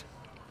base.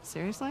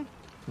 Seriously?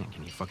 Yeah,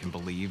 can you fucking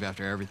believe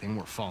after everything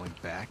we're falling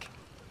back?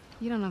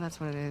 You don't know that's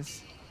what it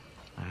is.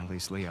 At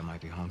least Leah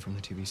might be home from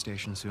the TV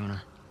station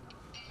sooner.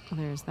 Well,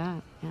 there's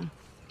that, yeah.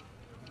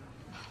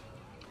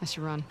 I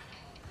should run.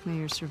 May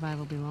your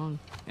survival be long.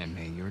 And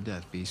may your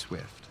death be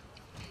swift.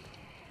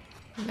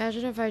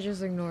 Imagine if I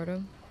just ignored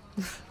him.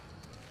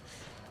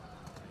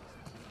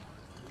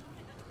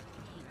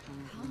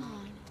 Come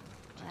on,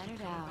 let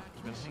it out.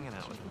 I've been hanging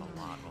out with him a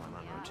lot while I'm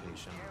on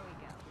rotation.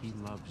 He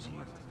loves you.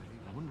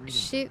 I wouldn't read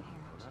She...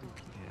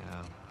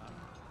 Yeah.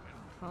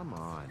 Come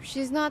on.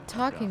 She's not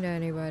talking to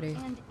anybody.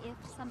 And if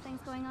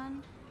something's going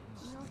on,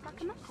 we'll fuck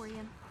him up for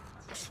you.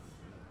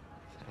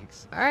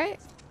 Thanks. Alright.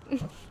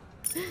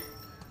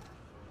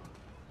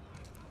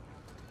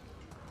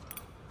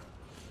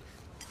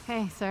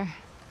 Hey, sir.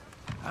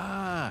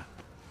 Ah,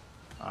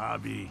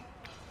 Abby.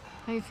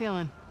 How you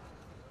feeling?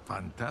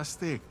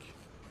 Fantastic.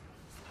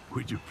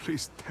 Would you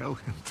please tell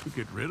him to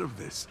get rid of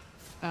this?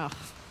 Oh,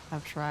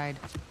 I've tried.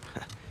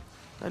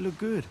 I look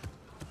good.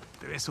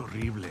 Te ves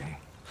horrible.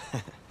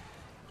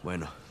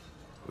 Bueno,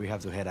 we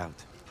have to head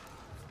out.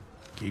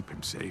 Keep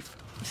him safe.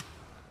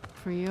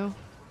 For you,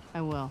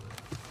 I will.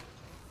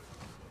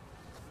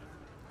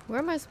 Where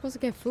am I supposed to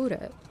get food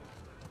at?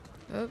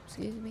 Oh,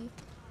 excuse me.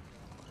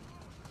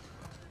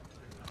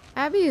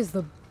 Abby is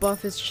the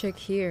buffest chick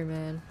here,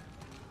 man.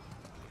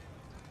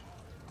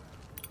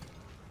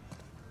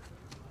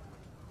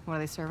 What are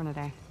they serving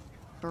today?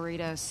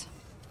 Burritos.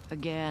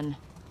 Again.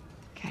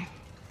 Okay.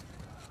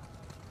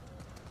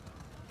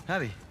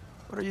 Abby,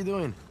 what are you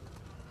doing?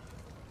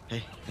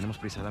 Hey, tenemos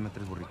prisa, dame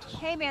 3 burritos.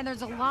 Hey man,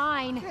 there's a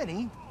line.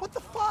 Kenny, what the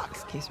fuck?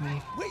 Excuse me.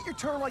 Wait your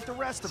turn like the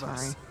rest of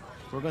us. Sorry.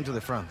 We're going to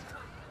the front.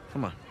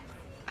 Come on.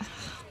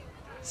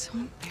 So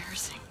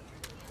embarrassing.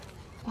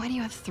 Why do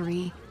you have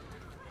 3?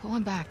 Pull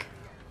one back.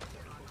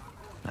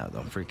 Now,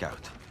 don't freak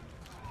out.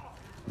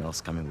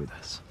 Mel's coming with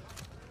us.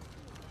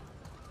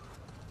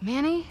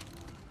 Manny?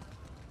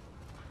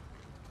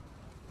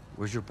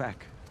 Where's your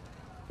pack?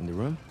 In the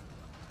room?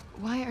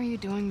 Why are you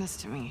doing this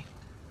to me?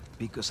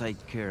 Because I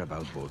care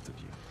about both of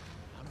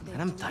you.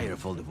 And I'm tired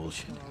of all the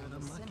bullshit.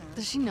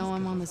 Does she know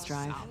I'm on this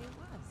drive?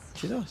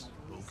 She does.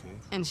 Okay.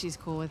 And she's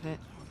cool with it?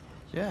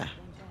 Yeah.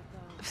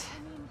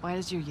 Why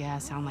does your yeah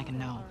sound like a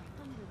no?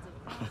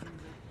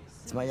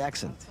 It's my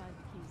accent.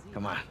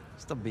 Come on,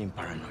 stop being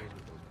paranoid.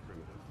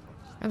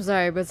 I'm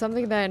sorry, but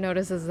something that I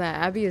noticed is that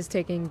Abby is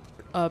taking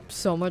up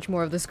so much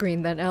more of the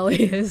screen than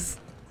Ellie is.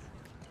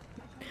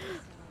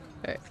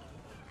 Alright.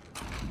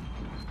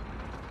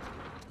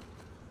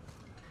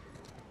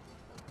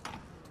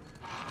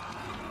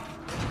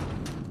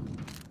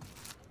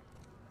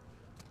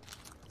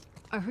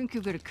 I think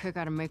you get a kick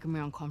out of making me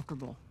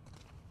uncomfortable.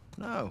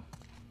 No.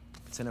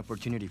 It's an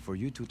opportunity for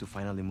you two to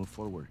finally move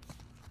forward.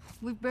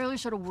 We've barely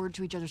said a word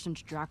to each other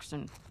since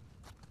Jackson.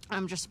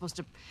 I'm just supposed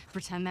to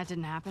pretend that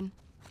didn't happen?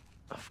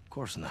 Of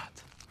course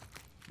not.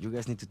 You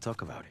guys need to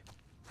talk about it.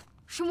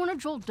 She wanted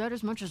Joel dead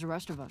as much as the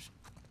rest of us.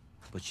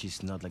 But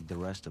she's not like the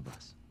rest of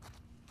us.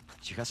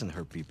 She hasn't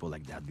hurt people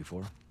like that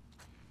before.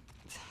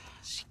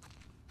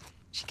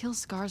 She kills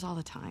scars all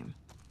the time.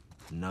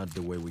 Not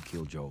the way we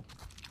kill Joel.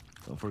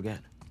 Don't forget,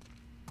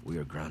 we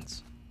are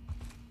grunts.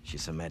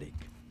 She's a medic.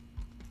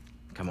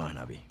 Come on,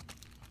 Abby.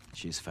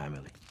 She's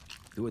family.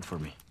 Do it for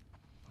me,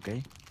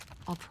 okay?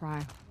 I'll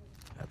try.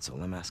 That's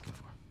all I'm asking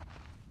for.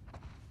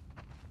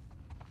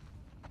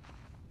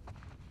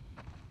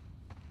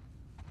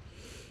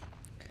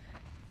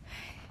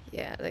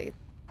 Yeah, they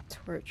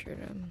tortured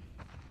him.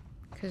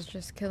 Because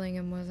just killing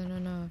him wasn't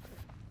enough.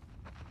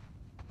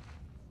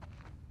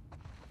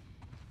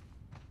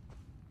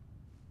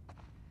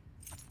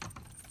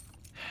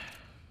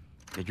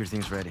 Get your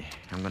things ready.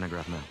 I'm gonna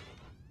grab Mel.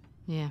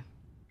 Yeah.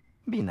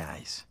 Be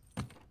nice.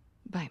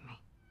 Bite me.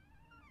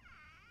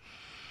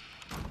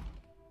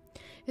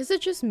 Is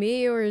it just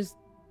me, or is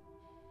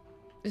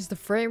the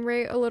frame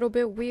rate a little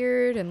bit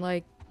weird and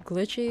like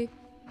glitchy?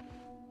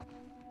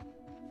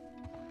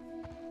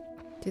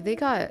 Dude, they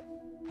got...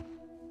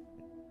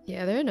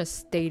 Yeah, they're in a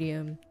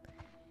stadium.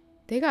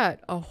 They got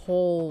a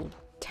whole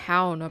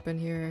town up in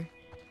here.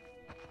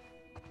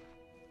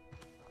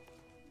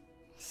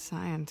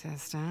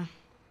 Scientist, huh?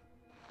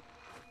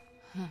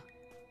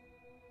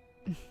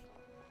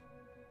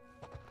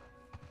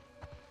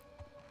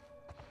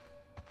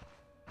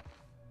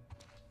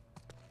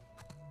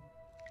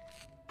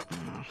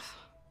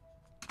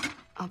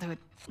 I'll do it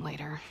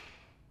later.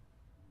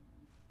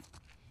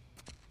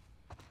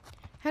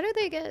 How do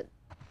they get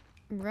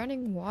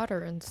running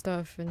water and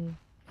stuff in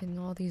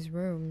all these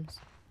rooms?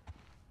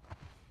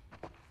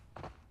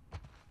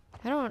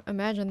 I don't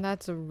imagine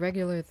that's a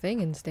regular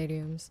thing in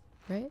stadiums,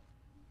 right?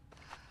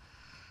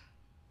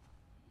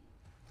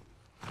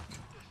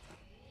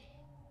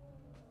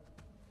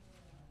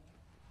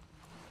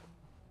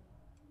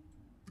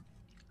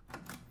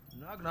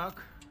 Knock,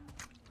 knock.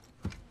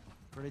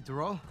 Ready to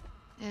roll?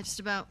 Yeah, just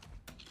about.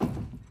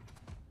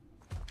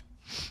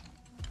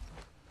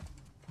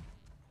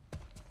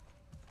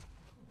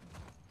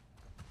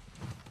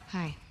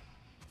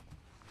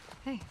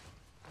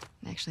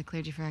 actually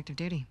cleared you for active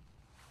duty.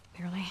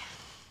 Barely.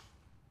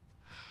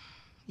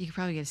 You could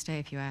probably get a stay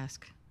if you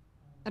ask.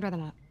 I'd rather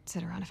not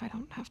sit around if I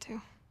don't have to.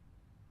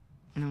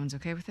 No one's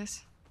okay with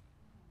this?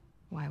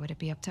 Why would it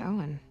be up to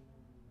Owen?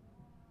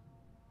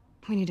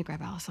 We need to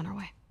grab Alice on our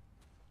way.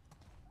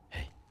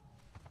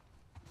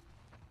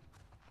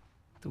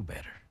 Do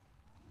better.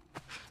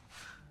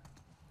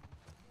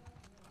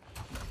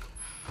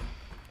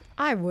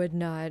 I would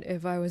not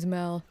if I was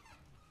Mel.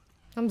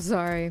 I'm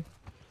sorry.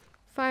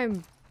 If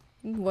I'm...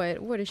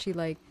 What is she,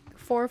 like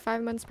 4 or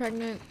 5 months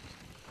pregnant?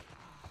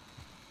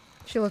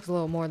 She looks a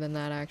little more than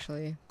that,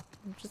 actually.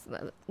 Just...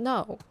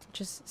 No.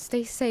 Just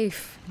stay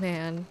safe,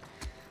 man.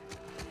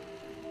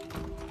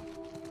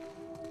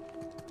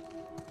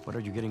 What are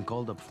you getting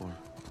called up for?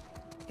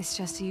 It's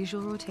just the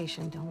usual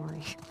rotation, don't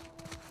worry.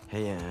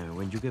 Hey,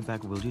 when you get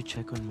back, will you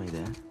check on my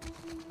dad?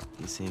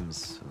 He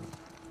seems...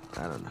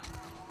 I don't know.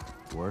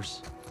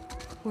 Worse?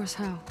 Worse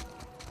how?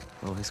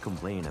 Well, he's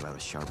complaining about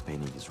a sharp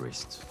pain in his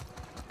wrists.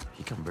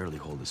 He can barely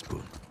hold a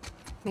spoon.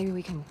 Maybe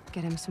we can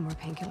get him some more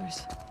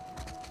painkillers.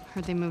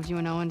 Heard they moved you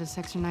and Owen to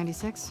Section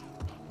 96?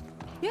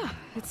 Yeah,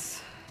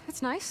 it's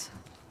nice.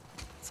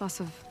 It's lots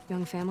of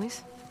young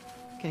families.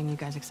 Getting you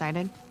guys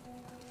excited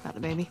about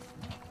the baby?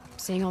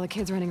 Seeing all the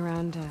kids running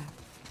around,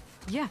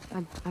 yeah,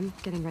 I'm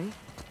getting ready.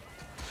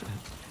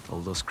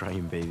 All those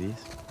crying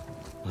babies.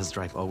 Let's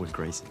drive Owen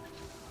crazy.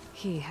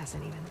 He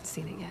hasn't even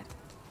seen it yet.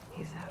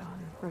 He's out on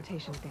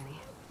rotation, Danny.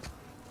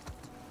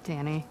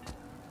 Danny?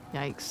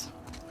 Yikes.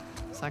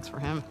 Sucks for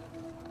him.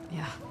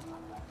 Yeah.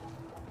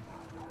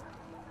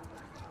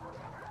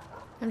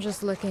 I'm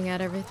just looking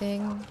at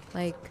everything.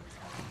 Like,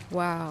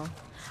 wow.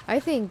 I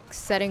think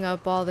setting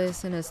up all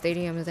this in a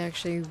stadium is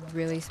actually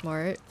really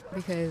smart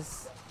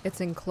because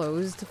it's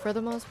enclosed for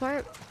the most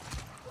part.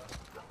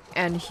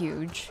 And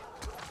huge.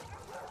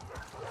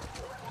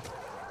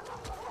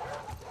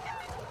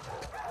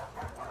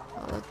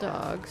 All the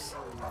dogs.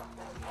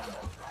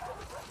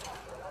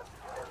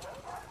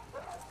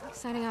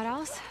 Signing out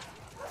Alice?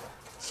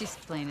 She's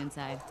playing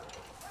inside.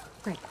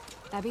 Great.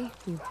 Abby,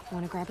 you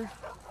want to grab her?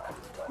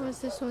 What's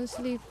this one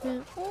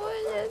sleeping? Oh,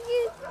 look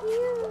at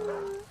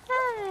you.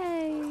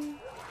 Hi.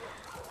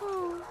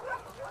 Oh.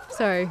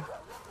 Sorry.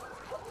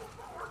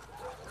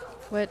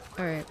 What?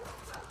 Alright.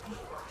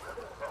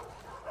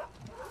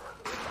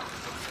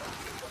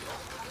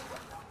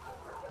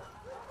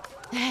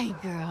 Hey,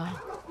 girl.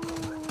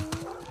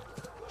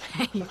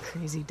 Hey, you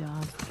crazy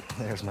dog.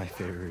 There's my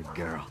favorite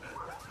girl.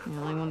 You're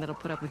the only one that'll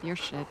put up with your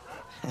shit.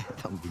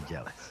 Don't be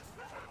jealous.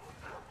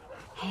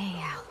 Hey,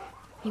 Al.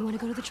 You want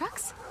to go to the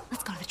trucks?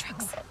 Let's go to the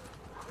trucks.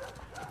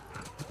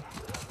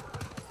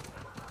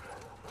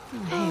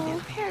 Hey there,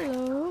 Bear.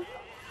 Hello.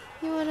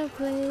 You wanna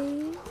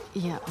play?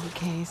 Yeah,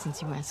 okay,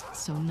 since you asked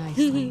so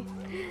nicely.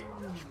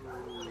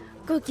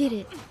 Go get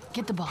it.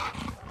 Get the ball.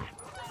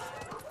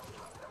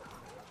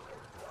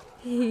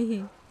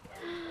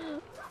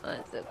 Oh,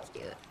 so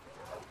cute.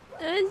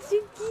 That's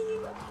so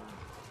cute.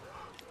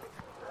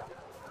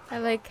 I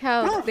like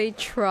how they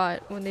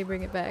trot when they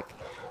bring it back.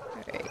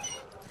 Alright.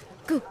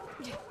 Go.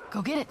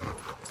 Go get it.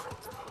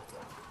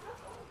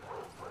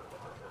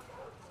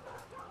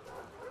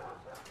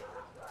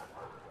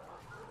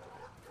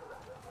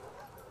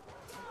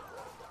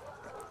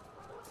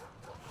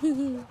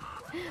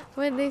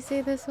 What did they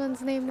say this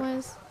one's name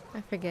was?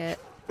 I forget.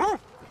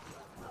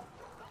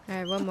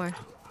 Alright, one more.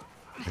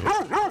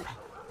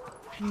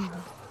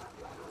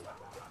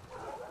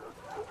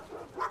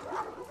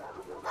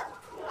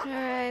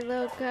 Alright,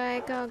 little guy, I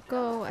gotta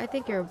go. I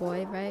think you're a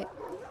boy, right?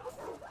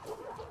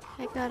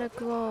 I gotta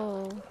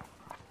go.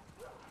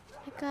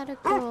 I gotta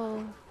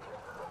go.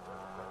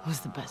 Who's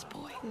the best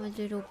boy? You a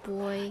little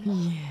boy.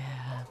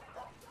 Yeah.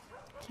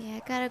 Okay,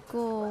 I gotta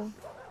go.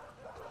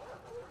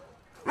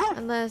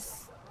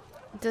 Unless...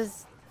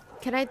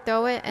 Can I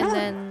throw it and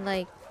then,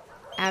 like,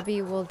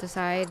 Abby will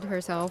decide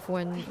herself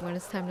when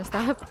it's time to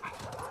stop?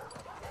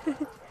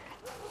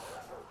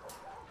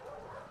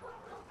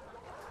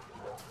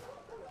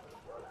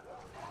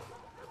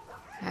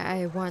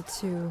 I want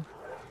to...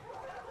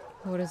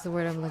 What is the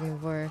word I'm looking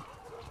for?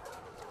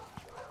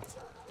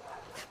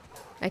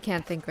 I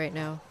can't think right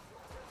now.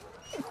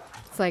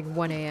 It's like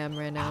 1 AM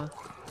right now.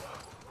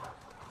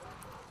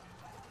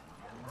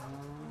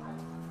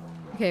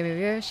 Okay,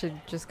 maybe I should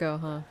just go,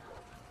 huh?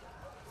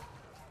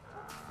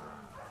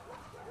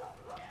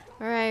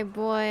 Alright,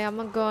 boy, I'm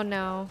gonna go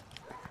now.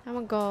 I'm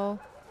gonna go.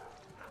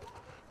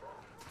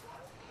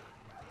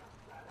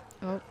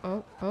 Oh,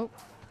 oh, oh,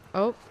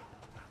 oh.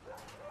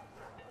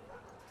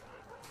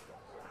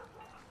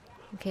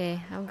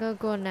 Okay, I'm gonna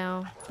go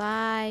now.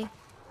 Bye.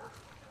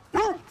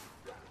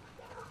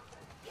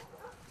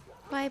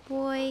 Bye,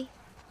 boy.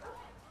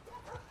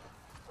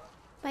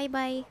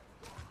 Bye-bye.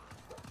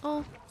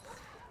 Oh.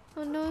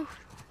 Oh, no.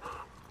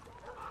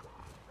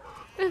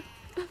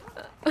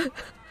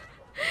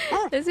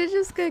 Is it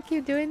just gonna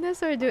keep doing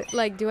this, or do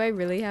I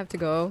really have to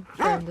go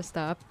for him to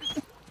stop?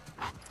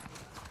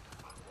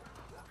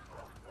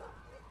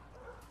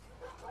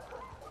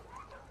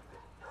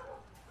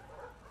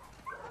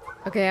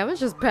 Okay, I'm gonna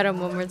just pet him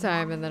one more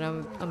time and then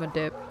I'm a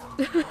dip.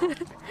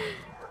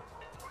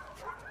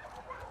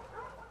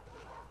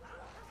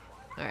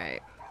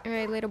 Alright.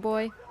 Alright, little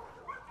boy.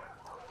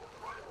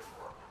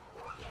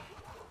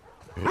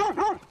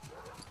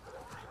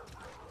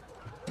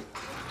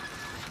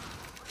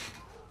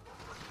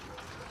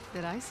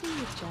 Did I see you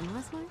with Jen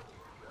last night?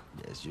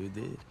 Yes, you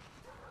did.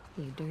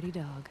 You dirty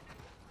dog.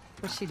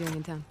 What's she doing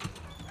in town?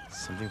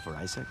 Something for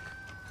Isaac?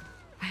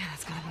 Man,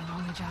 that's gonna be a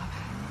lonely job.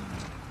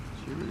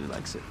 She really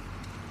likes it.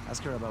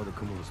 Ask her about the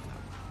Cumulus Club.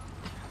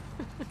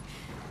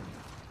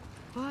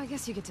 Well, I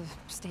guess you get to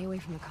stay away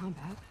from the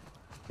combat.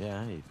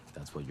 Yeah, if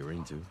that's what you're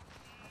into.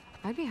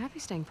 I'd be happy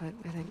staying put,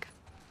 I think.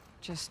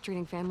 Just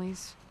treating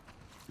families.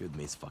 You'd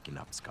miss fucking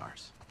up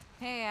scars.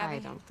 Hey, Abby. I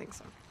don't think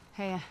so.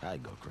 Hey.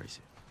 I'd go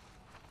crazy.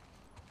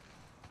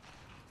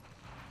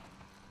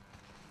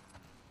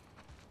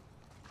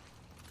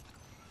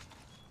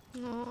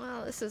 Oh,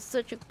 Alice is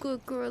such a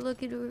good girl.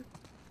 Look at her.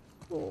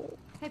 Oh.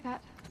 Hey,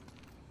 Pat.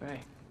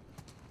 Hey.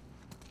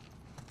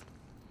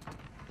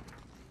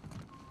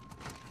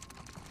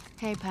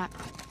 Hey, Pat.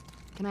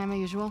 Can I have my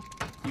usual?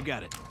 You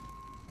got it.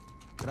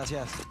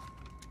 Gracias.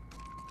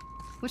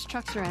 Which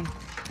trucks are in?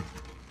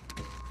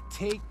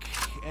 Take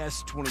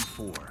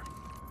S-24.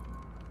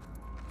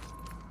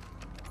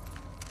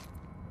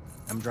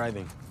 I'm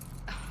driving.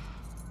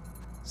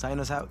 Sign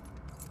us out.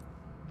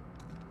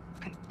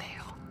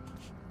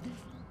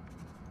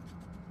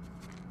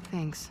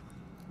 Thanks.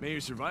 May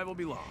your survival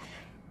be long.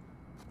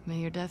 May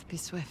your death be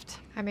swift.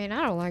 I mean,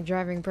 I don't like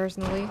driving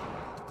personally.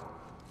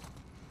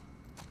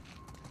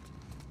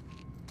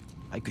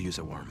 I could use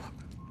a warm-up.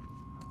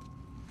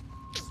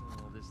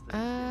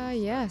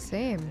 Yeah,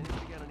 same.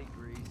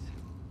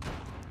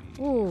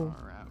 Ooh,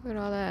 look at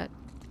all that.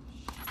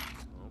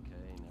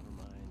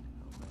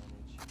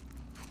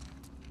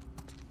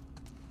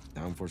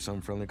 Down for some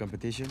friendly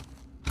competition?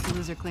 The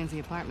loser cleans the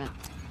apartment.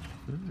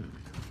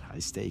 High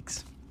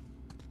stakes.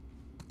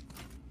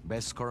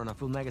 Best score on a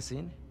full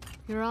magazine?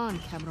 You're on,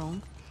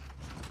 cabron.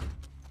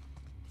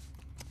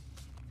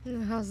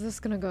 How's this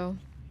gonna go?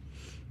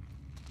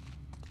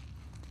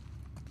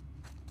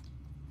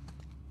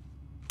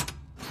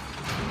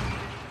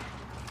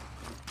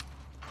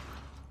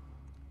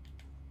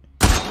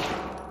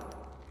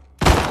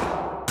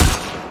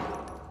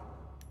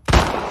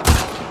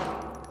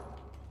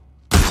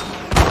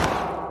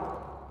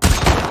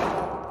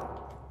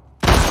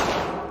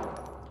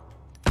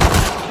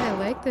 I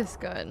like this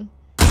gun.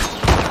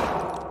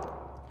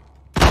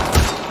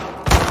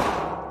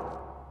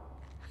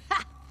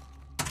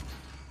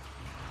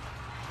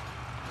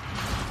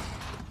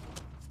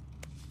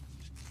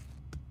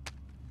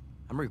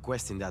 I'm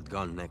requesting that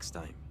gun next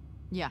time.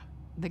 Yeah,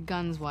 the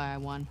gun's why I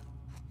won.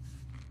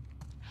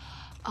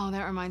 Oh,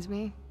 that reminds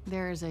me.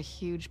 There is a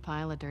huge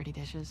pile of dirty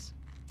dishes.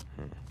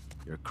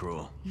 You're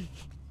cruel.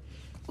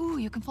 Ooh,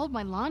 you can fold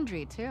my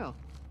laundry, too.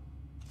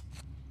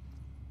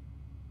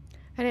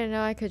 I didn't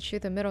know I could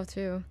shoot the middle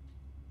too.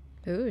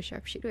 Ooh,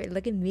 sharpshooter.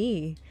 Look at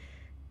me.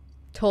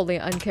 Totally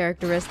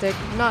uncharacteristic.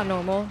 Not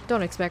normal.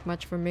 Don't expect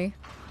much from me.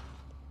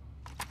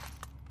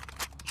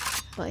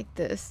 Like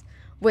this.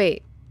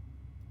 Wait.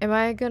 Am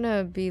I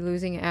gonna be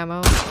losing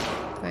ammo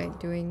by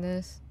doing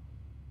this?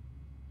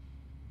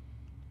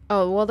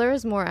 Oh, well, there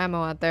is more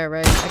ammo out there,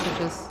 right? I could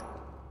just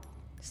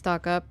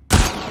stock up.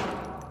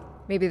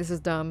 Maybe this is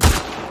dumb.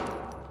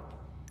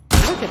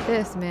 Look at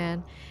this,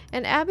 man.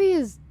 And Abby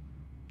is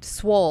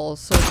swole,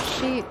 so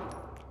she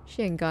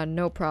ain't got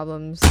no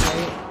problems,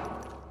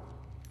 right?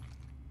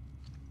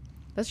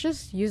 Let's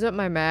just use up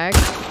my mag,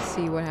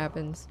 see what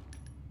happens.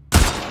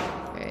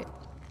 Right.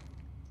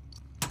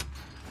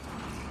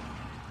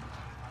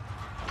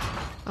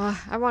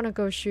 I want to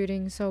go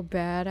shooting so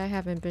bad. I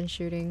haven't been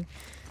shooting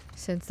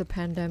since the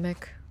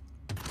pandemic.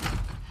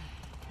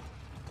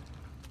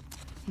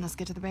 Let's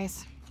get to the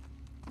base.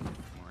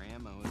 More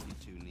ammo if you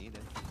two need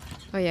it.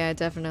 Oh yeah, I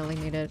definitely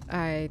need it.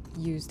 I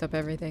used up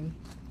everything.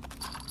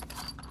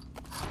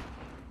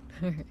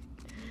 Alright.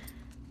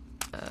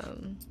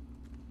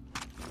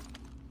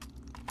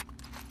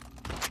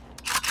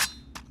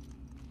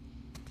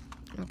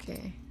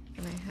 Okay,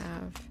 and I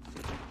have...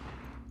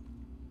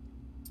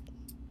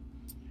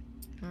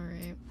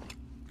 Alright.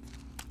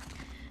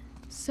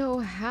 So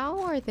how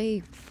are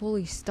they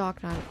fully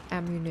stocked on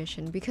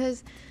ammunition?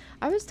 Because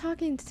I was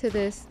talking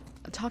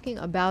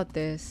about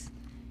this.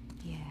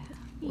 Yeah.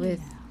 With...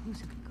 Yeah.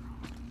 Who's a good girl?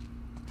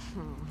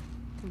 Oh,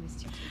 I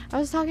missed you. I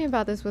was talking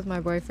about this with my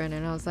boyfriend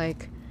and I was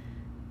like,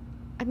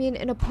 I mean,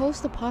 in a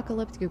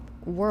post-apocalyptic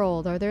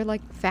world, are there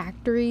like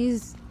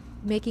factories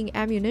making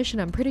ammunition?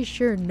 I'm pretty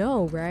sure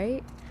no,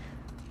 right?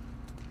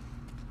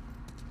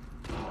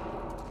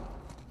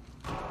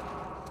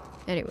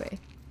 Anyway.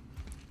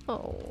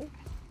 Oh,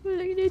 look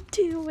at it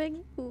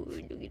doing. Ooh,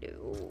 look at it.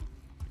 Ooh.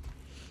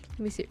 Let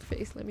me see your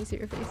face. Let me see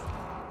your face.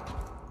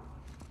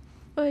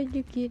 Oh,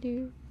 look at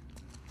her.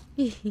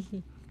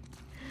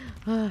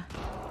 Ah,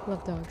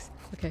 love dogs.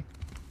 Okay.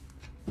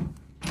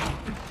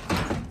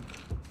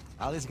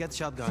 Alice, get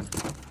shotgun.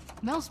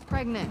 Mel's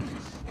pregnant.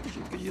 She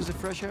could use the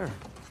fresh air.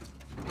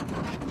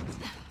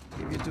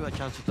 you two a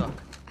chance to talk.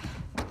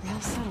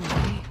 Real subtle,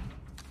 buddy.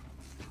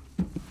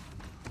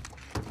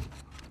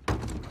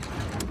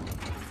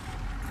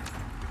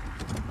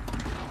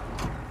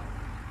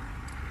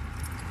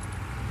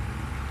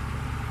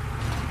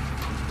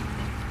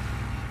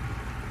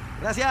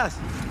 Gracias.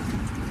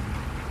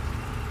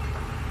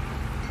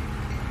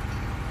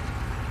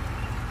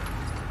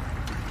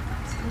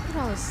 Look at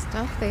all the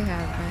stuff they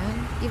have,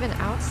 man. Even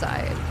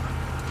outside.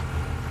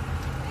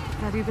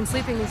 How have you been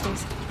sleeping these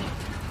days?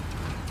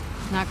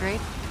 Not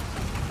great.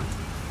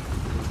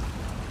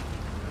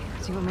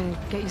 Do you want me to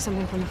get you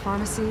something from the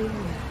pharmacy?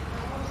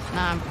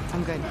 Nah,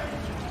 I'm good.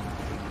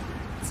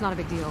 It's not a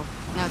big deal.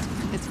 No,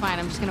 it's fine.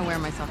 I'm just gonna wear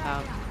myself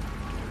out.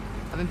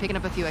 I've been picking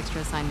up a few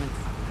extra assignments.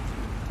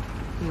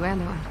 You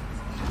and Owen.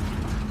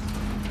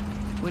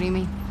 What do you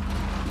mean?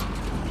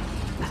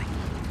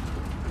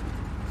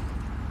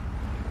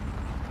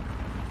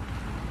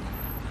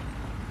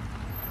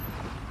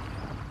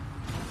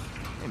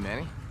 Hey,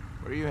 Manny.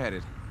 Where are you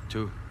headed?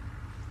 2.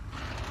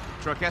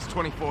 Truck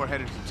S-24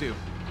 headed to 2.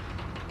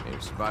 May your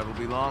survival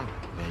be long.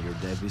 May your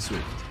death be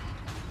swift.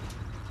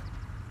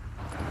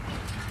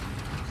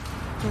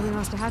 Maybe we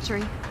lost a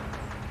hatchery.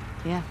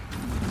 Yeah.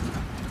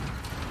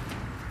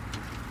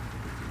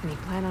 Any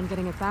plan on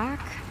getting it back?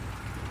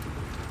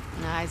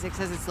 Nah, Isaac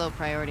says it's low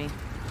priority.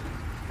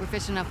 We're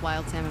fishing up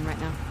wild salmon right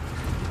now.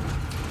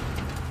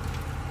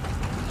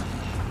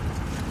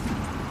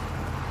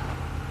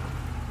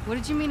 What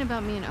did you mean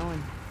about me and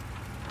Owen?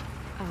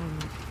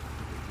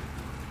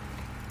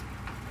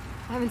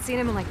 I haven't seen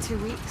him in like 2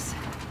 weeks.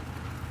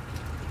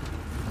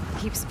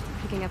 He keeps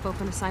picking up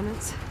open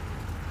assignments.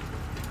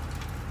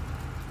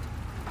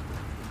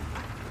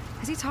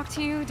 Has he talked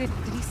to you? Did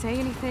he say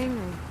anything?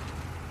 Or...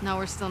 No,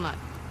 we're still not.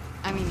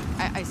 I mean,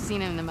 I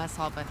seen him in the mess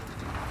hall, but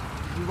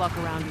we walk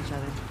around each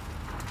other.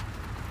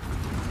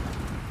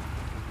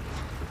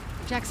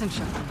 Jackson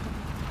shook him.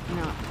 You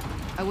know,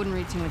 I wouldn't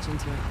read too much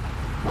into it.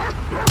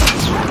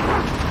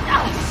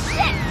 Oh,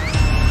 shit!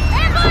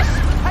 Ambush!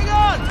 Hang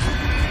on!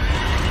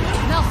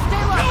 Mel,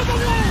 stay low!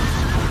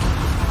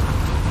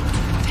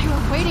 They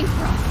were waiting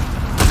for us.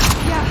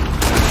 Yeah.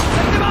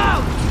 Let them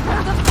out!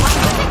 What the fuck do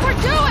you think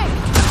we're doing?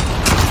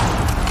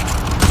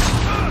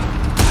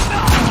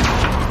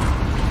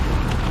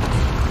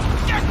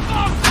 Get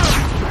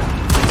closer!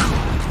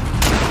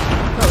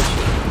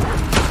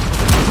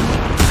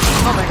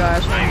 Oh my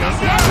gosh, I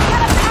missed it.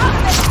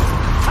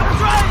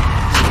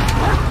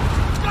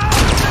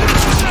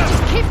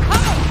 Just keep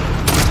coming!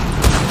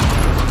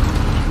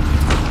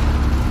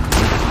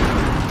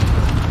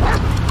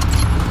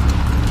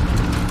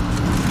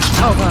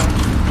 Oh god.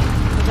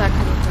 Where's that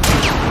coming from?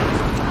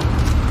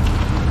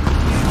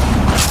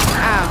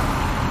 Ow.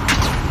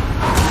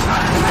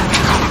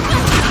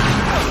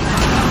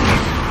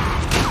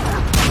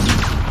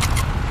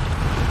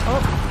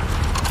 Oh.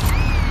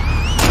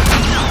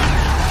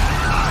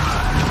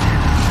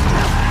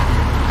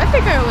 I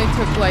think I only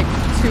took like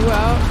 2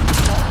 out.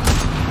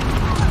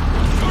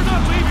 You're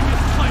not leaving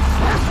this place!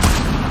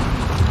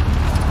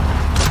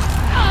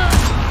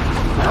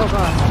 Oh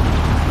god.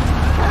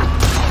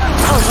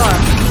 Oh god.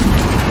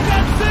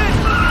 That's it!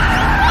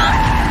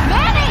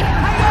 Manny!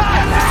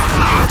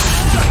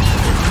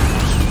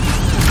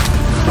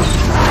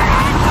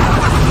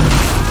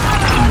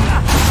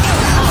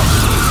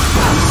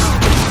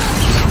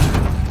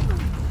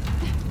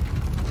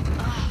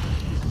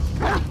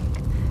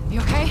 You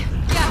okay?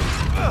 Yeah.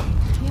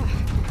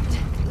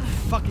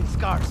 Fucking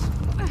scars.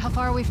 How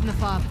far are we from the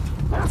fob?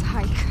 It's a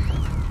hike.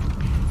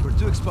 We're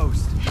too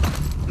exposed.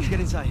 Let's get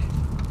inside.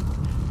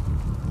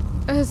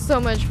 So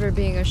much for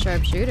being a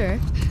sharpshooter.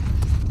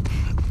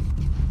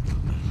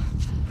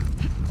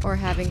 Or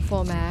having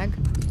full mag.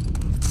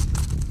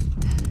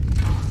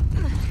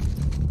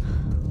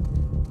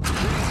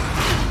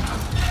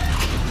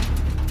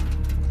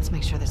 Let's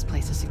make sure this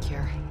place is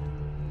secure.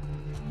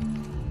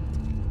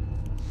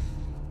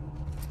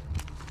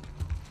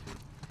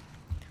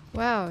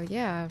 Wow,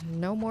 yeah,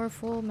 no more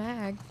full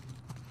mag.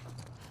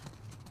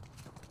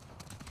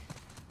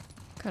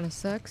 Kinda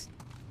sucks.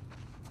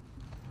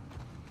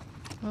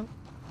 Oh.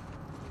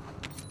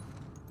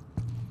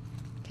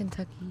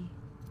 Kentucky.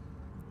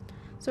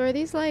 So are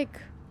these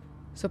like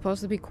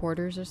supposed to be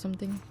quarters or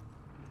something?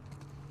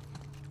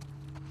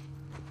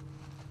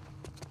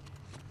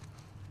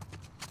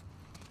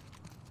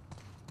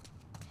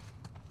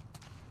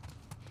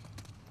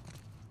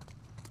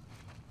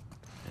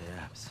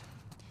 Yes.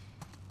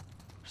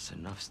 There's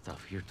enough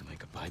stuff here to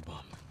make a pipe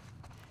bomb.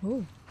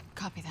 Ooh.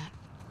 Copy that.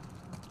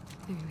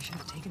 Maybe we should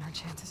have taken our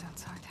chances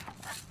outside.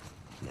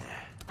 Nah.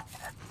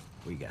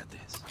 We got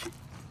this.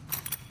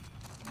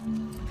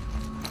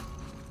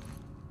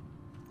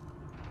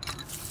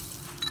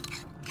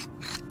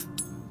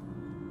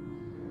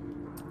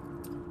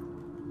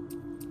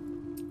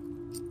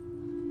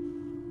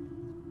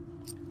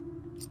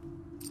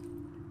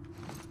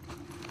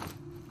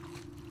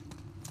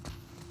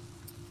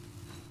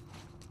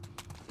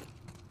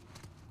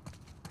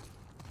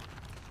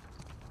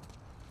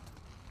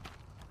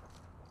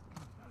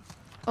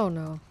 Oh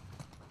no.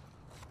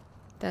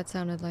 That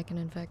sounded like an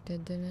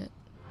infected, didn't it?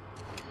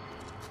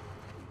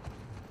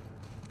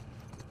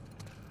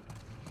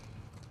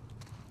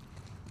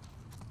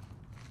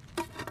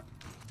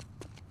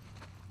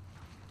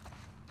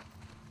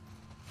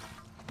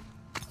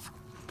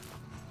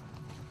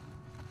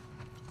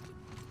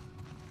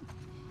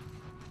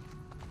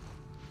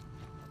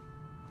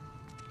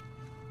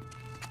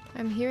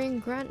 I'm hearing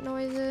grunt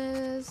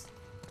noises.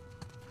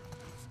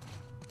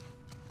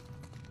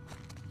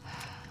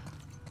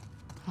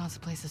 Lots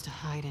of places to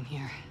hide in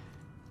here.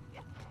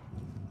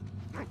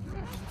 Guys,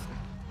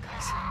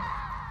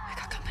 I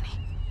got company.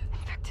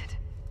 Infected.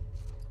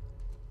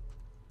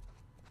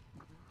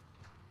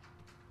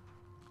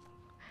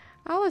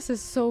 Alice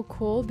is so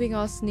cool being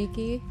all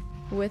sneaky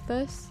with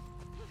us.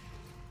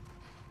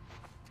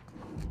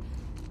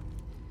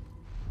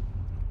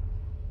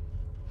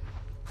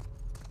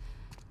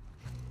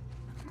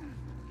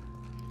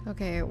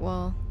 Okay,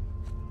 well,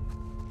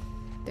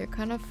 they're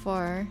kind of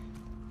far.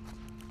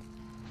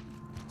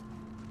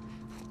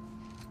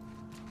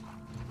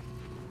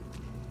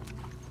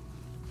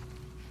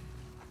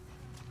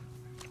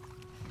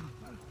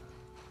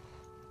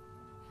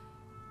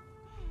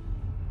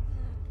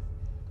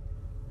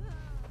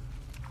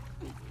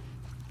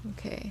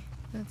 Okay,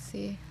 let's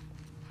see.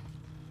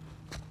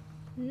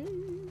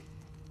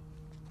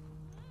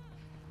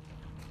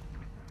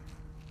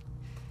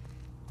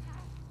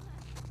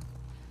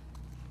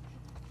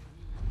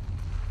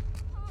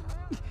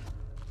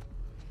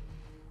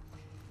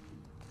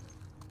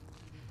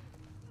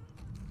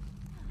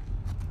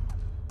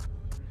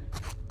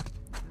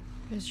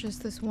 There's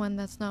just this one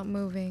that's not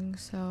moving,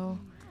 so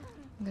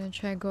I'm gonna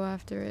try to go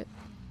after it.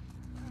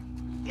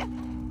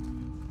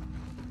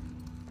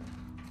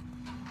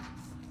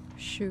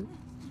 Shoot.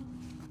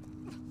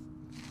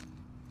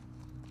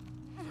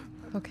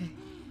 Okay.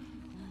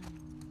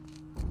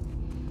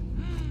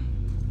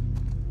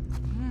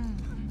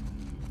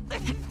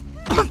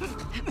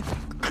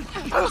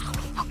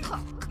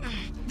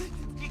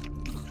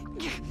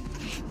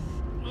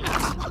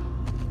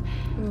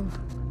 Ooh,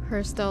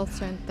 her stealth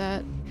sent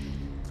that.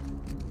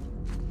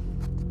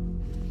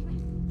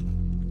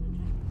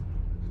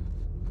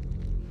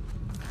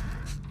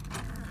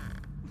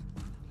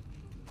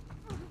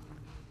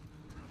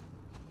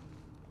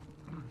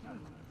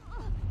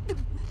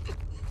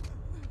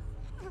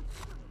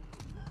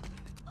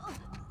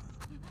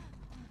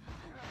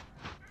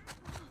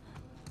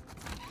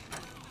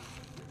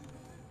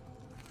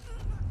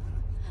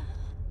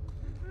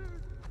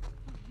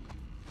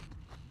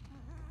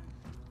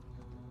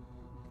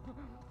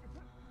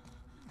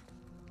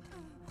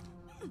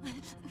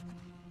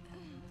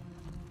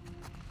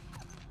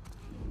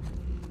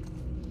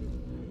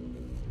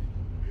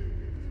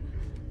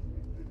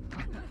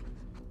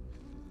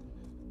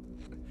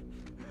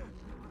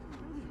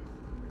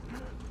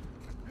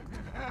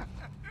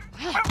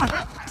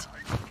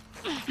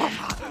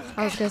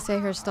 I was gonna say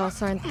her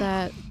stealths aren't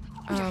that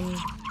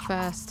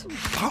fast.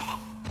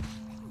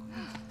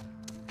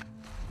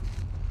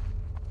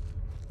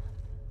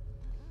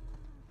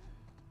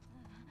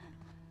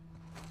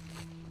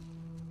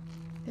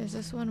 There's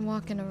this one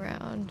walking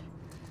around.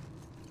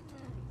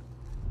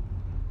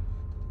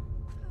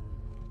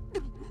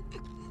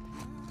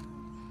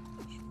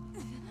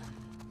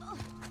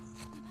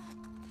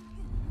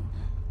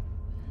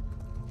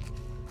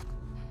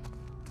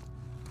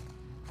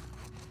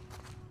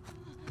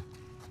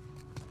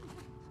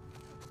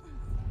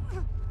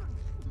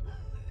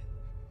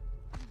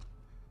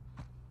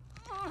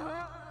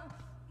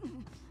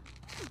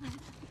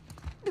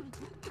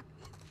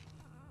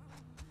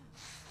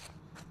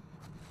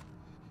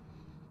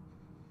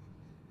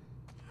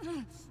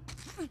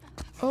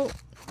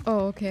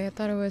 Oh, okay. I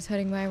thought it was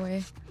heading my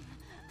way.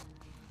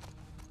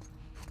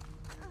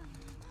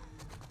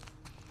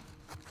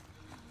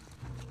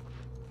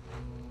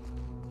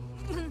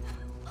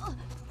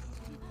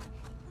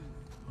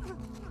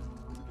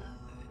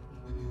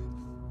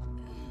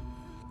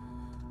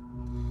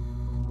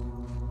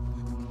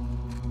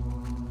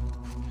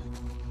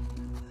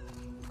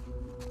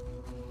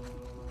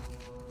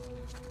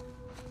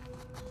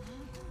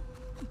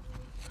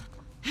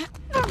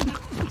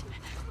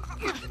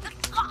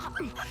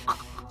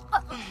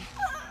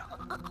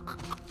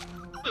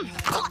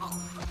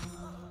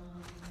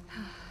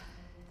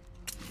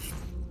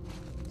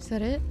 Is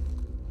that it?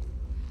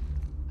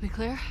 We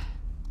clear?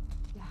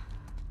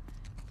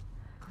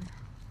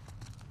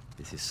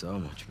 This is so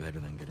much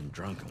better than getting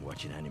drunk and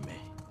watching anime.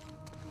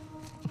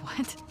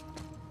 What?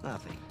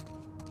 Nothing.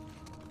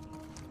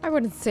 I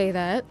wouldn't say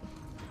that.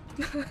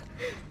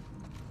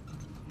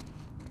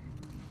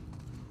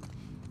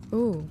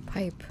 Ooh,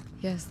 pipe.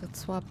 Yes, let's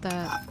swap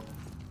that.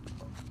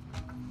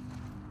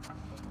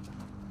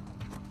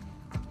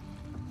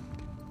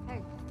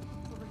 Hey,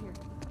 over here.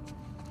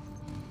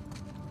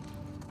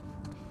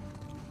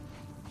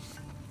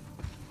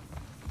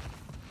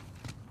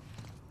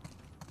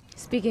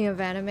 Speaking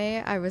of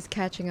anime, I was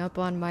catching up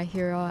on My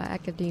Hero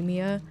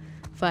Academia,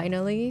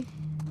 finally.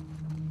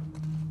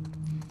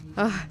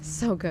 Ah,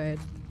 so good.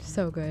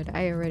 So good.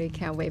 I already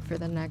can't wait for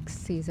the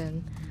next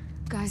season.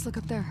 Guys, look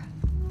up there.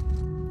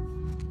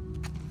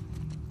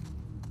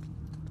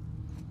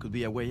 Could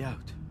be a way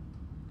out.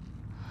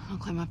 I'll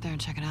climb up there and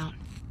check it out.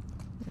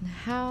 And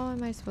how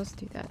am I supposed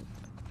to do that?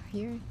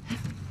 Here?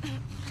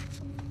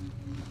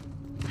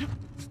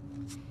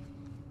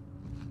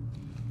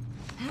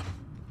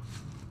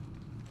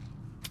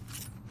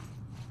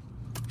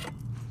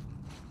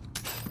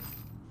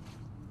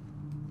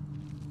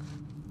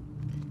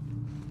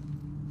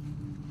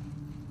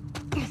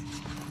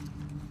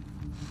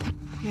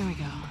 Here we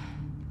go.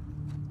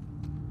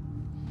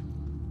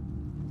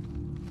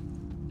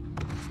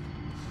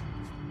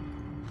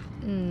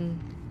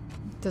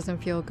 Doesn't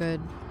feel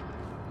good.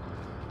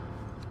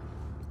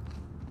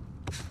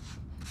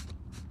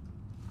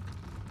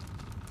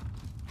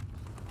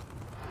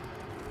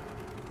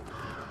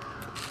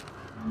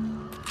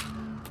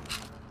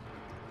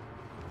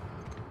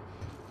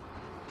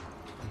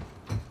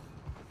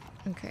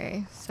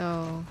 Okay,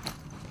 so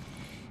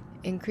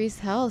increase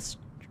health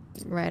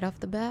right off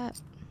the bat.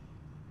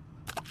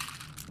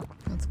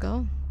 Let's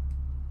go.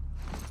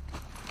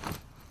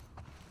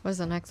 What's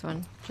the next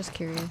one? Just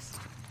curious.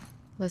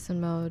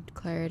 Listen mode,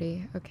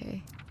 clarity.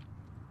 Okay.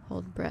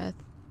 Hold breath.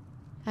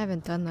 I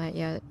haven't done that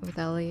yet with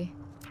Ellie.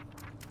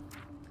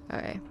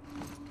 Alright.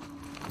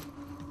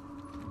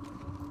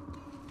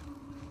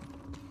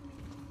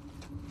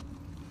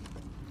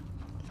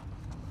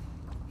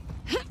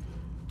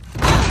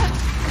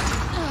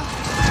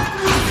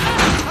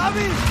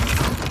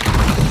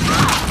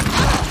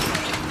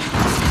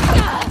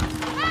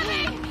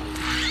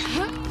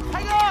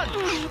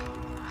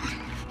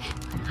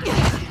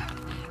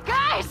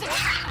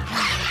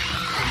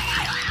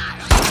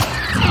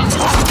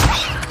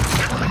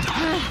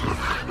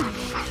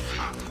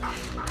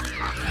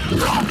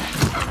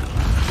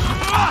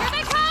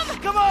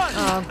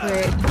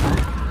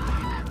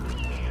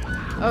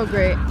 Oh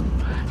great.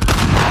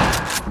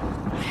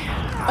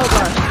 Oh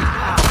gosh.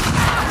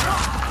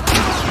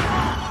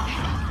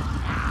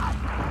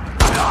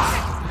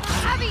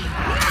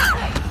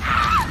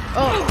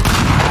 Oh.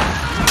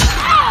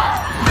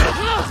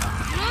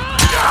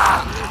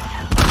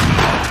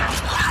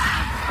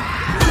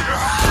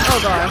 Oh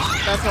gosh,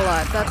 that's a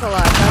lot, that's a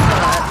lot, that's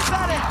a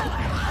lot.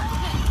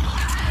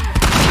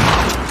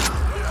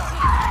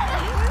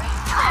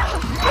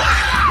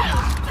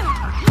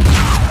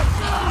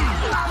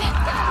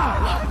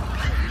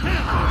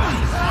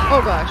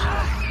 Oh gosh.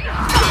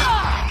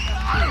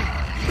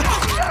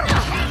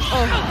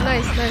 Oh,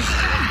 nice, nice.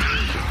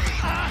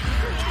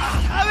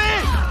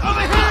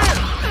 Over here!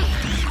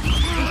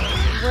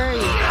 Where are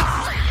you?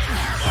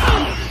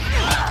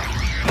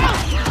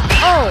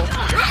 Oh!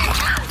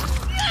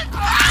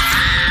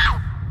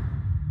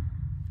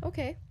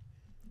 Okay.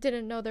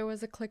 Didn't know there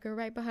was a clicker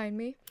right behind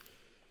me.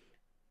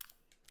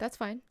 That's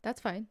fine.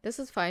 That's fine. This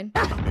is fine.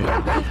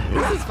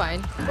 This is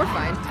fine. We're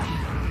fine.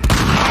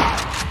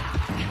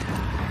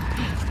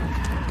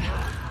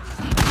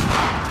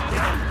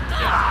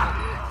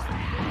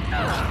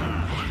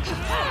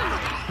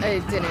 I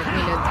didn't mean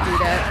to do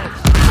that.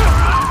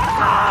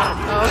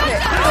 Oh, okay.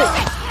 Oh.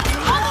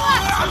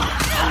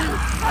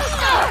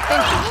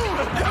 Thank you.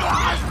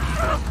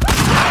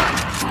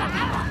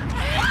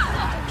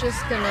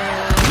 Just gonna...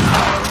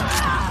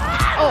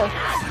 Oh!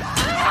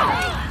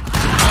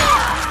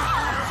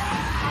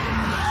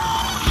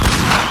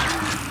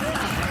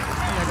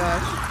 Oh my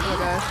gosh. Oh my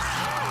gosh.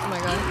 Oh my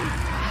god.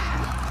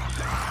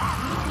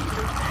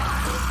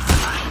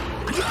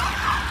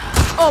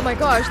 Oh my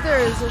gosh, there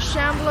is a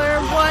shambler.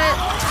 What?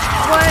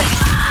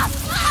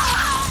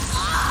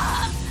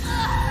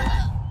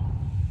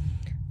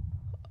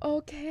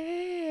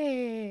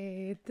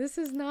 Okay. This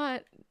is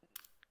not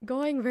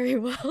going very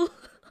well. Oh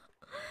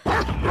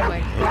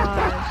my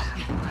gosh.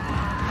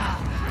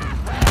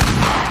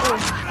 Oh.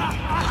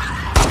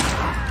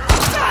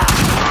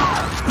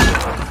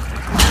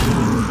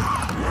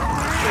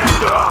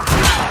 Oh.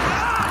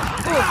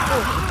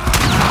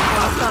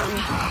 Oh, stop me.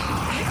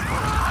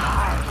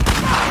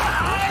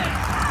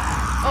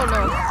 Oh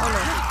no, oh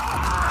no.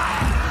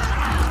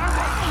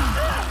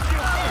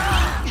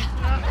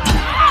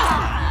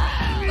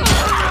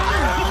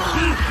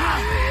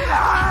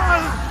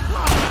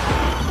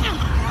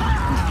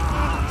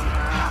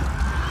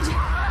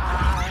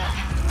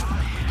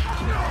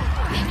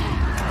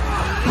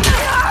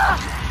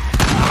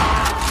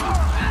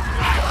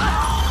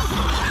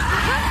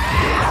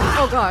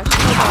 Oh gosh, oh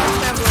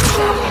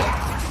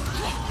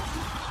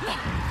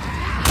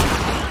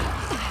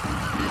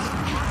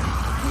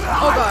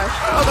gosh,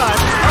 oh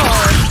gosh,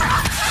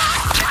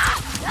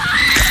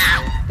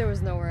 oh. There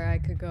was nowhere I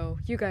could go.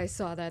 You guys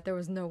saw that. There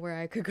was nowhere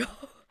I could go.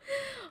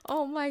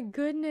 Oh my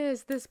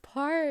goodness, this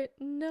part.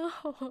 No.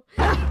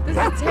 This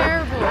is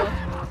terrible.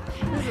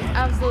 This is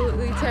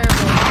absolutely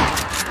terrible.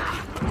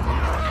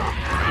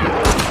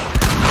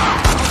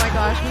 Oh my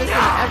gosh,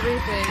 missing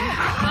everything.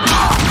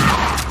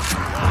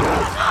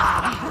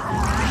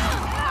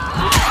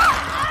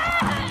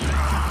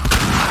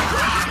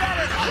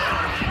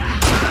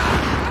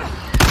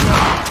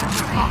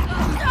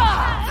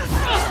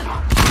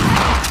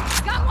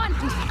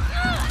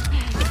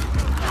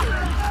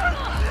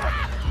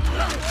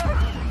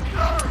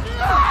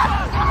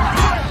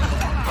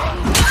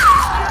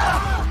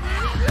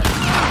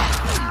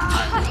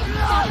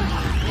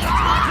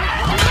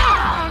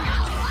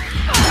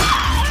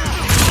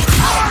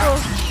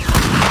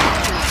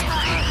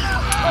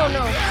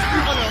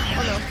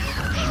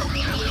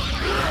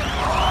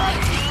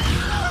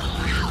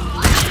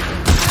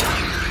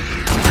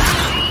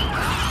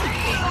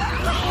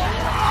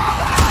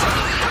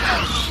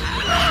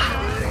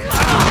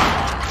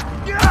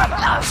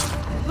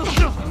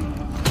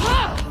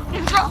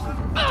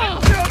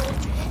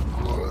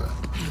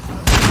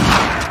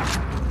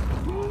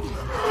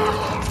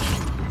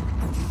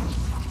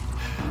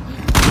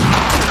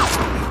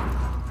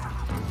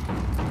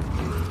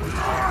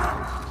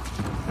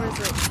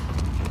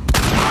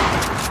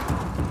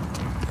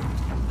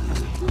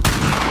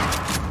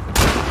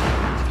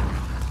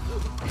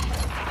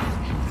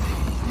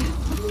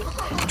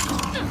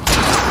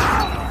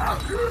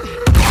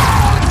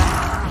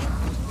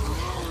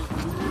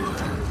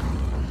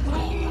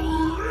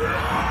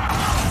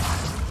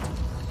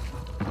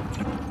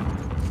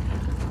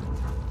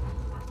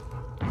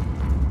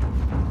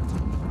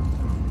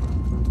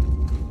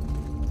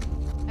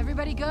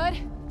 Everybody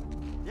good?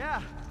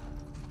 Yeah.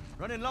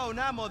 Running low on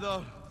ammo,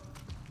 though.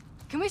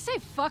 Can we say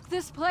fuck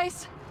this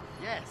place?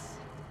 Yes.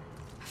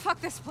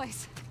 Fuck this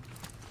place.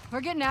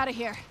 We're getting out of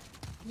here.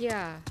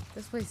 Yeah,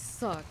 this place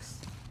sucks.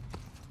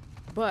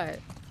 But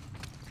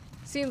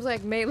seems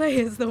like melee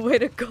is the way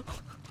to go.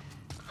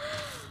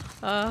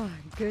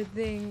 Good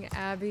thing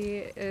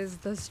Abby is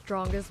the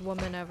strongest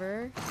woman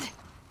ever.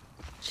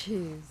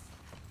 Jeez.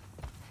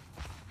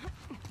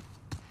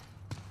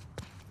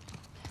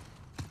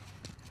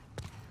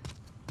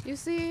 You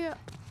see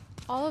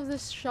all of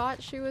this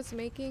shot she was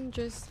making,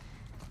 just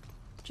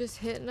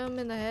hitting him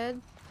in the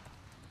head?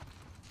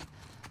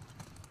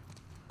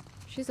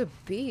 She's a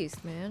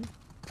beast, man.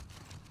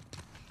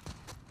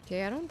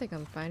 Okay, I don't think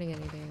I'm finding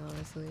anything,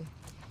 honestly.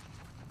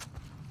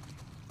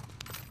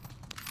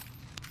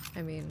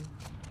 I mean,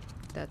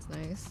 that's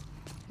nice,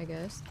 I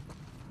guess.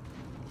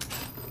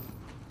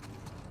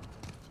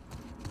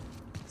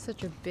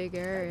 Such a big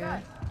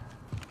area.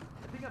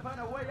 I think I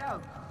found a way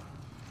out.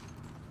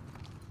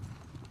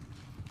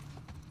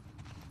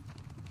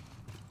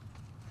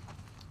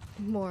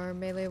 More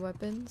melee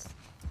weapons.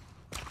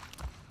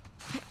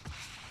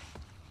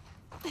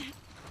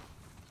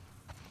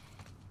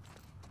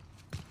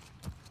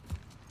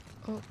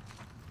 Oh,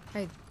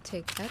 I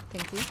take that,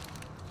 thank you.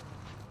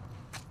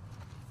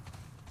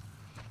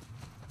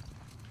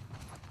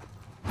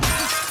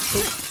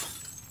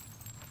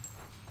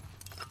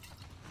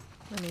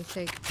 Let me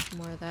take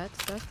more of that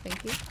stuff,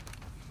 thank you.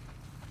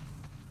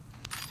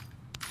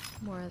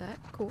 More of that,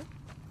 cool.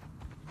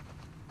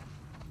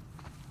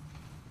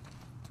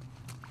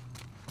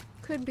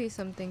 Could be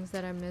some things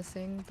that I'm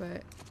missing,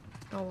 but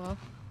oh well.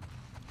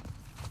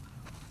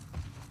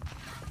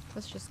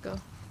 Let's just go.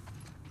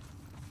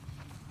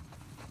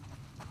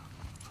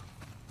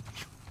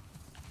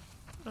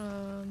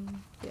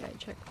 Yeah, I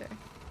checked there.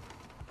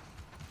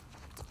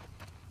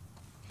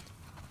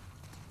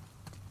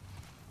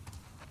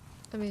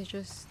 Let me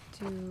just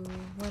do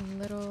one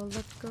little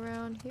look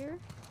around here.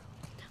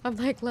 I'm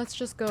like, let's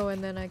just go,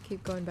 and then I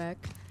keep going back.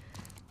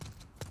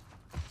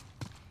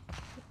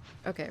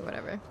 Okay,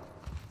 whatever.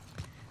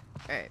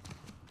 Alright.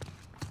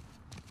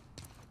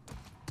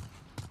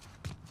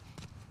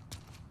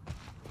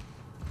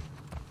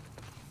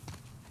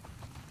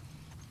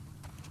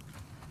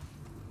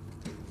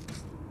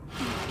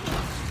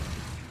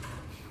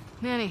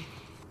 Manny.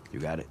 You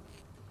got it.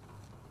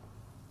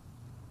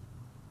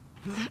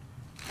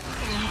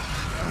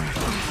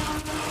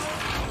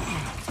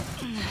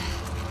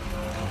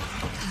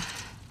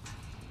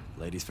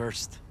 Ladies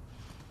first.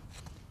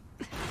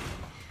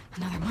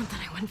 Another month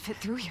and I wouldn't fit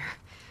through here.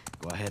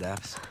 Go ahead,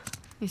 Abs.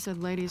 You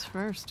said ladies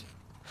first.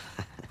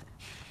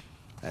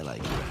 I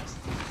like you, Abs.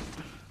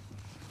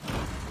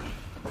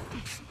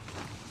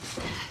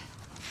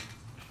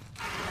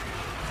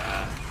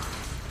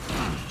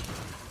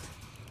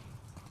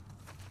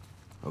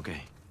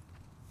 Okay.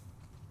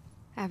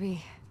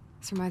 Abby,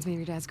 this reminds me of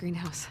your dad's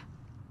greenhouse.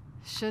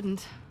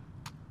 Shouldn't.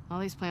 All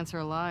these plants are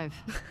alive.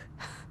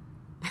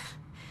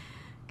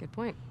 Good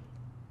point.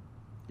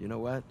 You know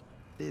what?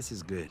 This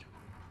is good.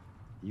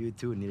 You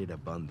two needed a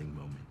bonding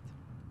moment.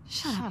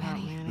 Shut up,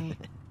 Manny.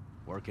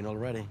 Working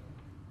already.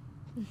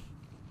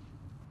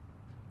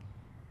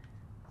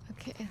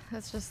 Okay,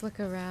 let's just look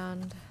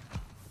around.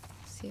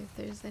 See if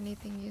there's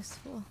anything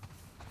useful.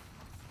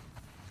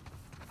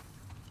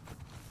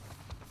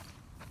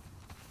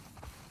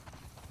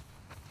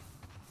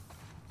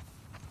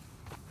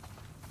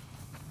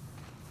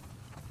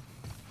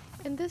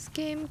 In this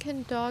game,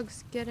 can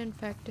dogs get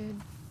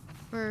infected?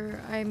 Or,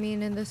 I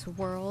mean, in this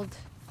world,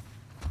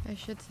 I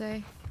should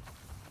say.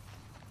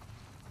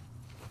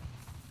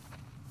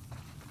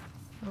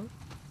 Oh.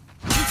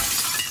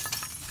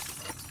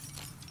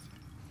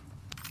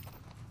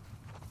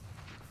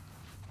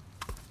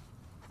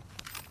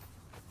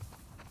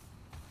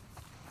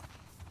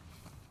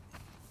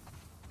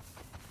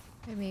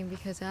 I mean,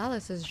 because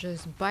Alice is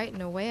just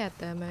biting away at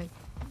them,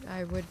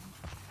 I would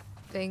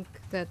think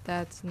that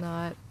that's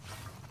not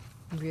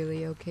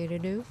really okay to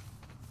do.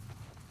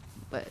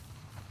 But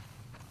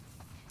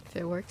if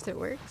it works, it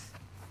works.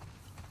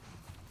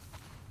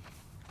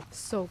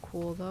 So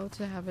cool, though,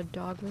 to have a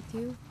dog with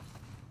you.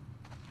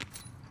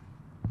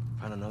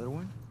 Found another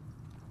one?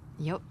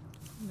 Yep.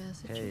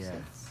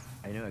 Massachusetts.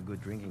 Hey, I know a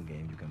good drinking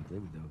game you can play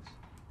with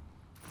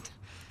those.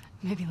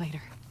 Maybe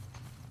later.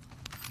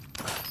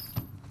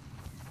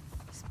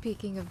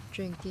 Speaking of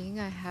drinking,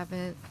 I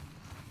haven't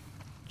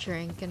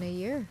drank in a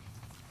year.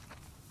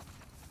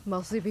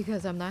 Mostly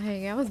because I'm not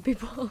hanging out with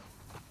people.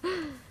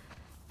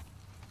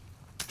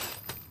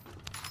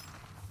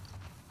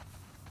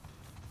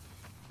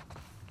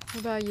 How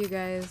about you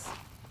guys?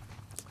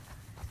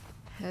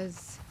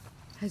 Has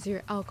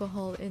your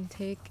alcohol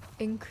intake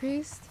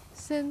increased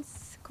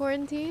since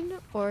quarantine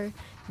or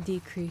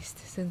decreased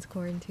since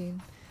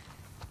quarantine?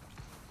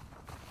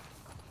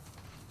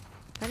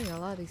 Finding a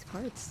lot of these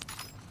parts.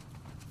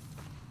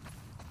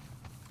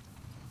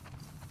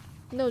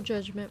 No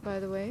judgment, by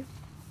the way.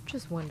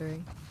 Just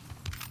wondering.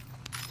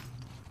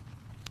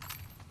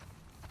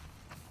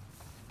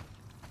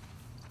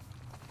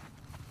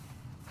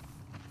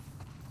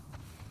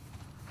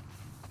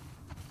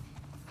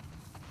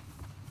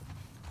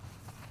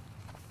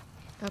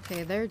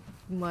 Okay, there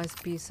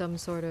must be some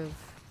sort of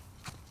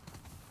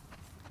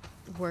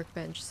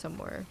workbench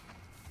somewhere.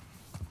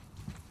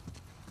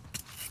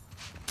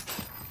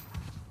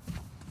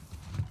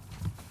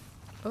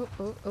 Oh,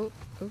 oh, oh,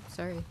 oh,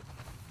 sorry.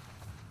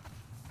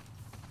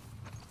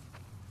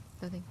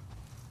 Nothing.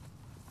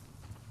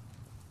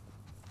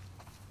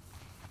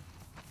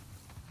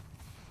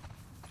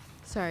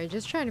 Sorry,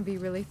 just trying to be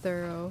really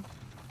thorough.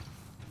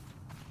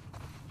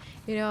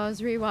 You know, I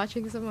was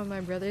rewatching some of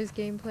my brother's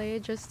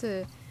gameplay just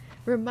to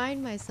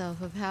remind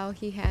myself of how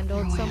he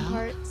handled some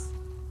parts.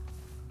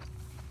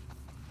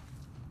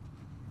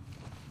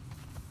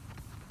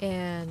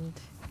 And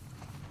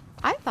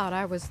I thought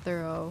I was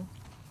thorough.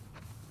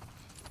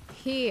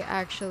 He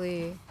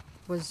actually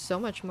was so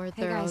much more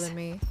thorough than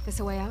me. This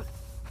a way out?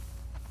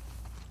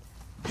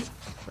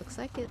 Looks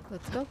like it.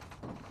 Let's go.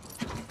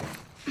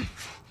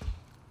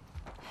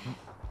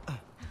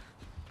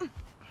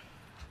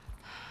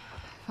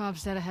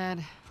 Bob's dead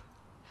ahead.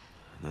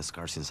 No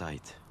scars in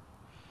sight.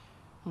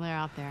 Well, they're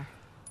out there.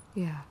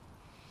 Yeah.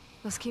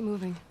 Let's keep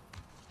moving.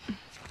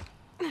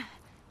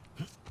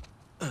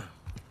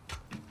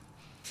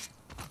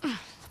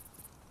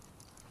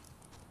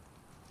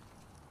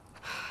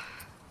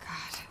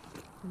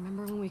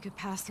 Remember when we could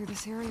pass through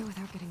this area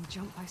without getting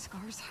jumped by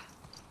scars?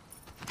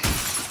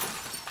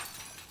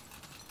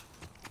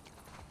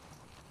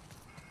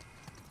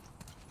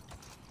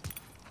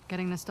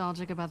 Getting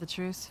nostalgic about the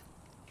truce?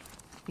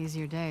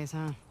 Easier days,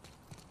 huh?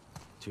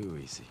 Too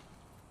easy.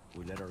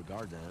 We let our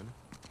guard down,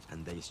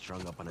 and they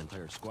strung up an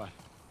entire squad.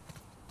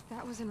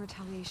 That was in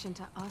retaliation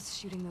to us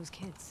shooting those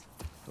kids.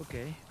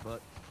 Okay,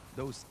 but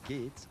those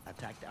kids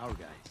attacked our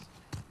guys.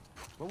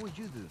 What would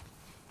you do?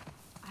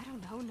 I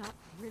don't know, not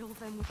riddle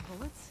them with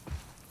bullets?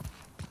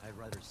 I'd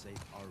rather save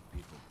our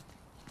people.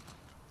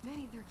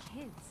 Manny, they're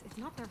kids. It's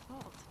not their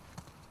fault.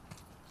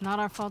 Not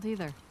our fault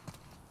either.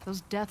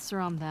 Those deaths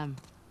are on them.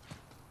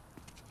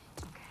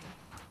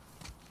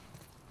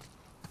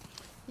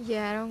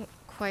 Yeah, I don't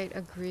quite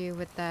agree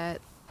with that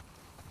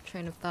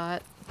train of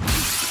thought.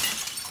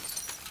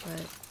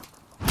 But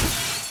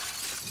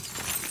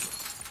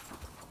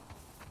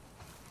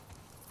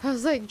I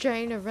was like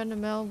trying to run a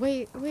mill.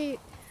 Wait, wait.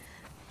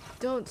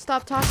 Don't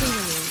stop talking to me.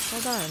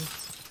 Hold on.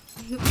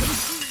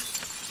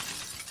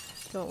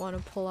 Don't want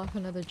to pull off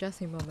another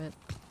Jesse moment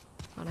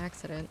on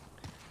accident.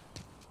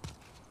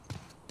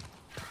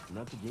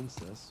 Not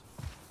against us,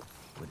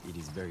 but it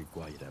is very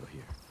quiet out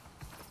here.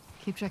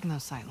 Keep checking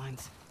those sight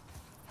lines.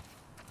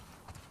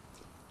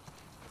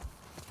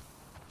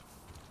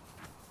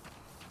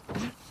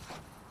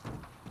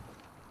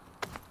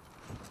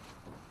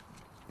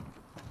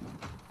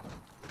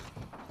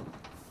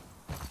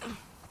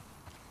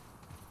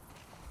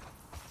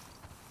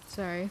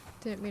 Sorry,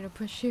 didn't mean to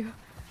push you.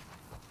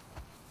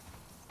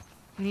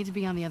 We need to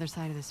be on the other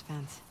side of this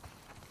fence.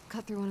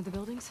 Cut through one of the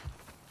buildings?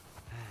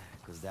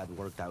 Because that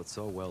worked out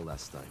so well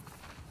last time.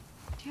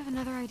 Do you have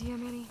another idea,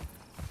 Manny?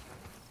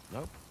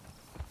 Nope.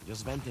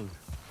 Just venting.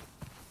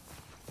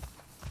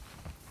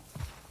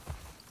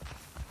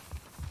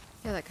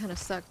 Yeah, that kind of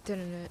sucked,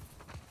 didn't it?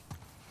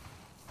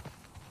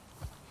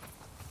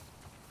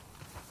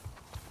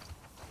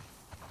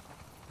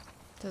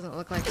 Doesn't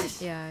look like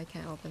it. Yeah, I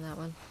can't open that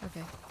one.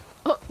 Okay.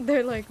 Oh,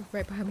 they're like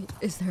right behind me.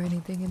 Is there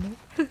anything in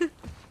there?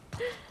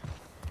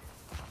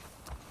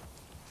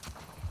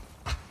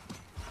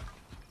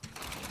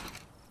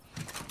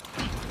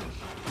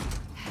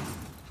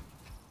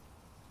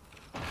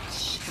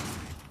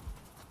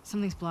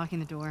 Something's blocking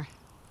the door.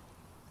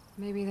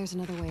 Maybe there's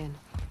another way in.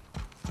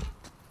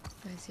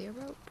 I see a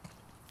rope.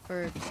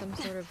 Or some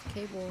sort of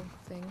cable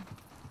thing.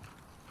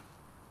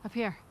 Up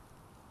here.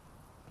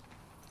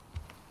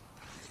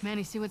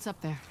 Manny, see what's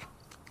up there.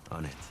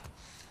 On it.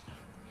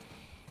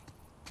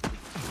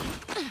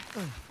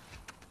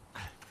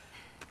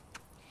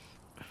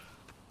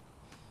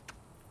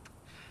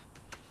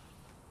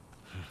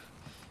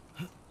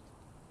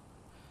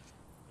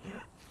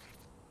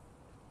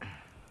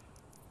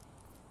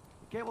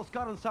 The cable's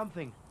cut on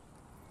something.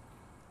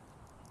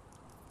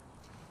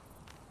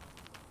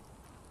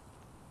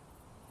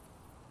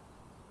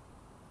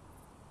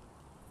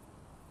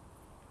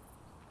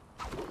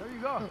 There you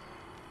go.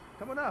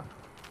 Come on up.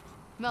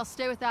 Mel,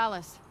 stay with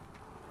Alice.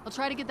 I'll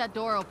try to get that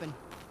door open.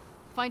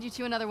 Find you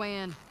two another way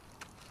in.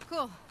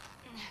 Cool.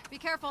 Be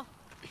careful.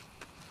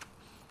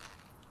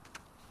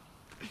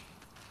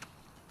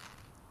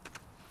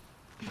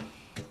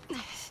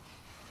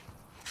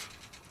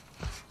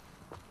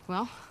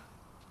 Well?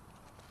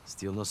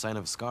 Still no sign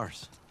of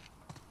scars.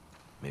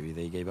 Maybe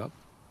they gave up?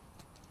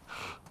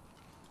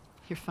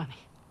 You're funny.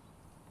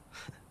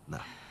 No.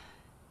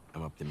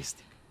 I'm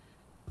optimistic.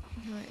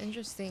 Oh,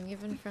 interesting.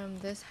 Even from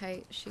this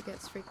height, she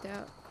gets freaked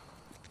out.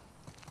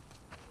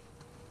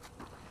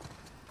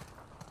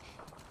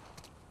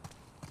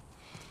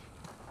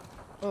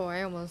 Oh,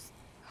 I almost...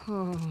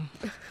 Oh.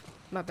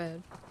 My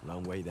bad.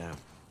 Long way down.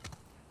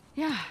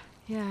 Yeah,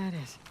 it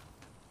is.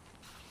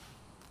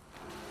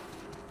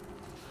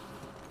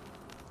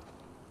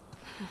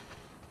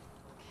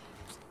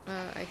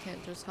 I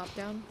can't just hop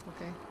down?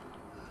 Okay.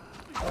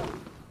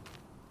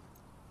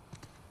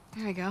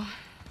 There we go.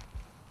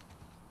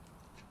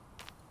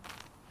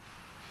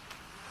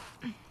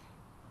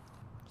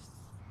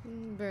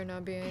 Better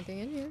not be anything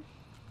in here.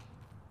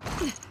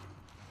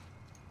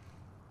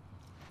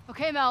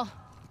 Okay, Mel.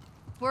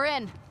 We're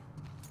in.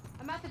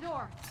 I'm at the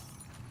door.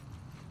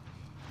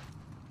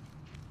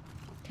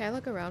 Can I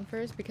look around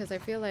first? Because I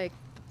feel like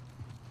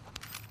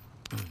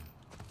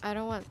I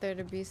don't want there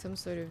to be some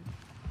sort of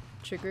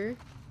trigger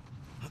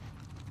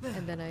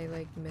and then I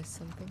like miss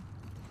something.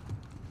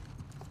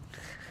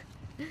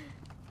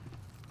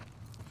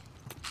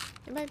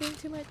 Am I being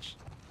too much?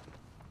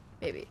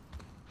 Maybe.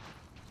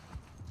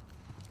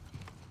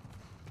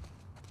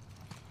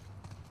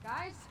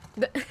 Guys,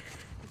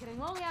 it's getting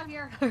lonely out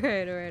here.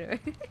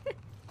 Alright.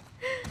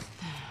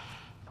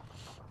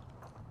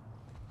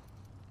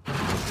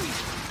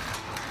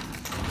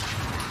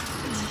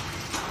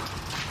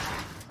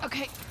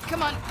 Okay,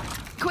 come on.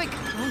 Quick.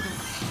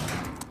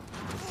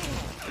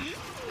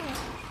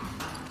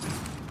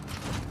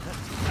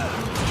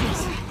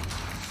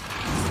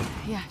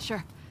 Yeah,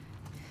 sure.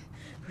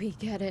 We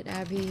get it,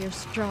 Abby. You're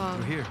strong.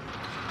 We're here.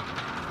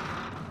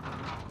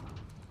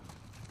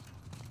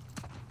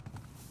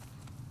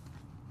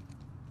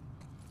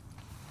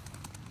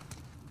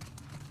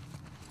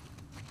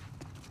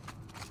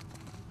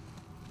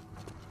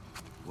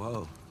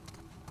 Whoa.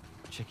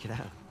 Check it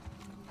out.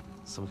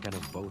 Some kind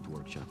of boat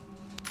workshop.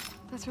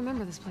 Let's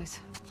remember this place.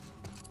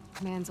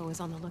 Man's always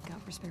on the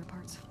lookout for spare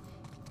parts.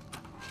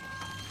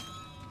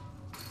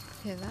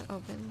 Okay, that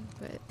opened,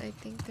 but I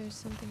think there's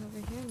something over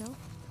here, no?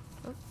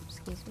 Oh,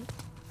 excuse me.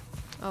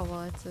 Oh,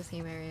 well, it's the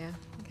same area.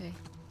 Okay.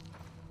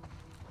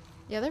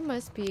 Yeah, there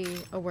must be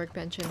a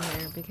workbench in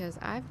here because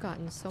I've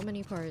gotten so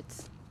many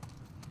parts.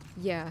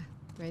 Yeah,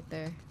 right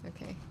there.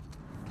 Okay.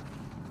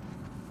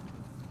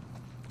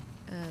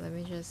 Let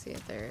me just see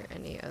if there are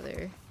any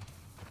other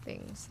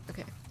things.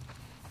 Okay.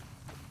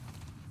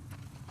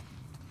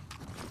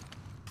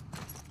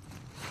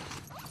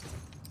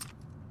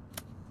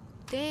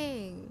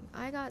 Dang,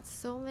 I got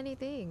so many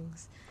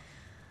things.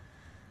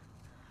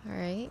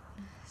 Alright.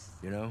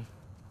 You know,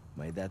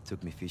 my dad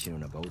took me fishing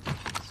on a boat.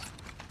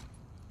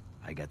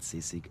 I got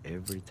seasick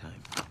every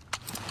time.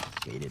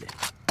 Hated it.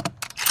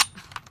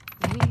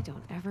 Maybe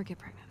don't ever get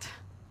pregnant.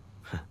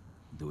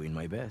 Doing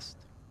my best.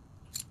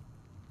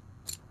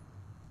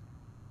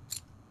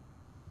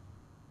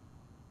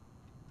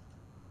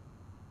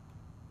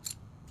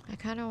 I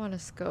kind of want to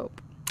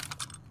scope.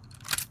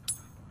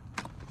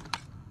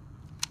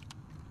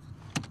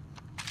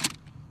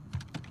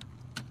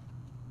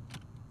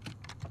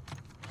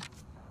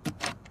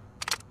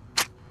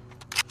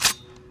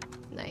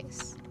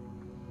 Nice.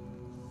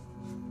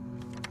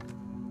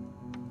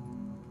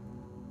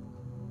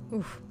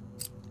 Oof.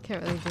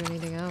 Can't really do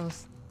anything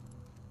else.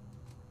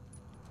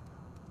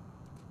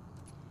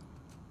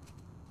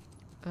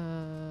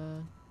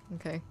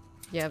 Okay.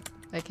 Yep,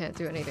 I can't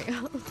do anything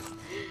else.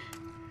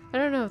 I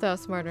don't know if that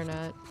was smart or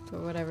not,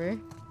 but whatever.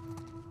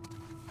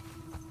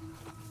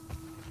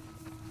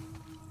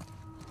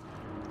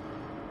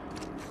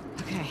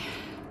 Okay.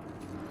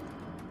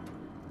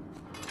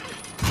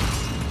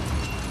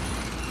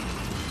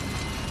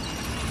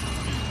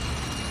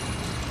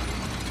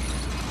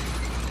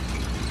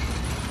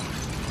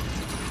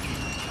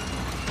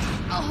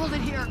 I'll hold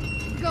it here.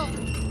 Go.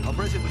 I'll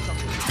brace it with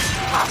something.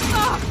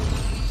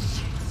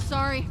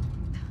 Sorry.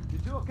 You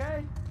two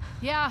okay?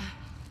 Yeah.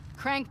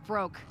 Crank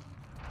broke.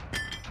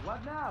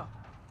 What now?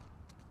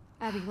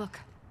 Abby, look.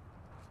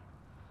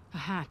 A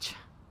hatch.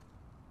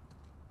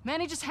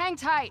 Manny, just hang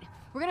tight.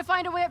 We're gonna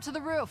find a way up to the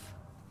roof.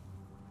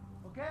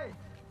 Okay.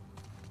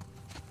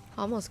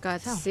 Almost got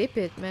So. zip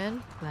it,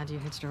 man. Glad you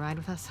hitched a ride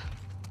with us.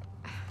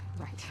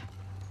 Right.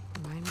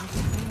 Remind me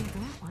of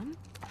that one.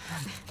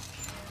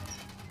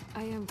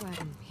 I am glad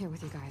I'm here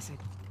with you guys.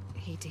 I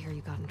hate to hear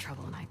you got in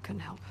trouble and I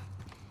couldn't help.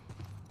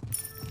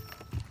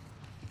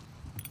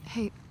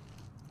 Hey,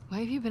 why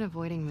have you been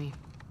avoiding me?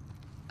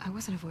 I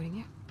wasn't avoiding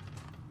you.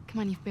 Come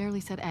on, you've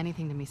barely said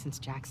anything to me since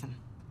Jackson.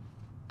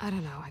 I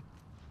don't know.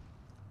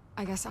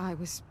 I guess I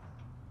was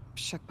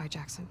shook by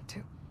Jackson,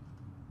 too.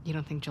 You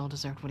don't think Joel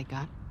deserved what he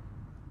got?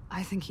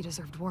 I think he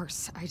deserved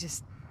worse. I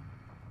just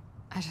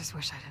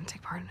wish I didn't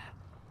take part in it.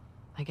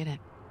 I get it.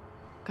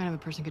 What kind of a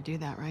person could do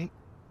that, right?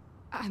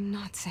 I'm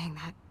not saying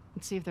that.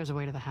 Let's see if there's a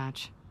way to the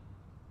hatch.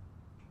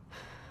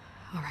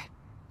 All right.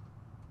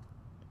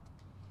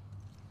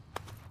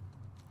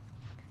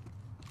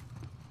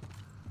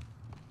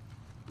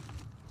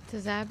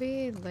 Does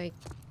Abby, like...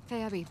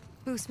 Hey, Abby,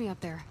 boost me up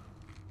there.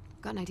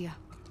 Got an idea.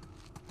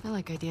 I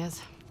like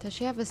ideas. Does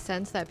she have a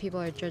sense that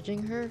people are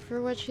judging her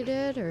for what she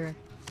did, or...?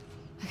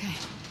 Okay,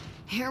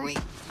 here we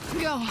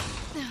go.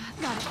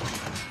 Got it.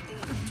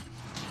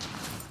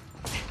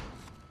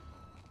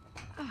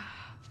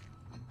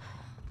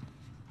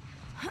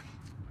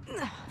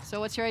 So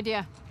what's your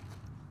idea?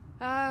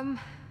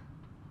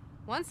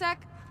 One sec.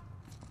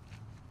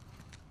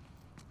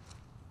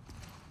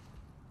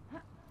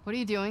 What are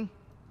you doing?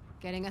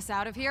 Getting us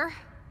out of here?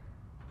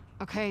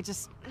 Okay,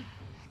 just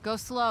go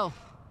slow.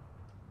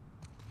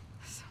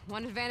 So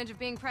One advantage of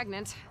being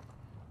pregnant.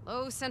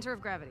 Low center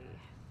of gravity.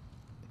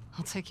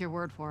 I'll take your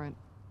word for it.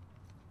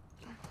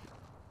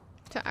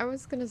 I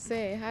was gonna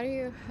say, how do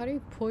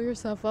you pull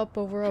yourself up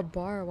over a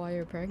bar while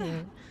you're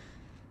pregnant?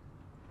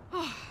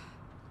 Oh,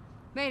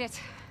 made it.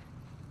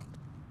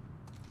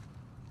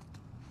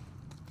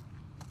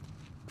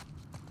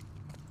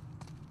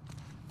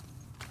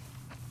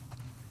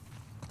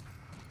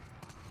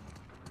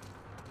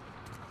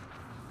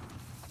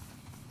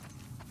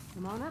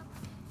 Come on up.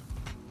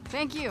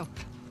 Thank you.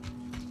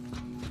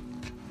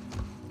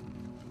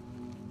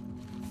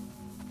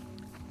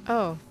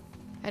 Oh,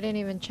 I didn't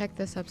even check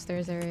this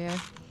upstairs area.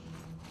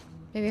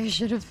 Maybe I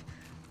should have.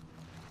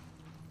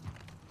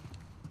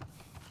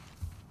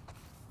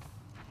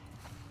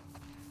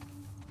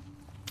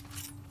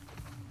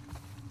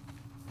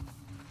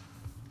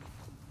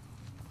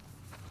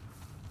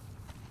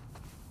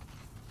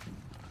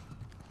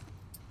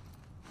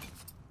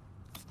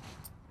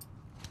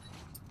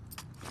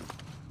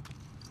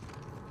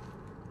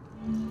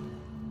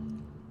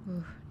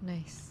 Ooh,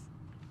 nice.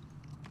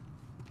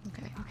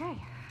 Okay. Okay.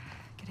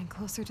 Getting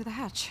closer to the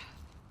hatch.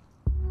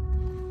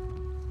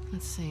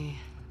 Let's see.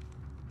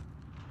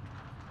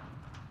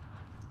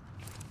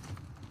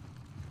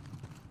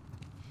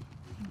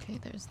 Okay,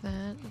 there's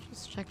that.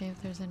 Just checking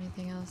if there's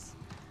anything else.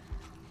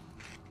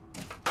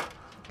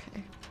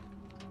 Okay.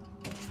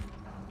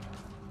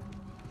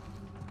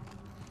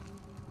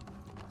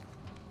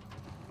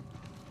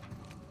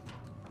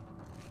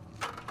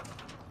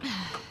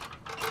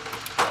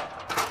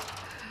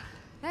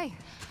 Hey,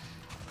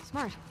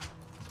 smart.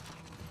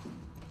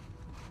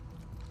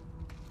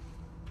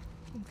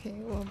 Okay,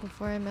 well,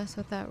 before I mess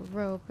with that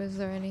rope, is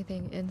there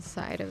anything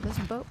inside of this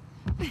boat?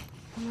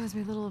 Reminds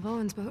me a little of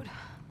Owen's boat.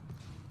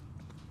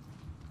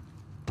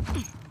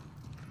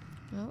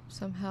 Oh,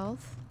 some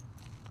health.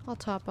 I'll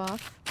top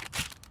off.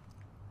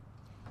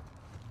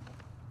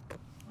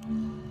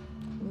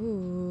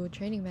 Ooh,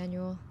 training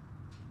manual.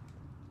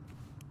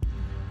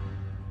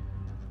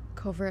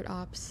 Covert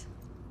ops.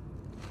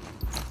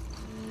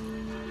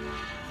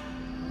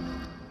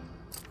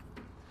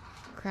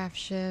 Craft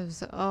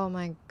shivs. Oh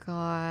my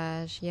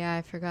gosh. Yeah,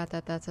 I forgot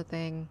that that's a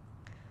thing.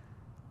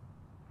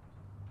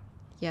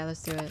 Yeah,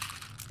 let's do it.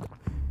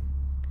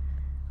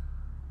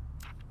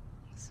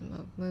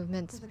 Some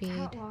movement speed.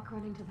 Catwalk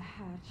running to the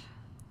hatch.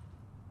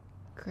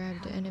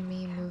 Grabbed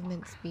enemy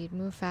movement speed.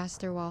 Move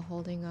faster while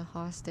holding a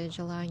hostage,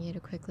 allowing you to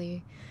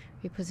quickly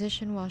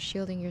reposition while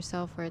shielding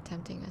yourself or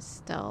attempting a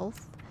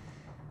stealth.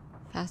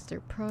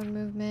 Faster prone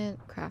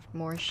movement. Craft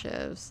more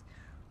shivs.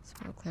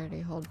 Smoke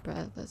clarity, hold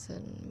breath,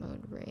 listen,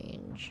 mode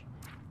range.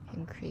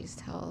 Increased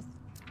health.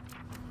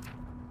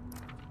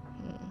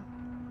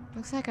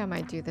 Looks like I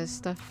might do this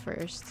stuff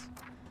first.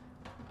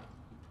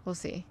 We'll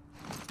see.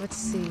 Let's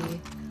see.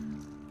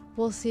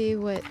 We'll see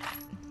what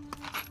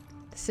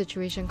the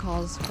situation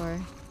calls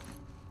for.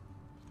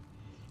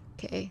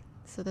 Okay,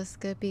 so this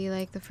could be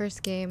like the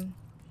first game.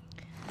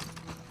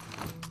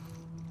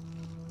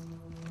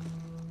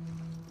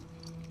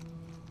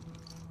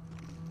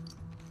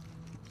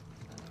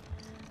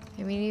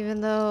 I mean, even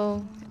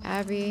though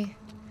Abby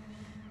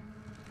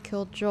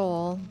killed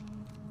Joel,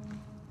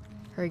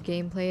 her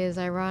gameplay is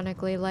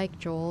ironically like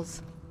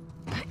Joel's.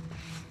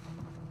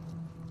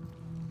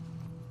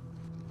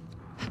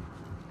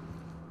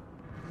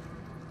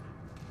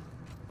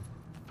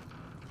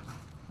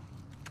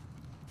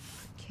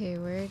 Okay,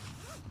 where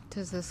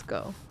does this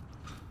go?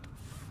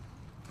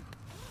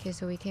 Okay,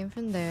 so we came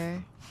from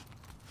there.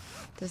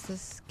 Does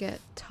this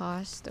get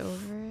tossed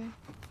over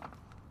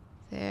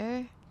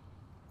there?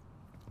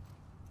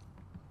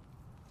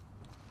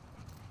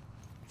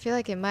 I feel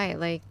like it might,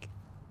 like,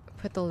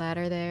 put the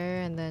ladder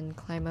there and then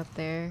climb up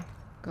there,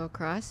 go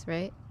across,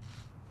 right?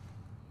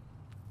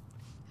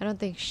 I don't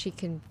think she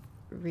can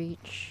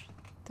reach,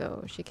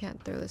 though. She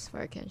can't throw this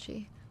far, can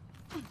she?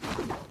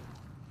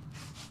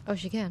 Oh,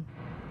 she can.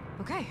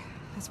 Okay,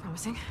 that's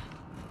promising.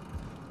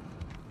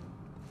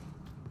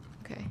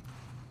 Okay.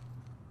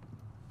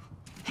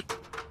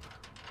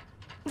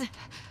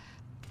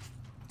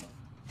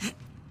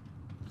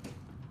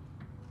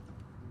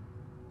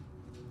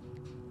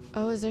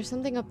 Oh, is there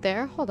something up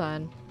there? Hold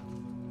on.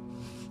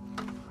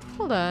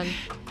 Hold on.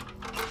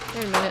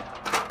 Wait a minute.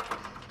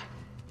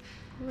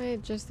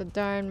 Wait just a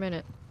darn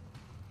minute.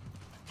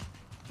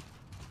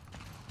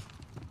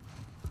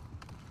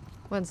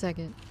 1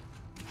 second.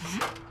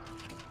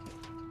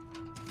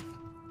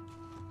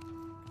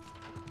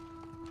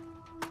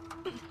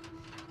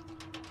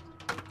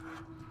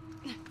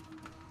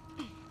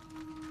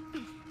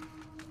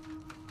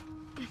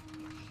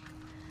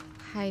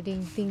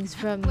 Hiding things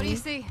from me. What do you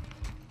see?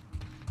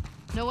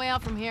 No way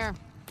out from here.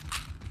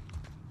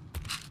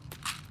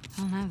 I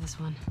don't have this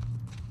one.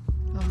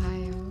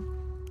 Ohio.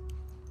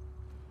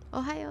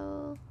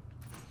 Ohio.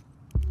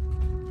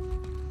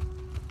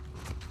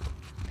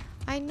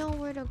 I know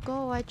where to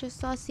go. I just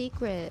saw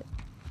secret.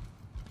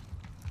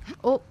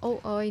 Oh,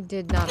 I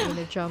did not mean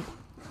to jump.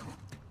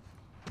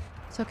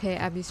 It's okay,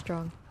 Abby's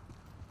strong.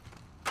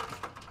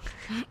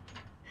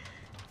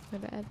 My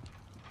bad.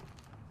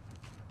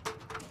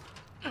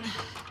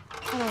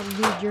 I don't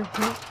need your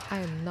help. I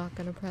am not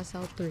gonna press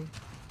L3.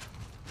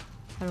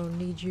 I don't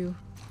need you.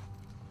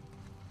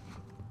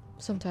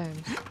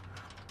 Sometimes.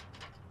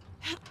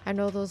 I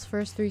know those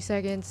first 3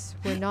 seconds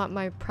were not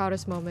my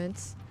proudest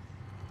moments.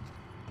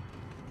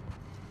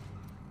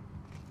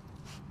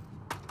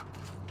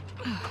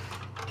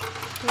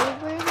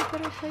 We're in a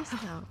better place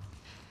now.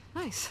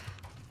 Nice.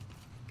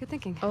 Good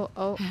thinking.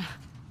 Oh.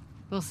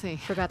 We'll see.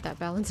 Forgot that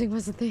balancing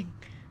was a thing.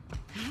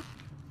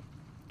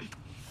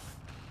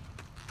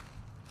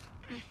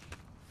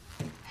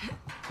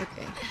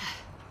 Okay.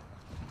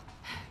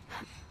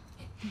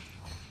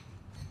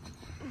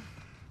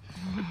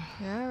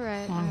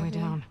 Alright. Long way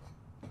down.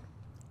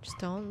 Just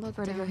don't look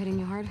Vertigo down. hitting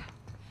you hard?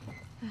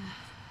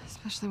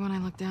 Especially when I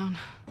look down.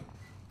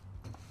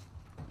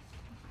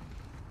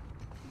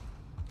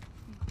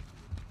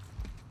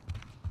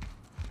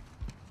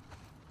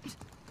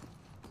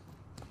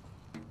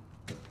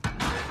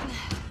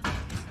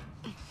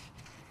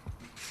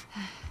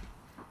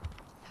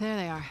 There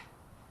they are.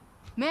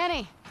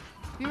 Manny!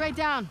 Be right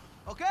down.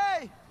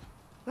 Okay!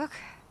 Look.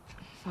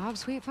 Fob,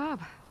 sweet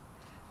fob.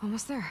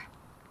 Almost there.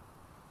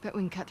 Bet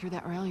we can cut through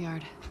that rail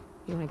yard.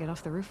 You want to get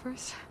off the roof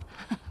first?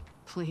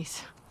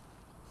 Please.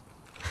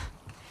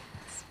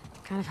 It's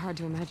kind of hard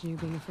to imagine you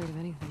being afraid of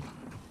anything.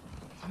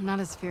 I'm not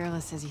as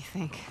fearless as you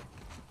think.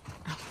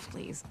 Oh,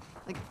 please.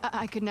 Like,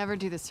 I could never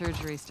do the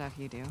surgery stuff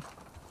you do.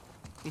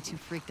 Be too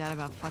freaked out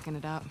about fucking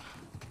it up.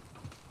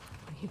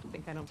 You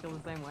think I don't feel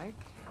the same way?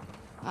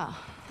 Well,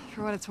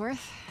 for what it's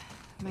worth,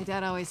 my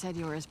dad always said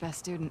you were his best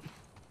student.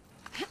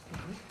 Yeah,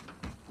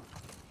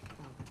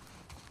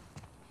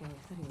 he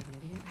said he was an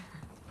idiot.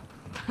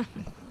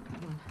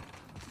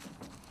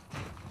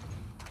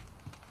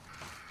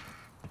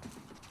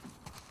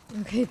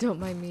 Okay, don't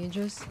mind me.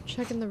 Just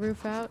checking the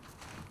roof out.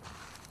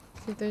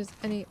 See if there's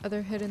any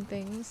other hidden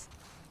things.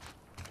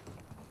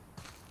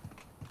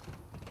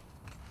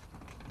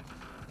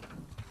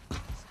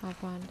 Let's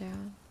hop on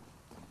down.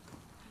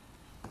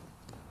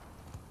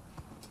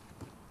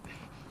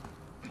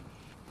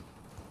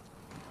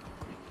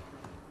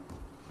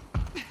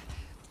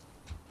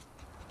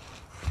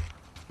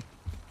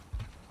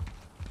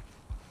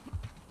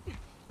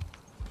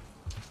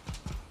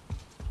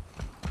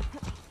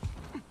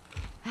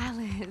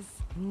 Alice.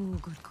 Ooh,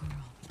 good girl.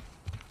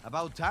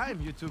 About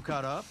time you two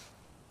caught up.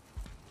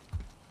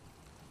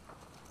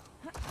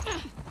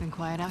 Been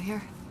quiet out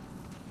here?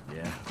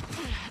 Yeah.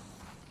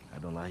 I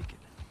don't like it.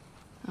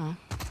 Oh,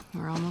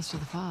 we're almost to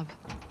the fob.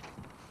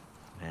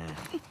 Man,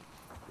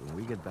 when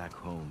we get back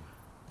home,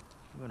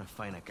 we're gonna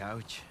find a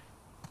couch,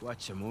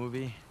 watch a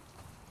movie,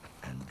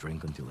 and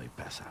drink until I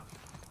pass out.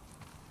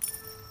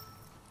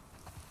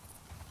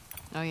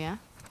 Oh yeah?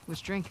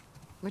 Which drink?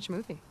 Which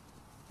movie?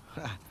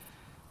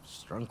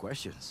 Strong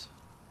questions.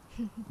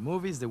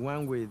 Movie's the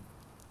one with...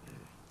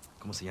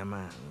 ¿Cómo se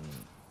llama?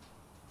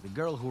 The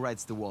girl who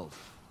rides the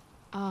wolf.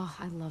 Oh,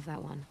 I love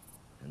that one.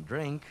 And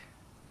drink...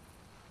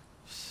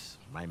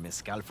 My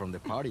mezcal from the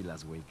party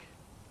last week.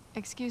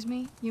 Excuse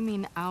me? You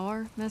mean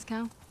our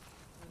mezcal?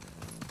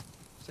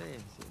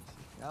 Save.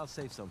 I'll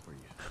save some for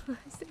you.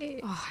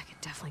 Save. Oh, I could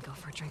definitely go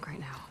for a drink right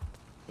now.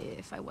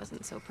 If I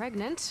wasn't so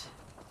pregnant.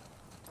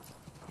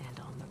 And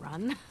on the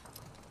run.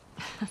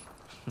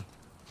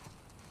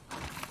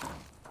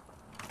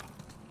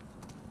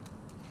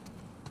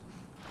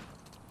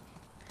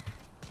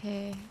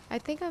 Okay, I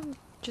think I'm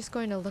just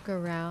going to look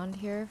around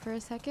here for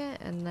a second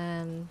and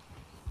then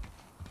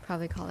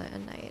probably call it a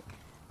night.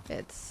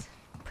 It's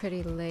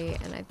pretty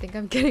late and I think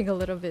I'm getting a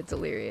little bit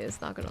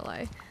delirious, not gonna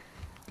lie.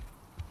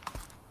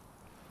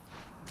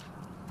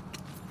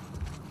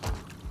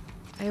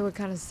 It would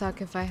kind of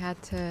suck if I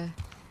had to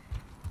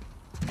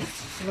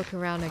look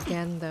around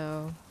again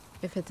though,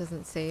 if it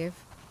doesn't save.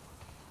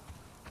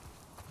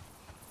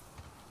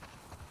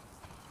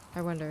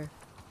 I wonder.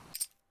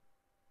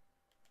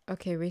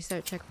 Okay,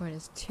 restart checkpoint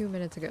is 2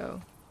 minutes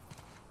ago.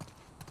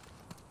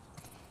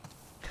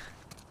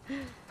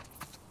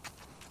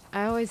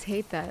 I always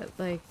hate that.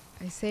 Like,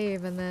 I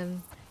save and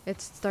then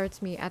it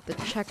starts me at the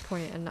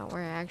checkpoint and not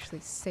where I actually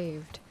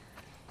saved.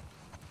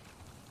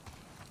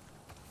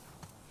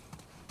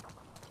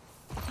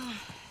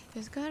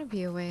 There's gotta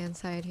be a way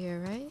inside here,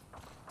 right?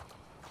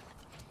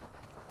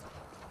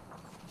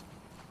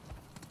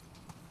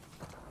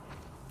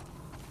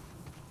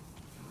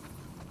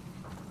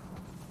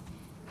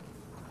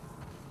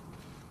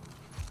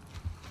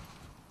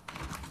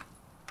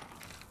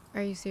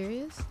 Are you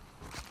serious?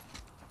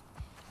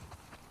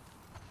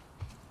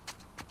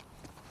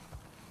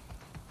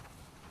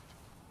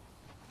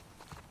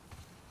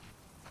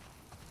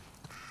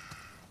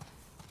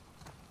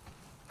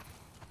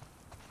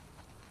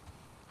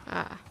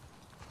 Ah.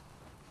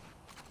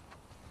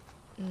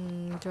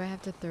 Do I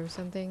have to throw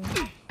something?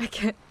 I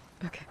can't.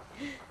 Okay.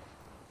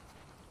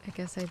 I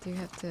guess I do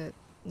have to.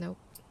 Nope.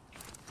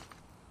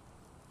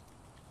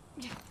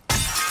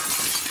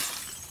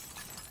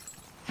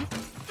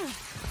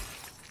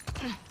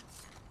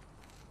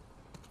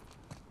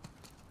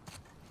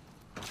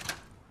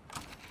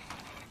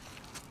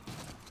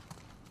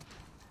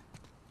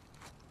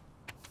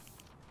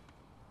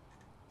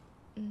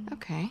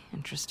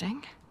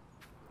 interesting.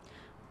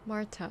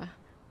 Marta.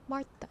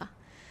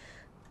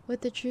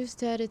 With the truce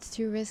dead, it's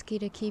too risky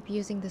to keep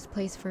using this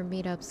place for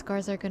meetups.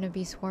 Guards are gonna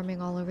be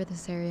swarming all over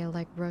this area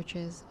like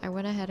roaches. I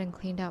went ahead and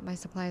cleaned out my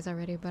supplies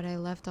already, but I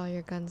left all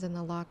your guns in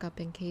the lockup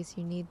in case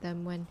you need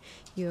them when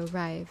you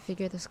arrive.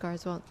 Figure the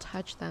scars won't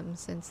touch them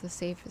since the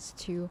safe is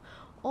too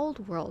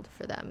old world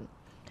for them.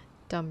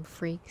 Dumb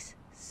freaks.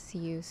 See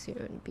you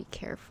soon. Be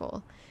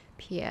careful.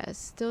 P.S.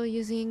 Still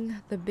using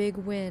the big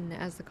win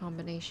as the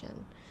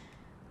combination.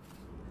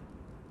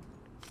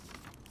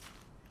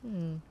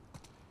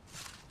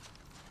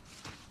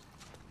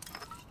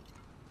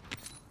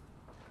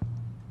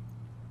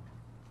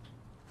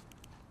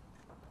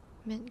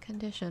 Mint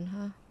condition,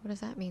 huh? What does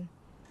that mean?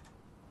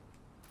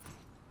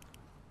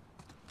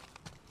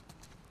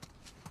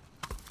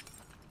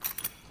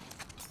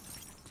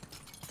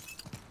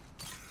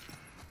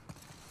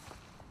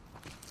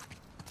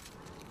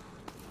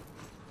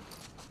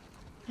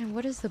 And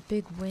what is the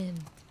big win?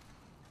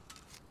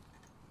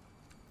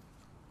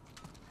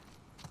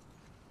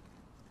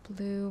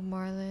 Blue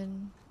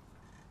Marlin.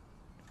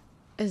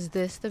 Is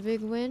this the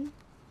big win?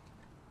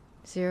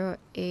 0,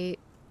 8,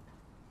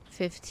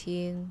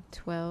 15,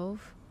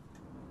 12.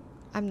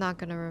 I'm not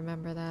gonna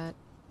remember that.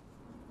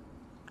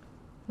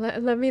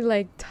 Let me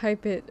like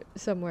type it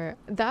somewhere.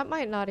 That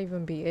might not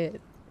even be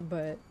it,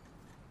 but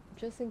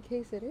just in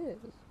case it is.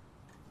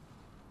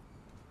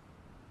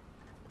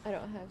 I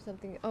don't have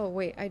something. Oh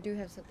wait, I do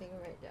have something to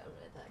write down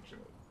with actually.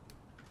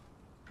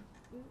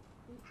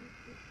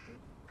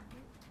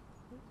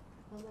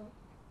 Hello.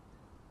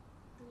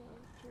 Hello,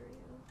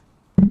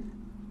 Cheerio.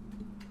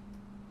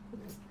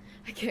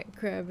 I can't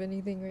grab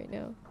anything right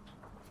now.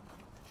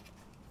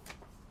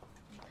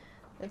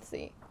 Let's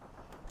see.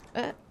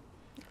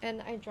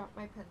 And I dropped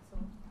my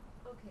pencil.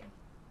 Okay.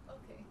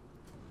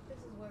 This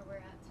is where we're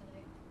at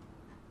tonight.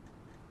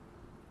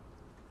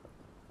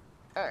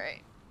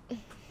 Alright.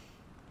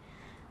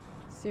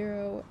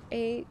 0,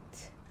 8,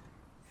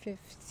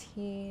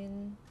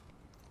 15.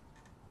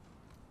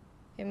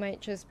 It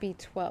might just be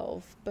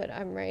 12, but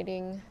I'm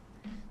writing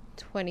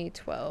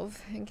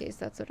 2012 in case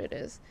that's what it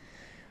is.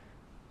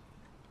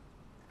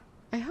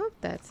 I hope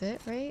that's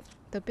it, right?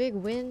 The big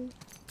win.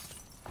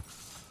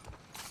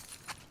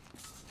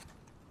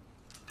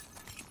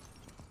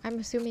 I'm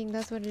assuming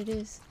that's what it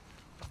is.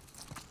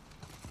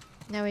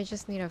 Now we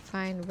just need to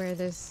find where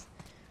this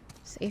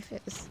safe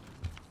is.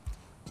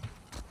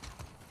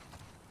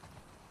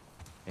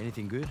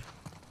 Anything good?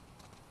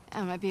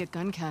 Yeah, might be a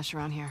gun cache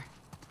around here.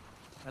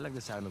 I like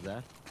the sound of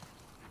that.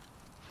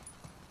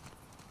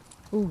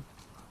 Ooh.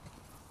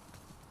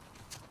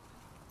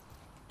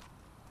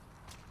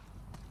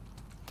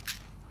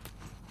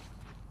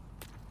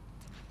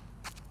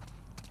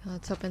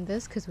 Let's open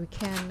this because we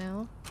can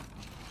now.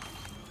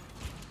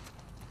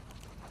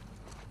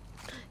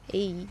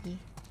 Hey.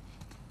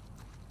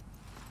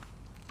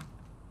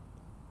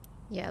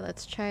 Yeah,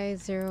 let's try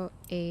 0,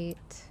 8.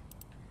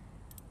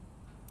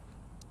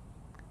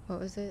 What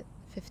was it?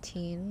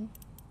 15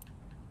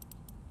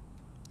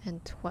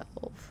 and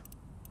 12.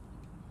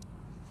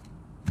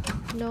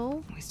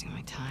 No? I'm wasting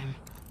my time.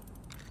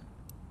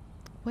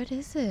 What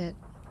is it?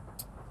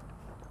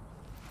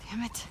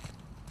 Damn it.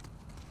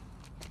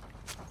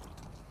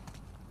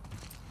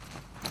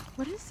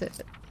 What is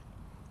it?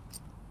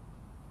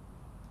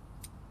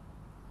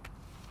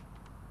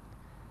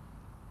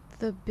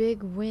 The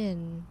big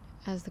win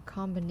as the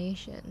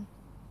combination.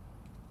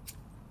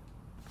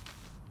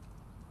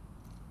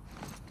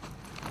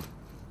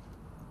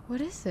 What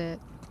is it?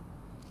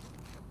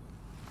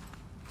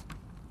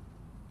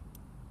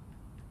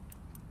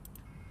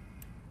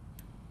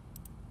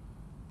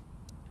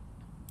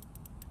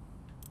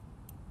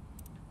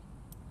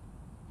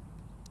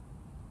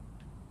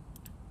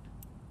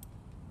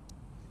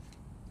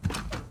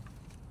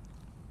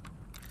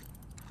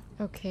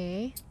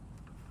 Okay.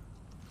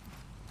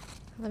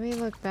 Let me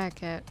look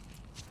back at...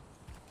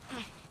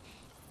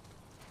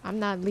 I'm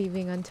not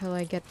leaving until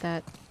I get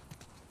that.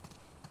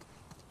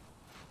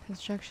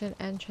 Construction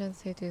entrance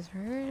safety.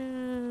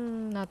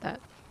 Not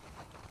that.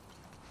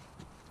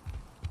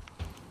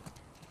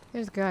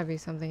 There's gotta be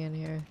something in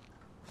here.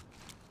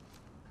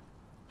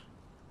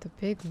 The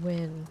big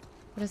win.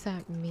 What does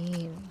that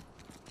mean?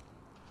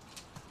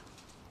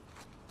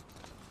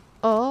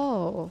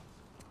 Oh!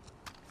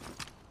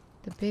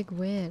 The big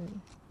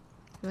win.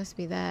 Must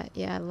be that.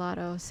 Yeah,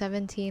 lotto.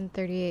 17,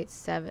 38,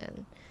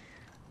 7.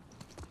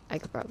 I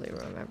could probably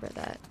remember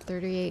that.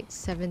 38,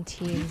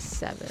 17,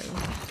 7.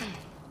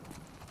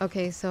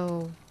 Okay,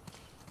 so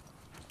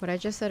what I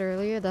just said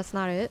earlier, that's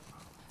not it.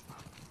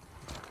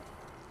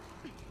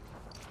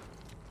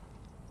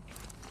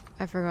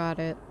 I forgot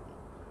it.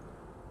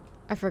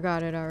 I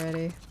forgot it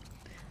already.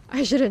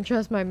 I shouldn't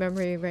trust my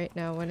memory right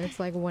now when it's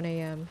like 1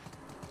 a.m.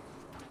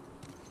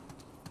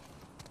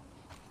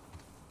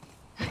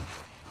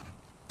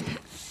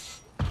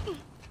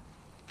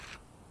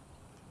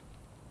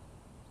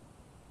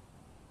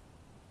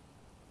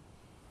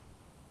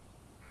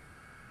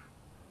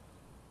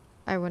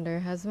 I wonder,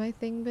 has my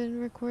thing been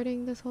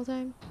recording this whole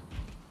time?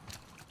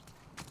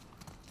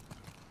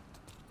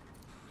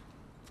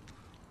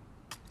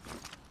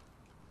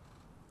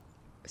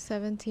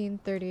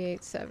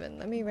 1738.7.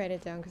 Let me write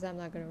it down because I'm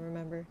not gonna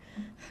remember.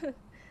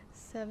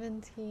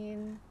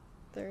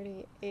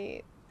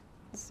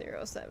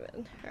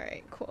 1738.07.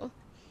 Alright, cool.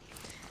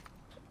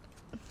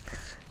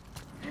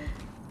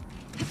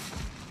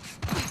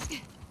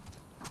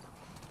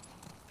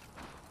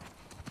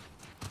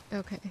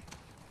 Okay.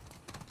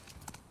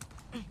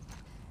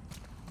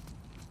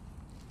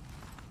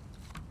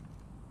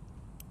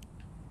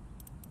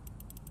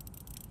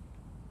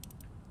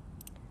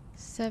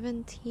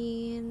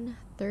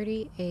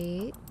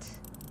 $17.38.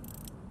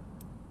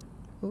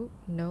 Oh,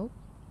 nope.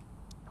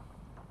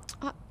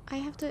 I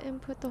have to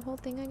input the whole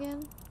thing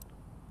again.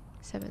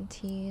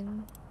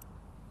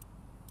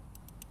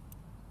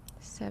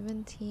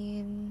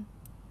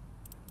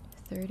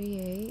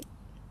 17.38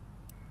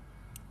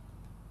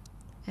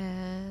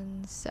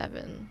 and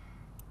 7.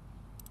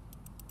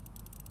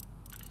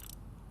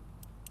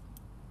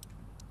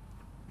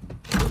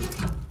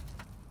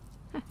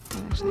 That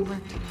actually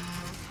worked.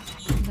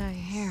 Nice.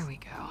 Here we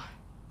go.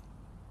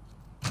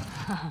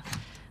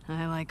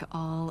 I like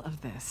all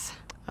of this.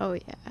 Oh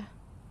yeah.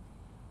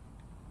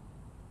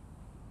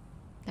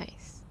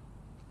 Nice.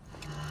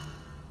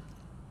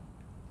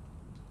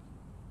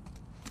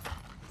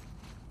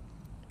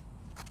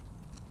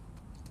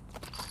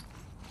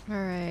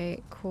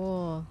 Alright,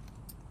 cool.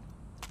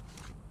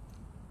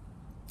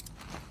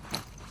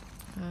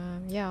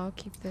 Yeah, I'll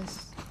keep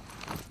this.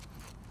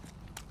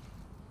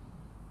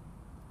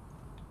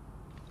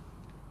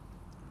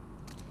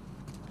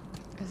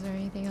 Is there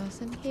anything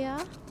else in here?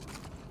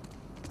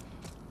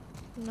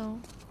 No?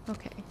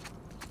 Okay.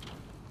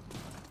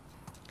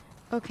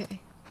 Okay.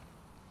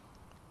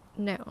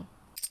 Now.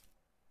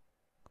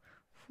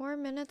 4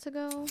 minutes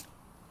ago?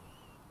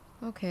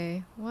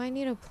 Okay. Well, I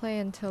need to play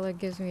until it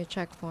gives me a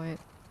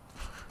checkpoint.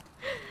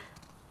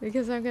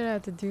 Because I'm gonna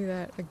have to do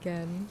that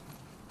again.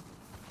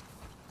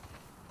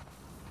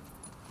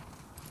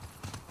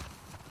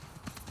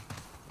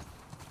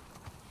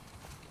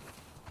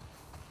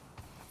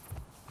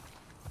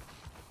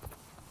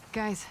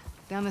 Guys,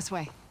 down this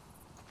way.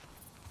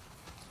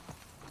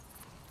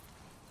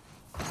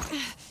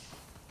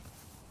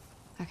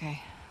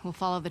 Okay, we'll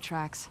follow the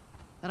tracks.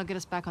 That'll get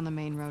us back on the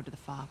main road to the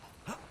fob.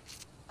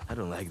 I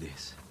don't like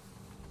this.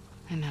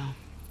 I know.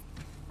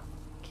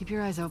 Keep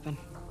your eyes open.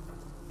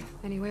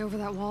 Any way over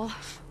that wall?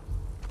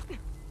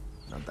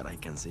 Not that I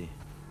can see.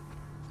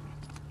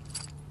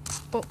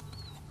 Oh.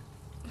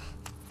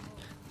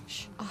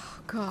 Oh,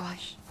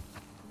 gosh.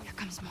 Here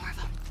comes more of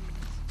them.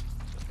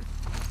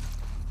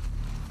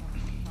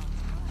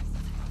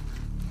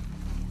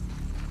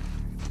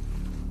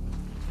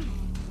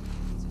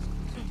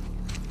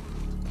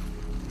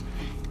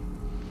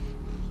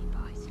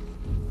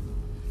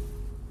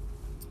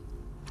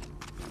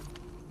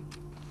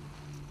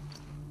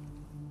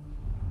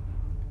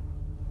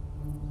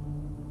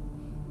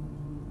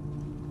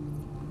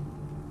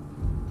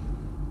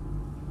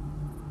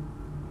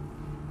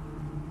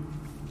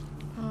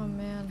 Oh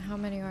man, how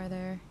many are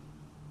there?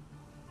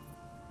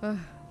 Ugh.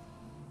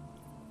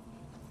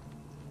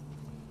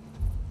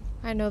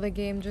 I know the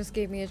game just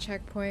gave me a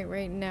checkpoint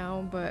right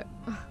now, but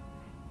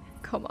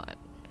come on.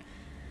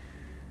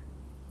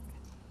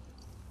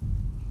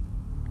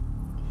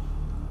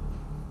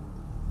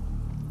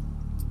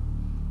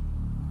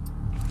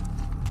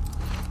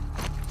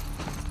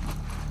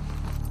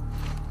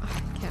 Oh,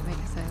 I can't make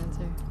a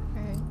silencer.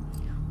 Alright.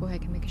 Oh, I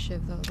can make a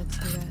shiv though. Let's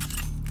do that.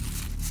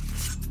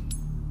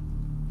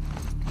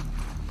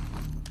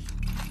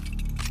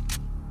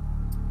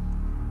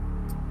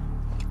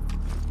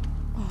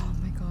 Oh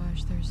my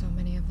gosh, there's so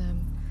many of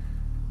them.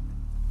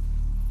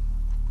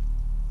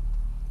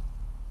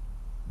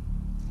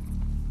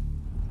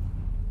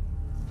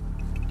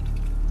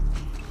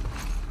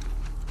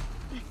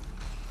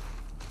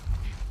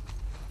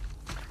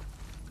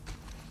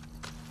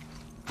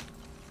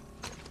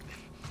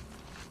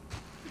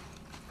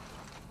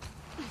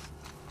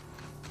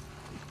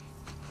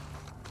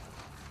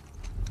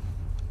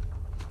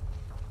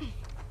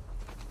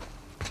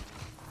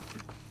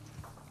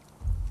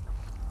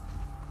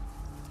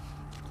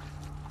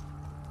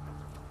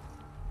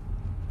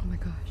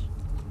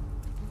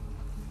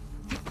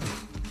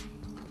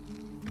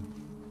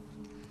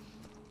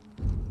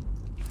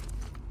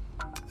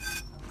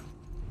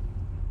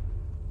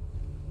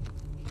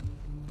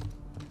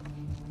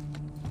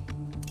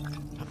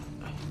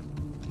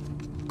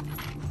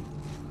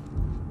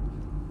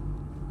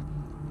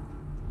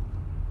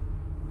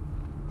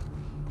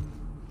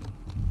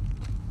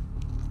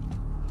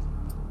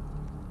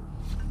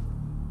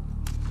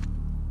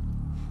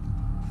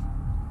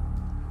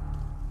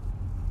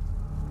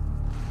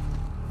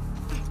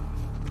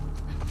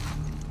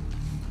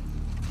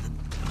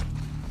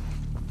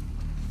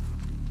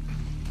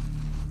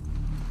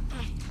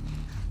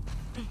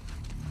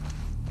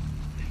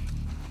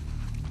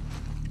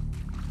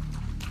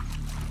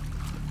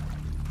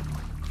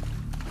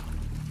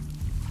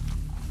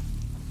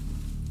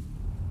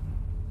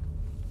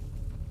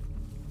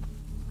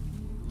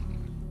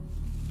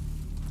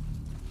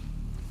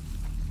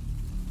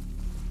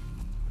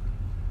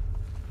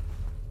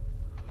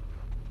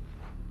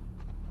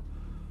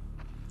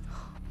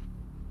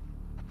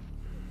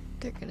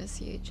 They're gonna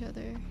see each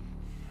other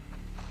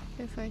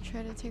if I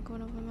try to take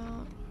one of them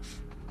out.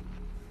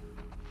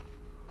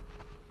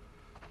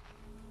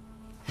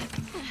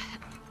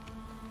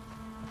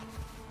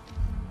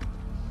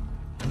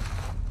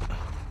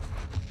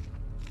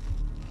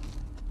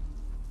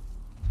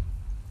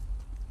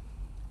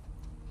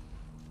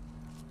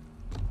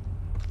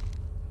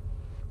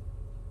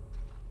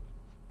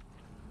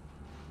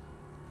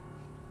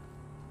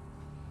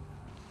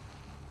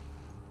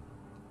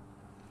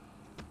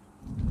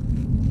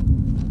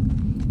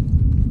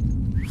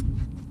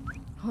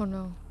 Oh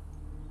no.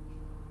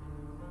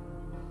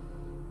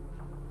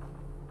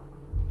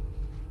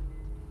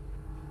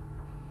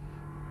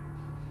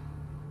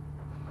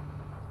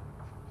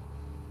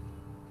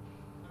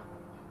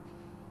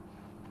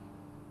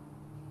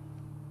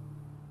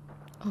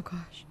 Oh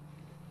gosh.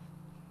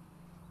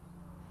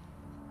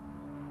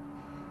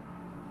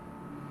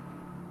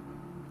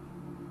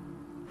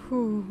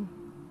 Whew.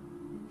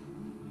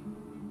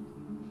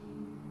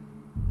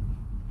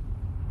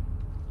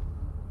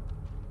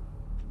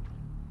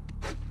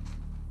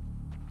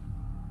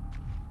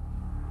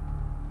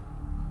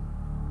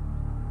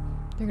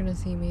 They're gonna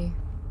see me.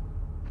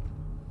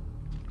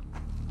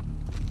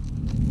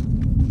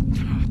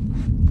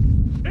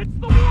 It's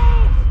the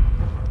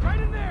wolves! Right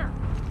in there!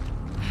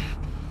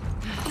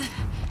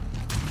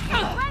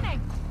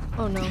 Running!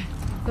 Oh no.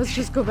 Let's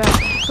just go back.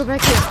 Go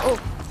back here. Oh.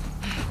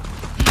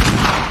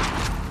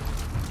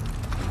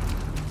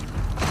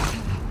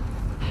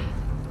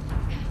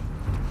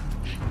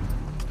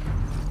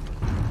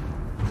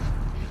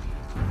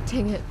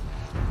 Dang it.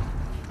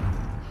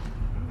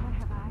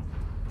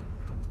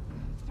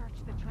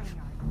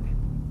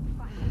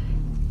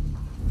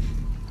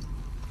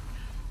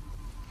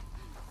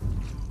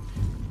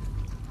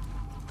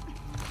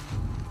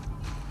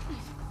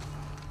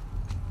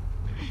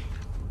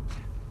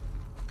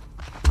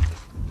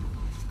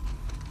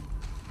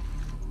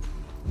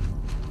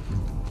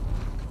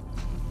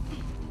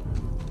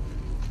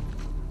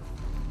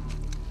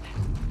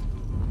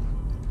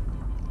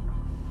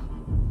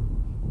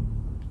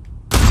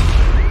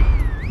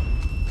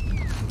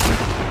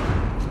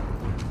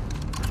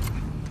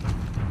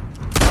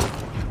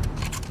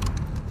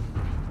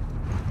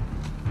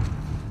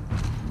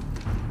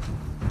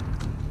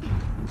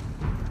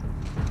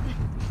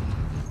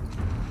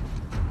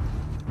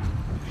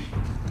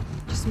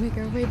 Just make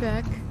our way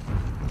back.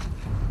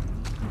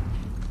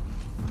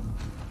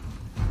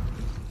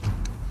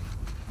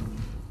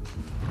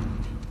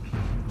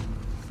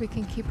 If we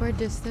can keep our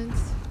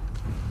distance.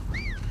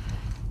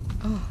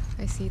 Oh,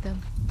 I see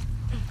them.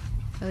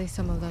 At least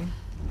some of them.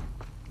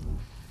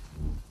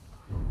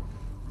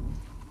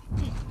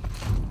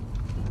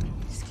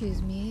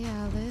 Excuse me,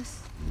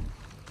 Alice.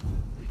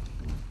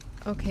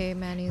 Okay,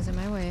 Manny's in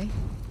my way.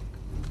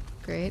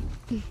 Great.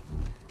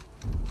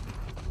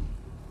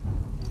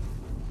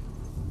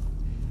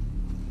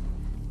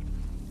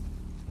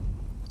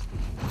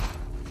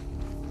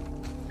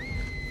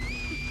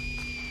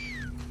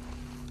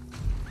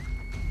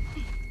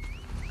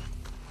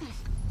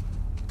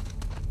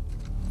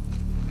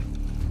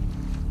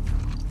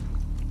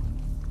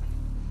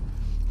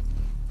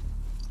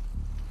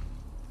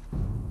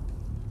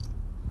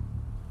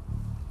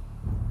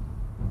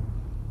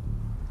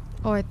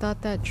 Oh, I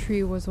thought that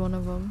tree was one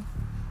of them.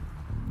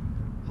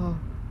 Oh,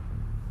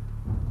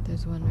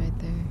 there's one right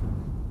there.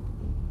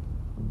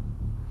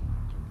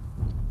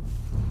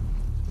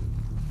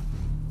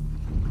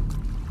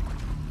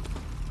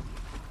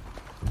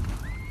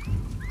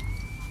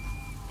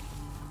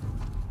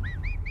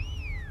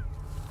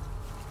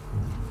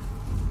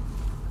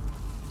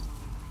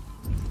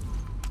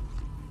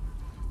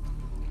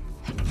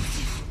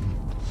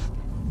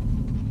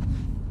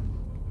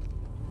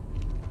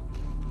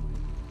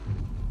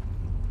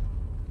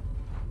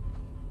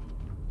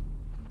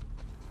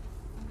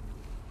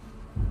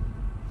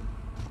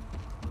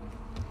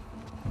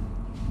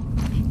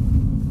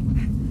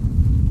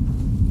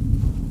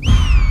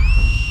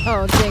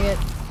 Oh, dang it.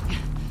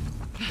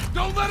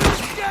 Don't let him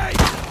escape!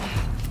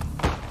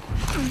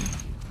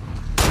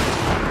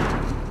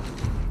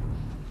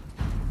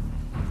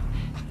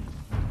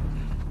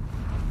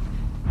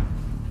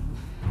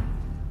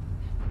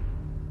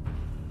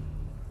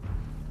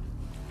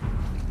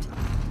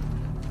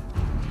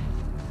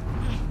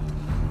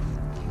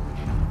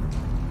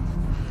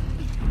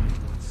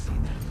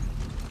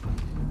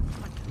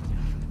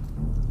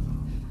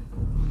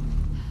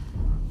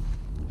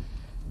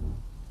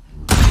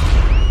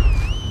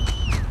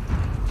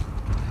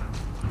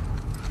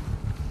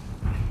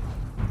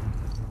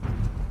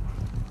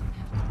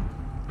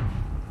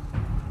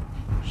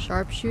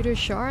 Sharpshooter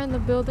Shar in the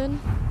building.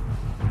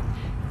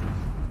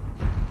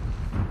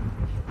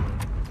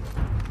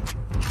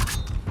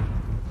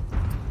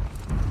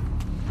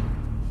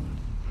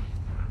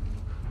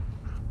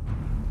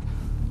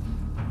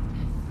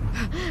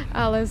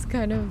 Alice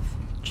kind of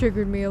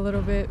triggered me a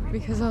little bit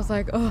because I was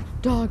like, oh,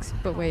 dogs.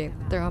 But wait,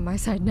 they're on my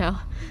side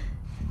now.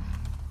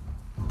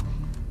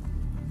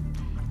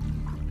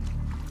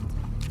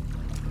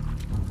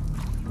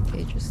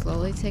 Okay, Just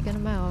slowly taking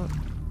them out.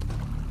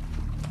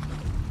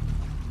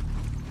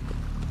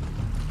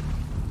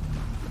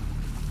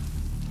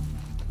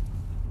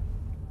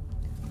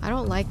 I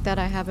don't like that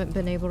I haven't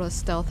been able to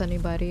stealth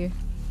anybody.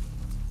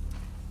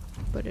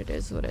 But it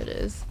is what it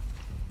is.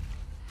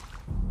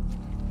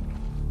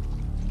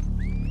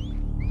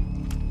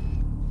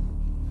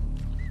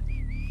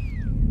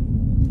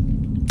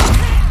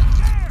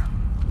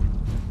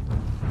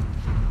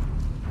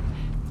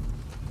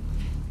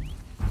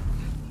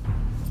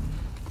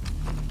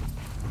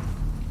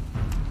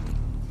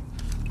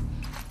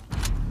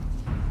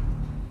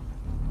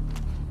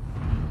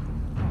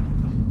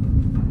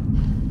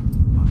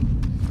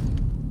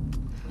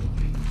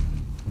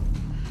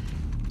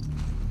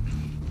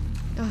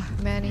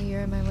 Manny, you're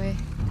in my way.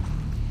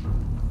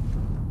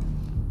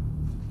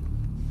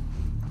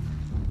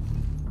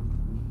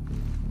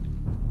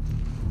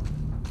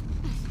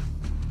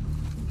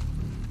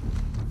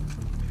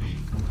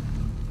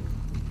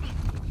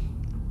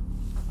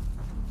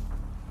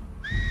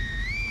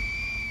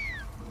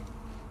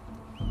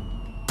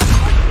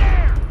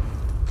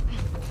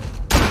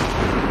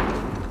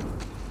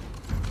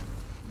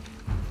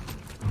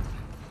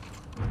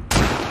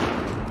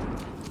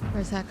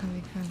 Where's that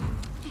coming from?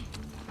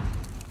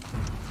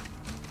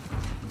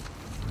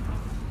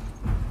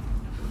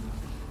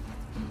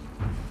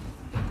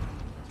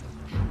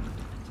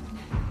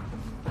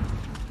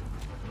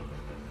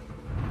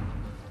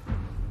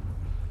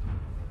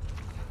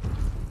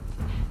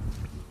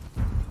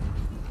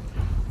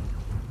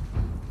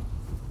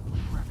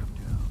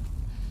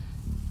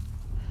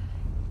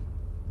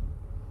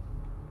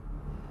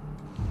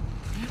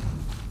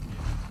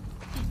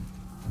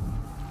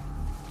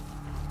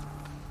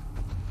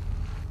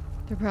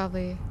 They're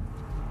probably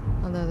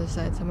on the other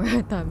side somewhere.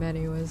 I thought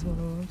Manny was one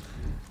of them.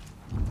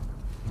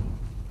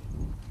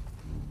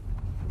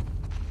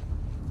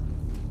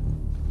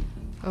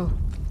 Oh.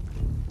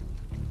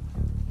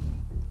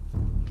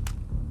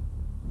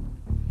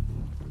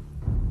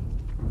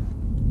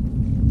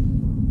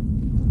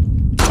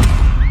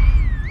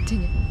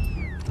 Dang it.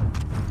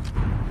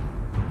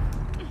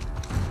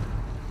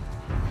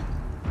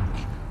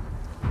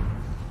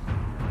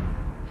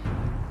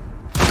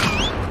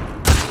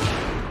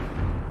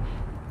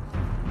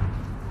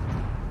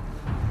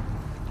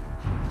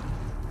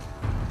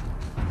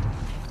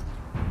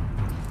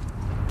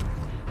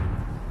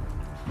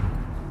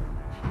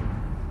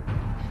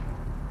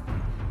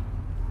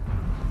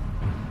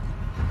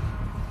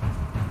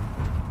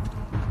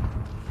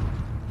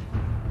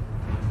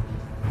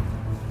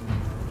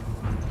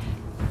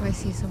 I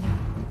see someone.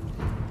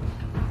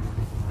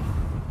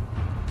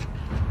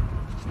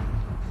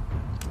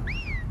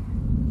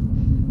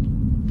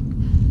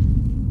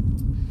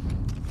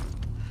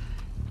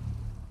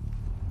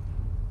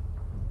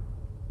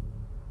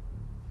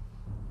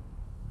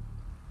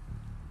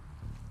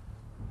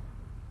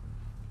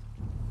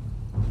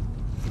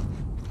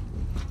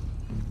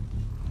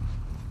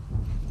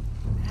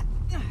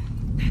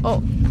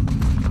 Oh.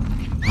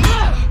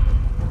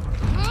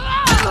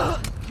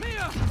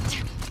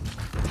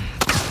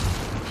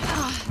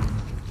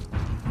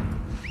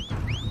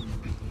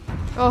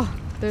 Oh,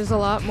 there's a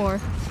lot more.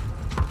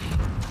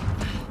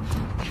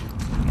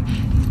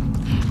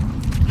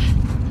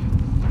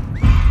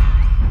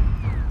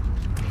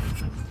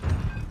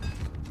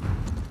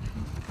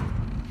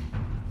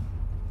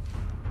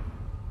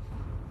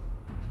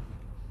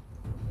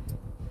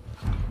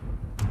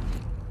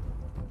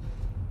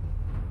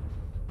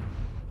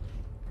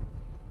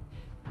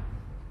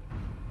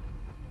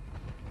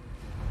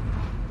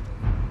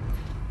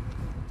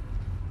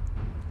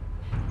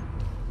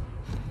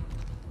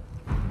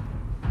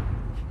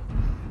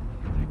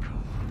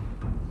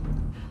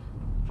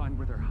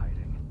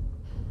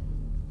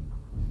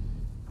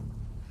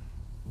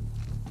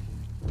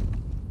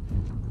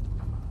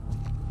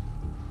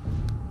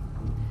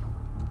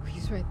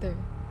 Right there.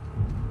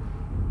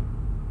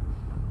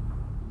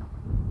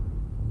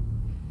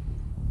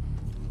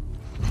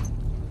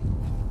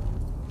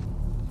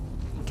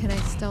 Can I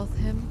stealth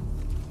him?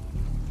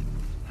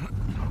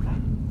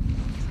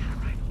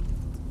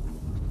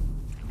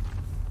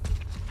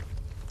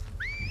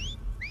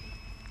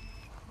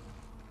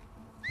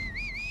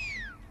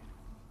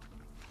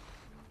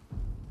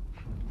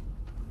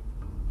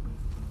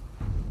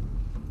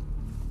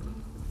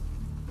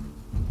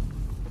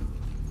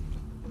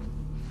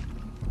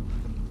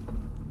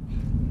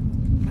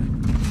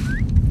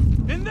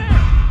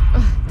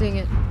 Dang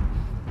it.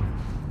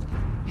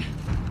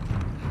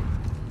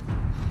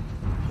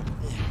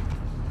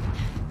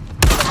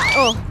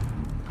 Oh.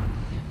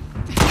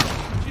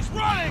 She's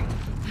running.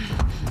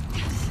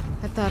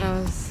 I thought I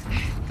was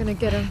gonna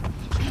get him.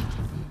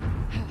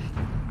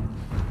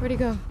 Where'd he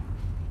go?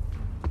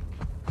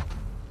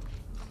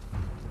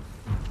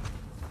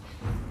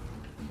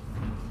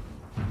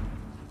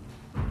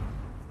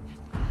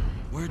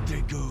 Where'd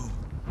they go?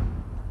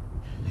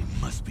 They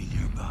must be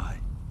nearby.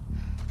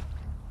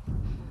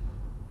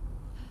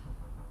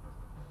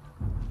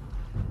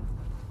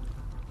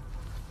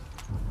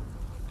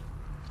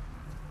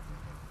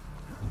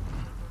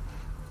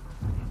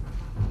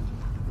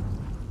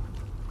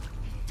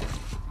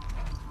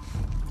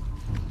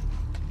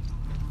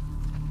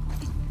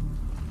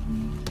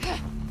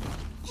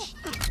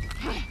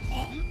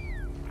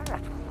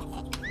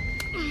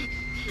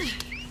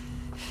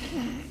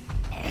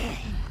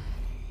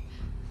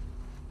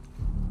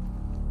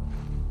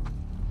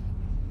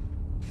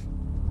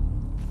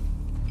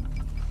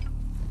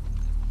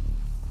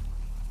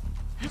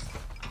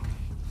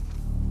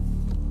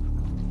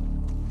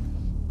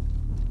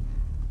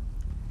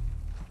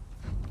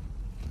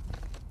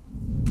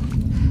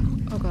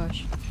 Oh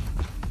gosh.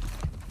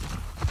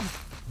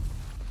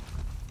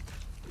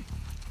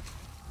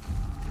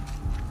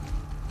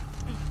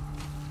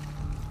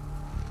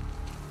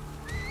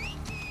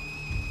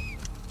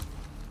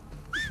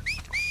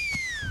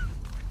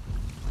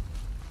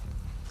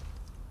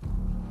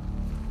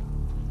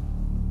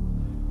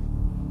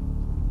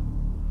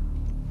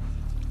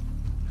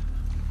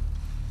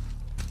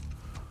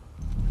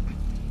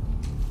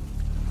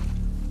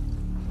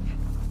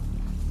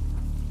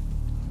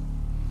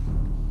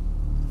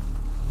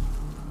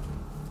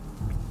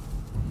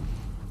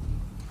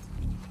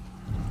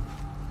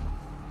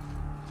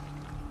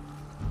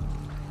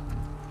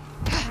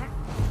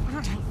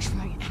 Don't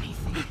try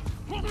anything.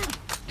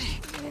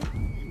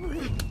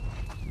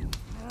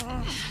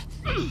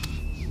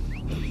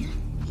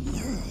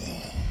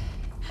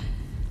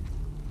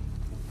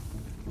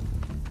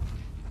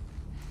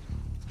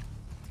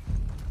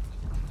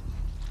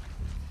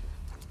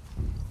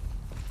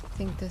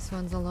 I think this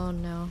one's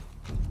alone now.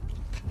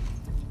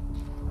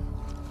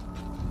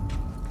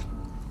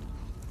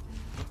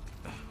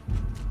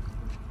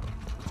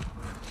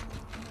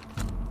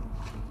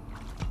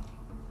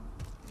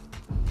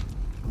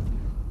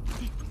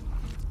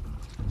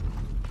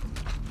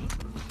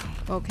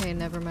 Okay,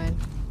 never mind.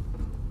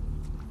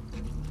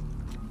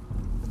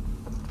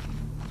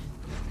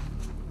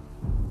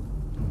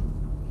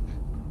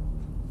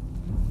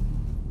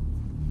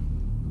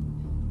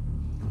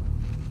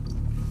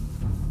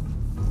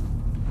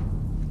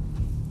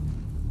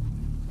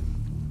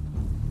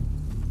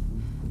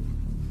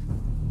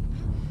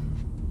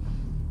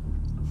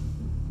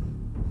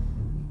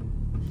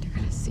 They're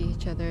gonna see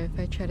each other if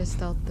I try to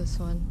stealth this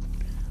one.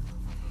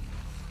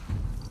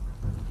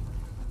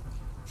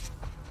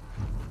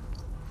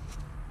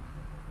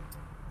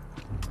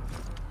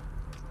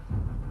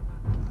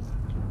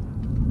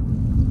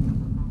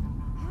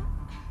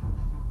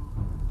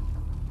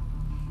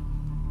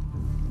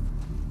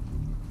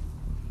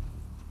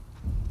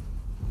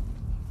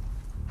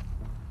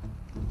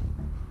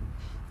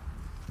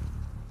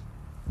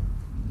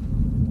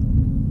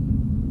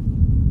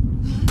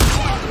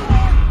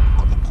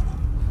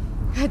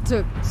 It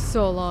took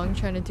so long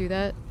trying to do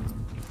that.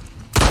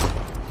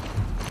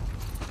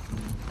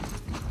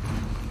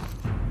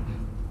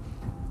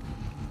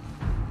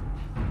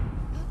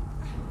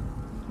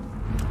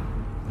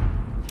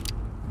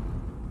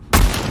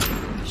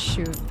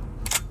 Shoot.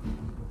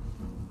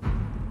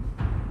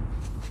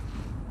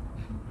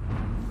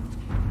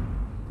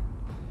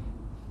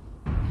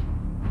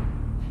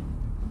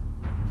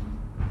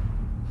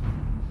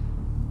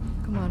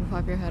 Come on,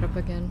 pop your head up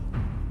again.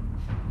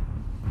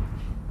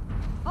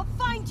 I'll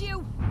find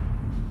you.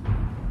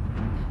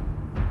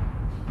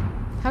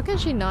 How can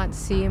she not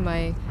see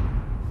my...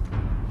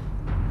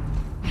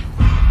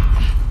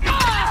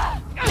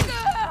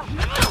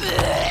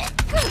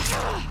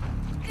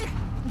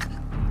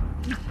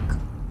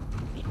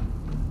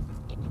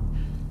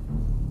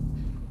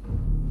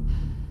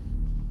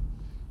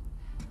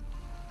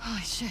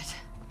 Holy shit.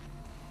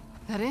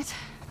 That it?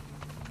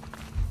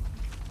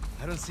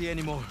 I don't see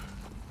any more.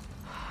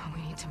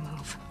 We need to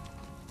move.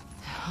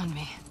 On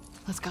me.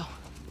 Let's go.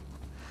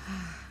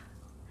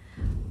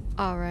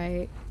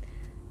 Alright.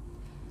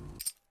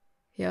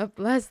 Yep,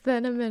 less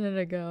than a minute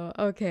ago.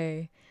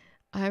 Okay.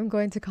 I'm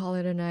going to call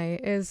it a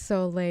night. It's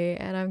so late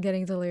and I'm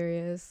getting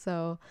delirious.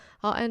 So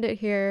I'll end it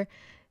here.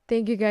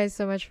 Thank you guys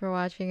so much for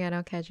watching and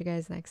I'll catch you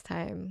guys next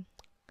time.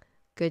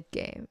 Good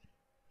game.